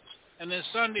night. And then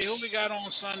Sunday, who we got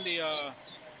on Sunday,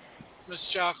 Miss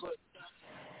Chocolate?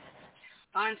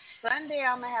 On Sunday,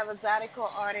 I'm going to have a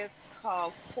zydeco artist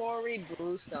called Corey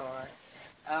Broussard.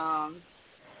 I'm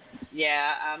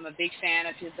a big fan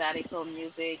of his zydeco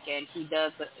music, and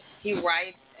he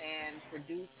writes and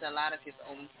produces a lot of his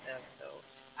own stuff, so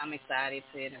I'm excited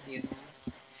to interview him.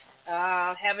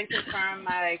 Haven't confirmed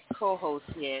my co-host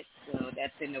yet, so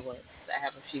that's in the works. I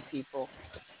have a few people.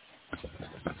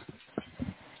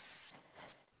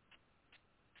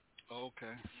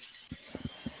 Okay.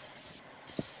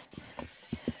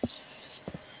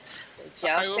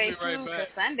 Y'all stay tuned, because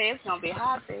Sunday it's going to be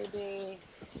hot, baby.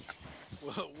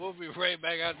 We'll be right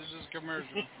back after this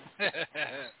commercial.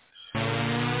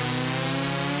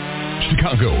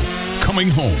 Chicago, coming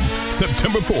home,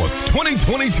 September 4th,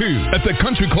 2022, at the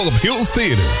Country Club Hills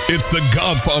Theater. It's the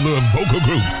godfather of vocal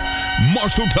groups,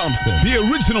 Marshall Thompson, the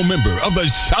original member of the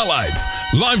Shy-Lites,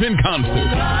 live in concert.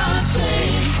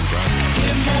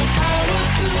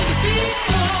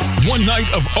 One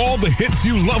night of all the hits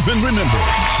you love and remember.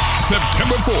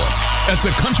 September 4th, at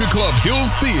the Country Club Hills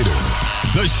Theater,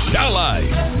 the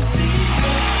Shy-Lites.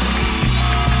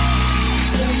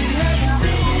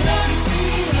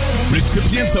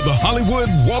 Recipients of the Hollywood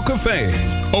Walk of Fame,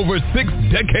 over 6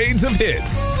 decades of hits,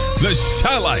 the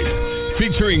Shy-Lites,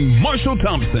 featuring Marshall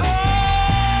Thompson.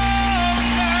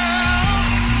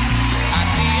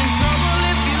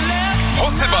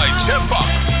 Hosted by Jeff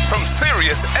Fox from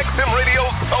Sirius XM Radio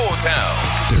Soul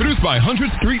Town. Produced by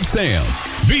 100th Street Sam.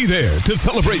 Be there to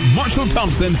celebrate Marshall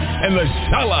Thompson and the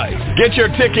Shy-Lites. Get your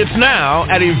tickets now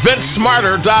at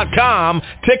eventsmarter.com.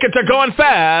 Tickets are going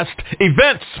fast.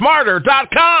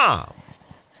 eventsmarter.com.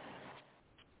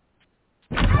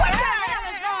 What the hell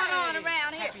is going on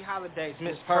around here? holidays,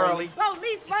 Miss Pearly.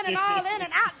 Police running all in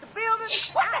and out the building.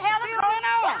 What the hell is going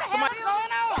on? What the hell is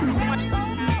going on?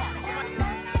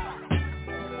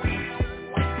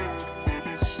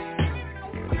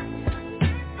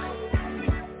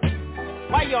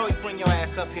 Why you always bring your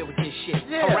ass up here with this shit?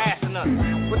 Yeah. Harassing us.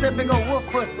 With that big old wolf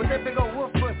puss. With that big old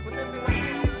wolf puss. With that big old...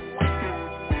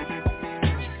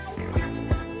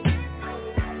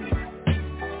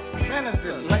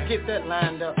 Minister, let's get that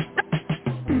lined up.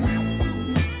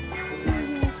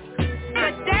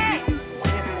 Today is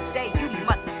the day you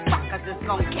motherfuckers is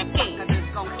gonna kick in.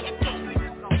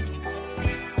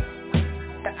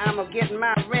 I'm getting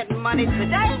my rent money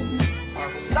today. Or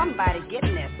somebody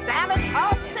getting their salad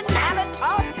tossed and salad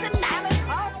tossed and salad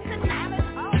tossed and salad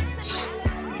tossed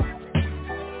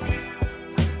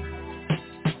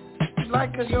and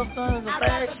like cause your son is a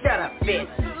bag? Shut up, bitch.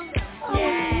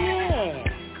 Yeah.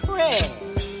 Craig,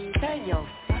 tell your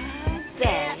fine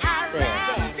daddy.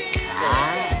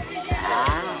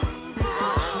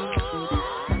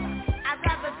 I'd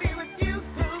rather be with you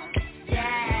too.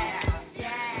 Yeah.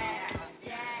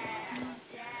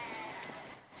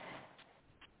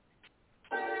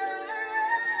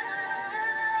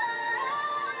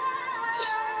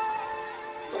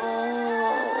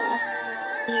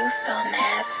 You so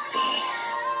nasty.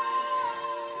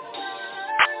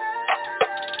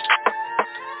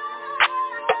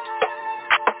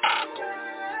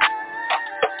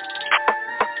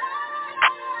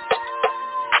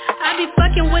 I be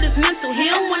fucking with his mental. He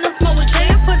don't wanna smoke with Jay.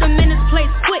 I put him in his place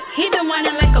quick. He been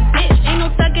whining like a bitch. Ain't no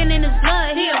sucking in his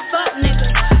blood. He a fuck nigga.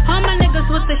 All my niggas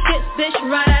with the shits, bitch.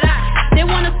 Right. They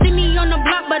wanna see me on the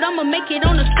block, but I'ma make it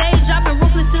on the stage. I've been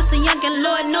ruthless since a young and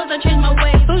Lord knows I changed my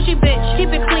ways. Bougie bitch,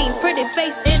 keep it clean, pretty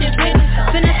face, itty bitch.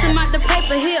 Finesse him out the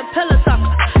paper, he a pillow talker.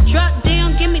 Drop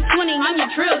down, give me 20, I'm your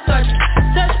drill sergeant.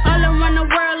 Search all around the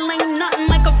world, ain't nothing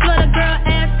like a Florida girl.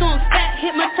 Ass on fat,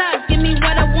 hit my tops, give me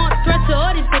what I want. Threat to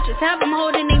all these bitches, have them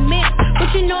holding their man.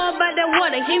 What you know about that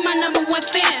water? He my number one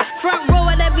fan. Front row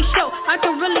at every show, I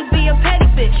can really be a petty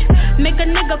bitch. Make a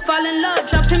nigga fall in love,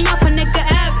 drop him off a nigga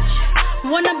average.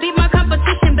 Wanna beat my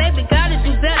competition, baby, gotta do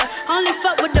better. Only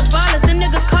fuck with the ballers, and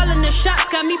niggas calling the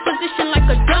shots. Got me positioned like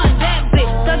a dun. That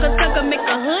bitch, thugger, make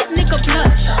a hood nigga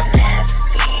blush.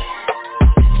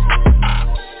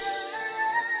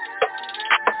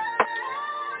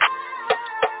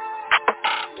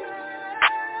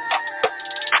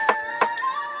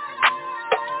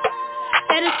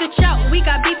 Edit switch out, we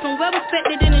got beef and well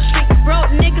respected in the street.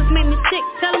 Broke niggas make me sick,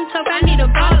 tell them talk, I need a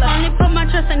baller. Only put my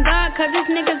trust in God, cause these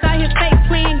niggas out here fake.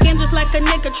 Playing games just like a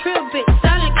nigga trill bitch,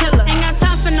 silent killer. Ain't got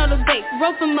time for no debate,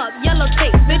 rope him up, yellow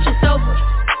tape, bitch it's over.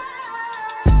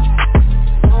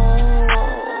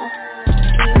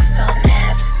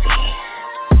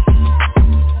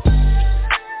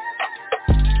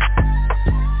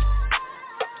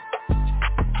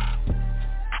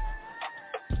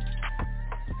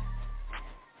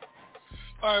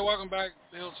 All right, welcome back to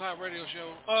the Hilltop Radio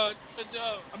Show. I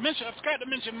forgot to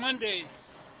mention Monday.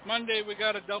 Monday we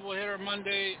got a double hitter.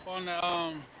 Monday on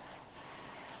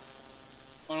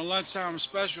a lunchtime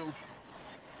special.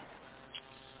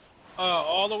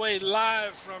 All the way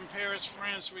live from Paris,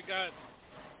 France. We got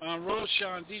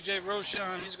Roshan, DJ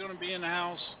Roshan. He's going to be in the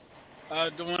house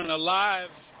doing a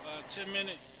live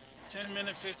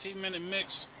 15-minute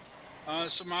mix.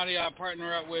 Somebody I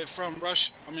partner up with from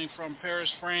Paris,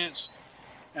 France.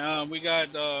 We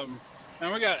got the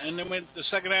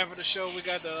second half of the show. We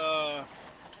got the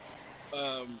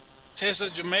Taste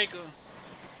of Jamaica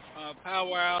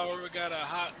Power Hour. We got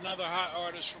another hot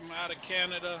artist from out of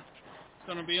Canada. It's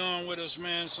gonna be on with us,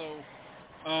 man. So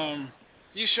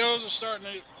these shows are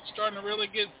starting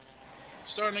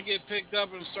to get picked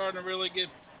up and starting to really get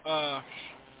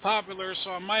popular.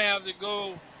 So I might have to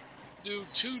go do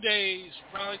 2 days,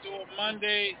 probably do a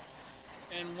Monday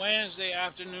and Wednesday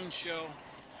afternoon show.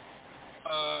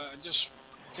 Just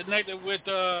connected with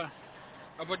a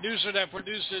producer that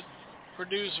produced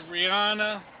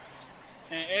Rihanna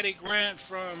and Eddie Grant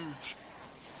from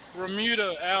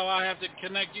Bermuda. Al, I have to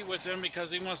connect you with him because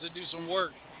he wants to do some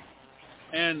work.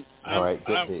 And I'm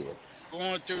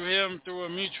going through him through a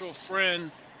mutual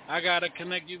friend. I got to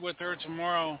connect you with her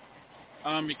tomorrow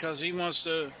because he wants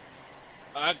to.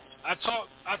 I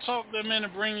talked them into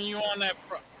bringing you on that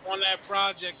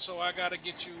project, so I got to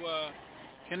get you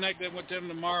connected with them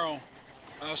tomorrow,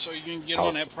 so you can get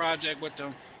on that project with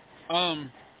them.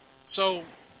 So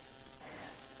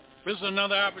this is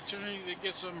another opportunity to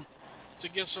get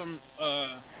some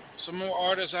more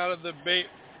artists out of the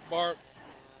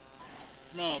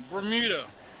Bermuda,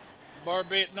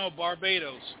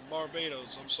 Barbados.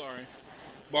 I'm sorry,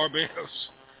 Barbados.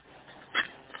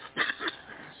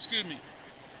 Excuse me.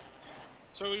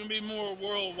 So we're gonna be more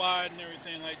worldwide and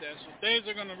everything like that. So things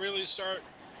are gonna really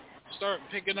start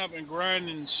picking up and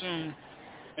grinding soon.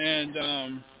 And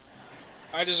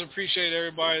I just appreciate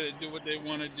everybody that do what they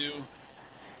want to do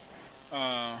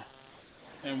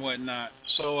and whatnot.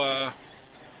 So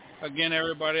again,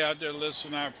 everybody out there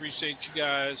listening, I appreciate you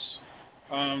guys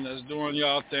that's doing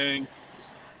y'all thing.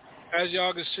 As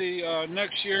y'all can see,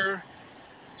 next year,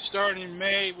 starting in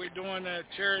May, we're doing a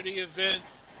charity event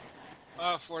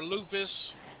for lupus,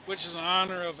 which is in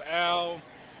honor of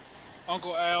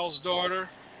Uncle Al's daughter.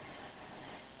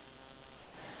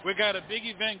 We got a big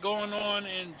event going on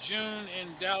in June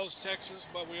in Dallas, Texas,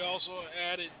 but we also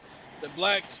added the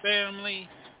Black Family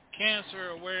Cancer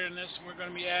Awareness. We're going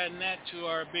to be adding that to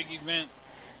our big event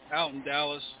out in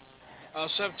Dallas.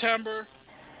 September,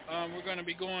 we're going to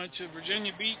be going to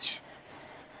Virginia Beach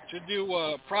to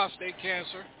do prostate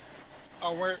cancer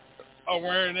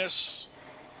awareness.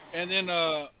 And then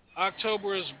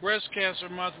October is breast cancer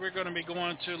month. We're going to be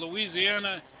going to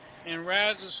Louisiana in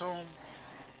Raz's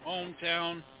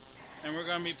hometown, and we're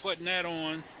going to be putting that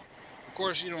on. Of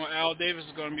course, Al Davis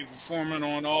is going to be performing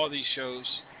on all these shows.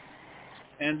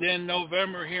 And then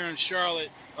November here in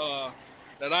Charlotte,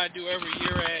 that I do every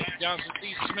year at Johnson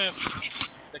C. Smith,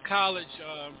 the college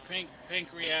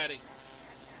pancreatic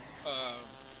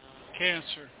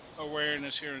cancer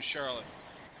awareness here in Charlotte,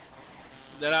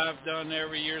 that I've done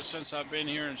every year since I've been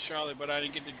here in Charlotte, but I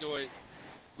didn't get to do it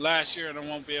last year, and I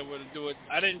won't be able to do it.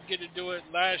 I didn't get to do it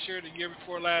last year, the year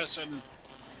before last, and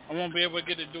I won't be able to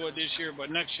get to do it this year, but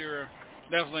next year,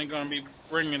 definitely going to be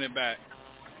bringing it back.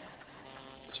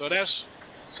 So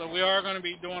we are going to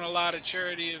be doing a lot of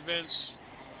charity events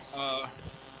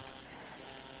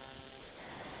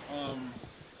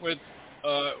with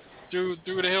through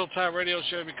the Hilltop Radio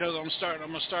Show, because I'm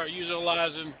going to start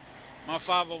utilizing my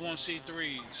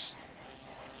 501c3s.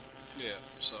 Yeah,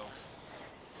 so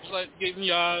just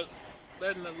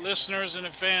letting the listeners and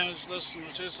the fans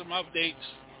listen to some updates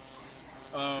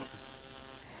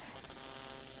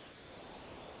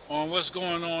on what's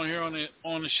going on here on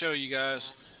the show, you guys.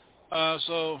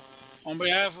 So on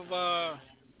behalf of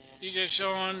DJ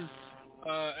Sean,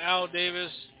 Al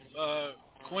Davis,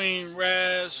 Queen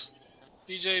Raz,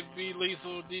 DJ B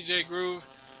Lethal, DJ Groove,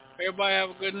 everybody have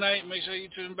a good night. Make sure you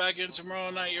tune back in tomorrow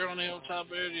night here on the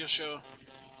Hilltop Radio Show.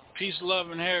 Peace, love,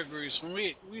 and hair grease. When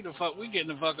we getting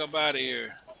the fuck up out of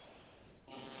here.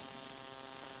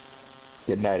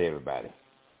 Good night, everybody.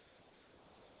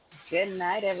 Good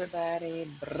night, everybody.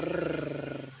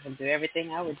 Brrr. I'll do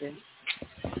everything I would do.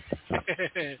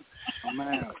 I'm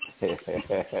out.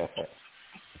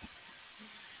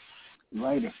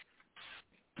 Later.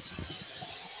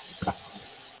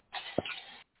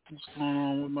 What's going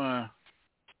on with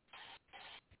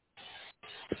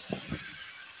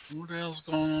what the hell's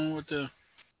going on with the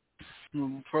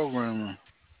programmer?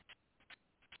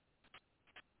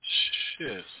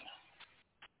 Shit.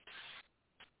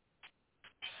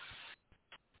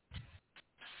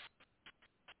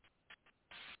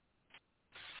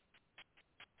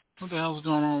 What the hell's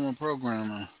going on with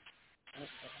programming?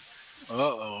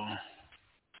 Uh-oh.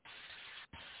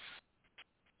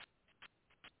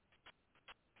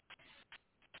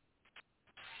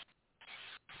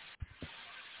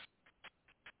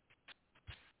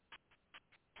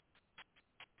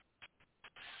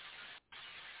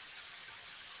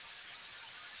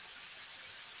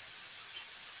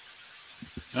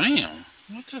 Damn.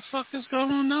 What the fuck is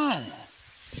going on?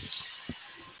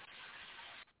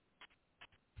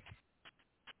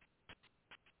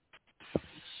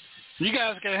 You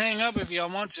guys can hang up if y'all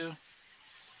want to.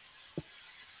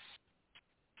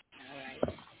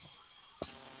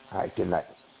 All right, good night.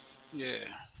 Yeah.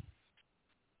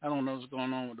 I don't know what's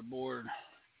going on with the board.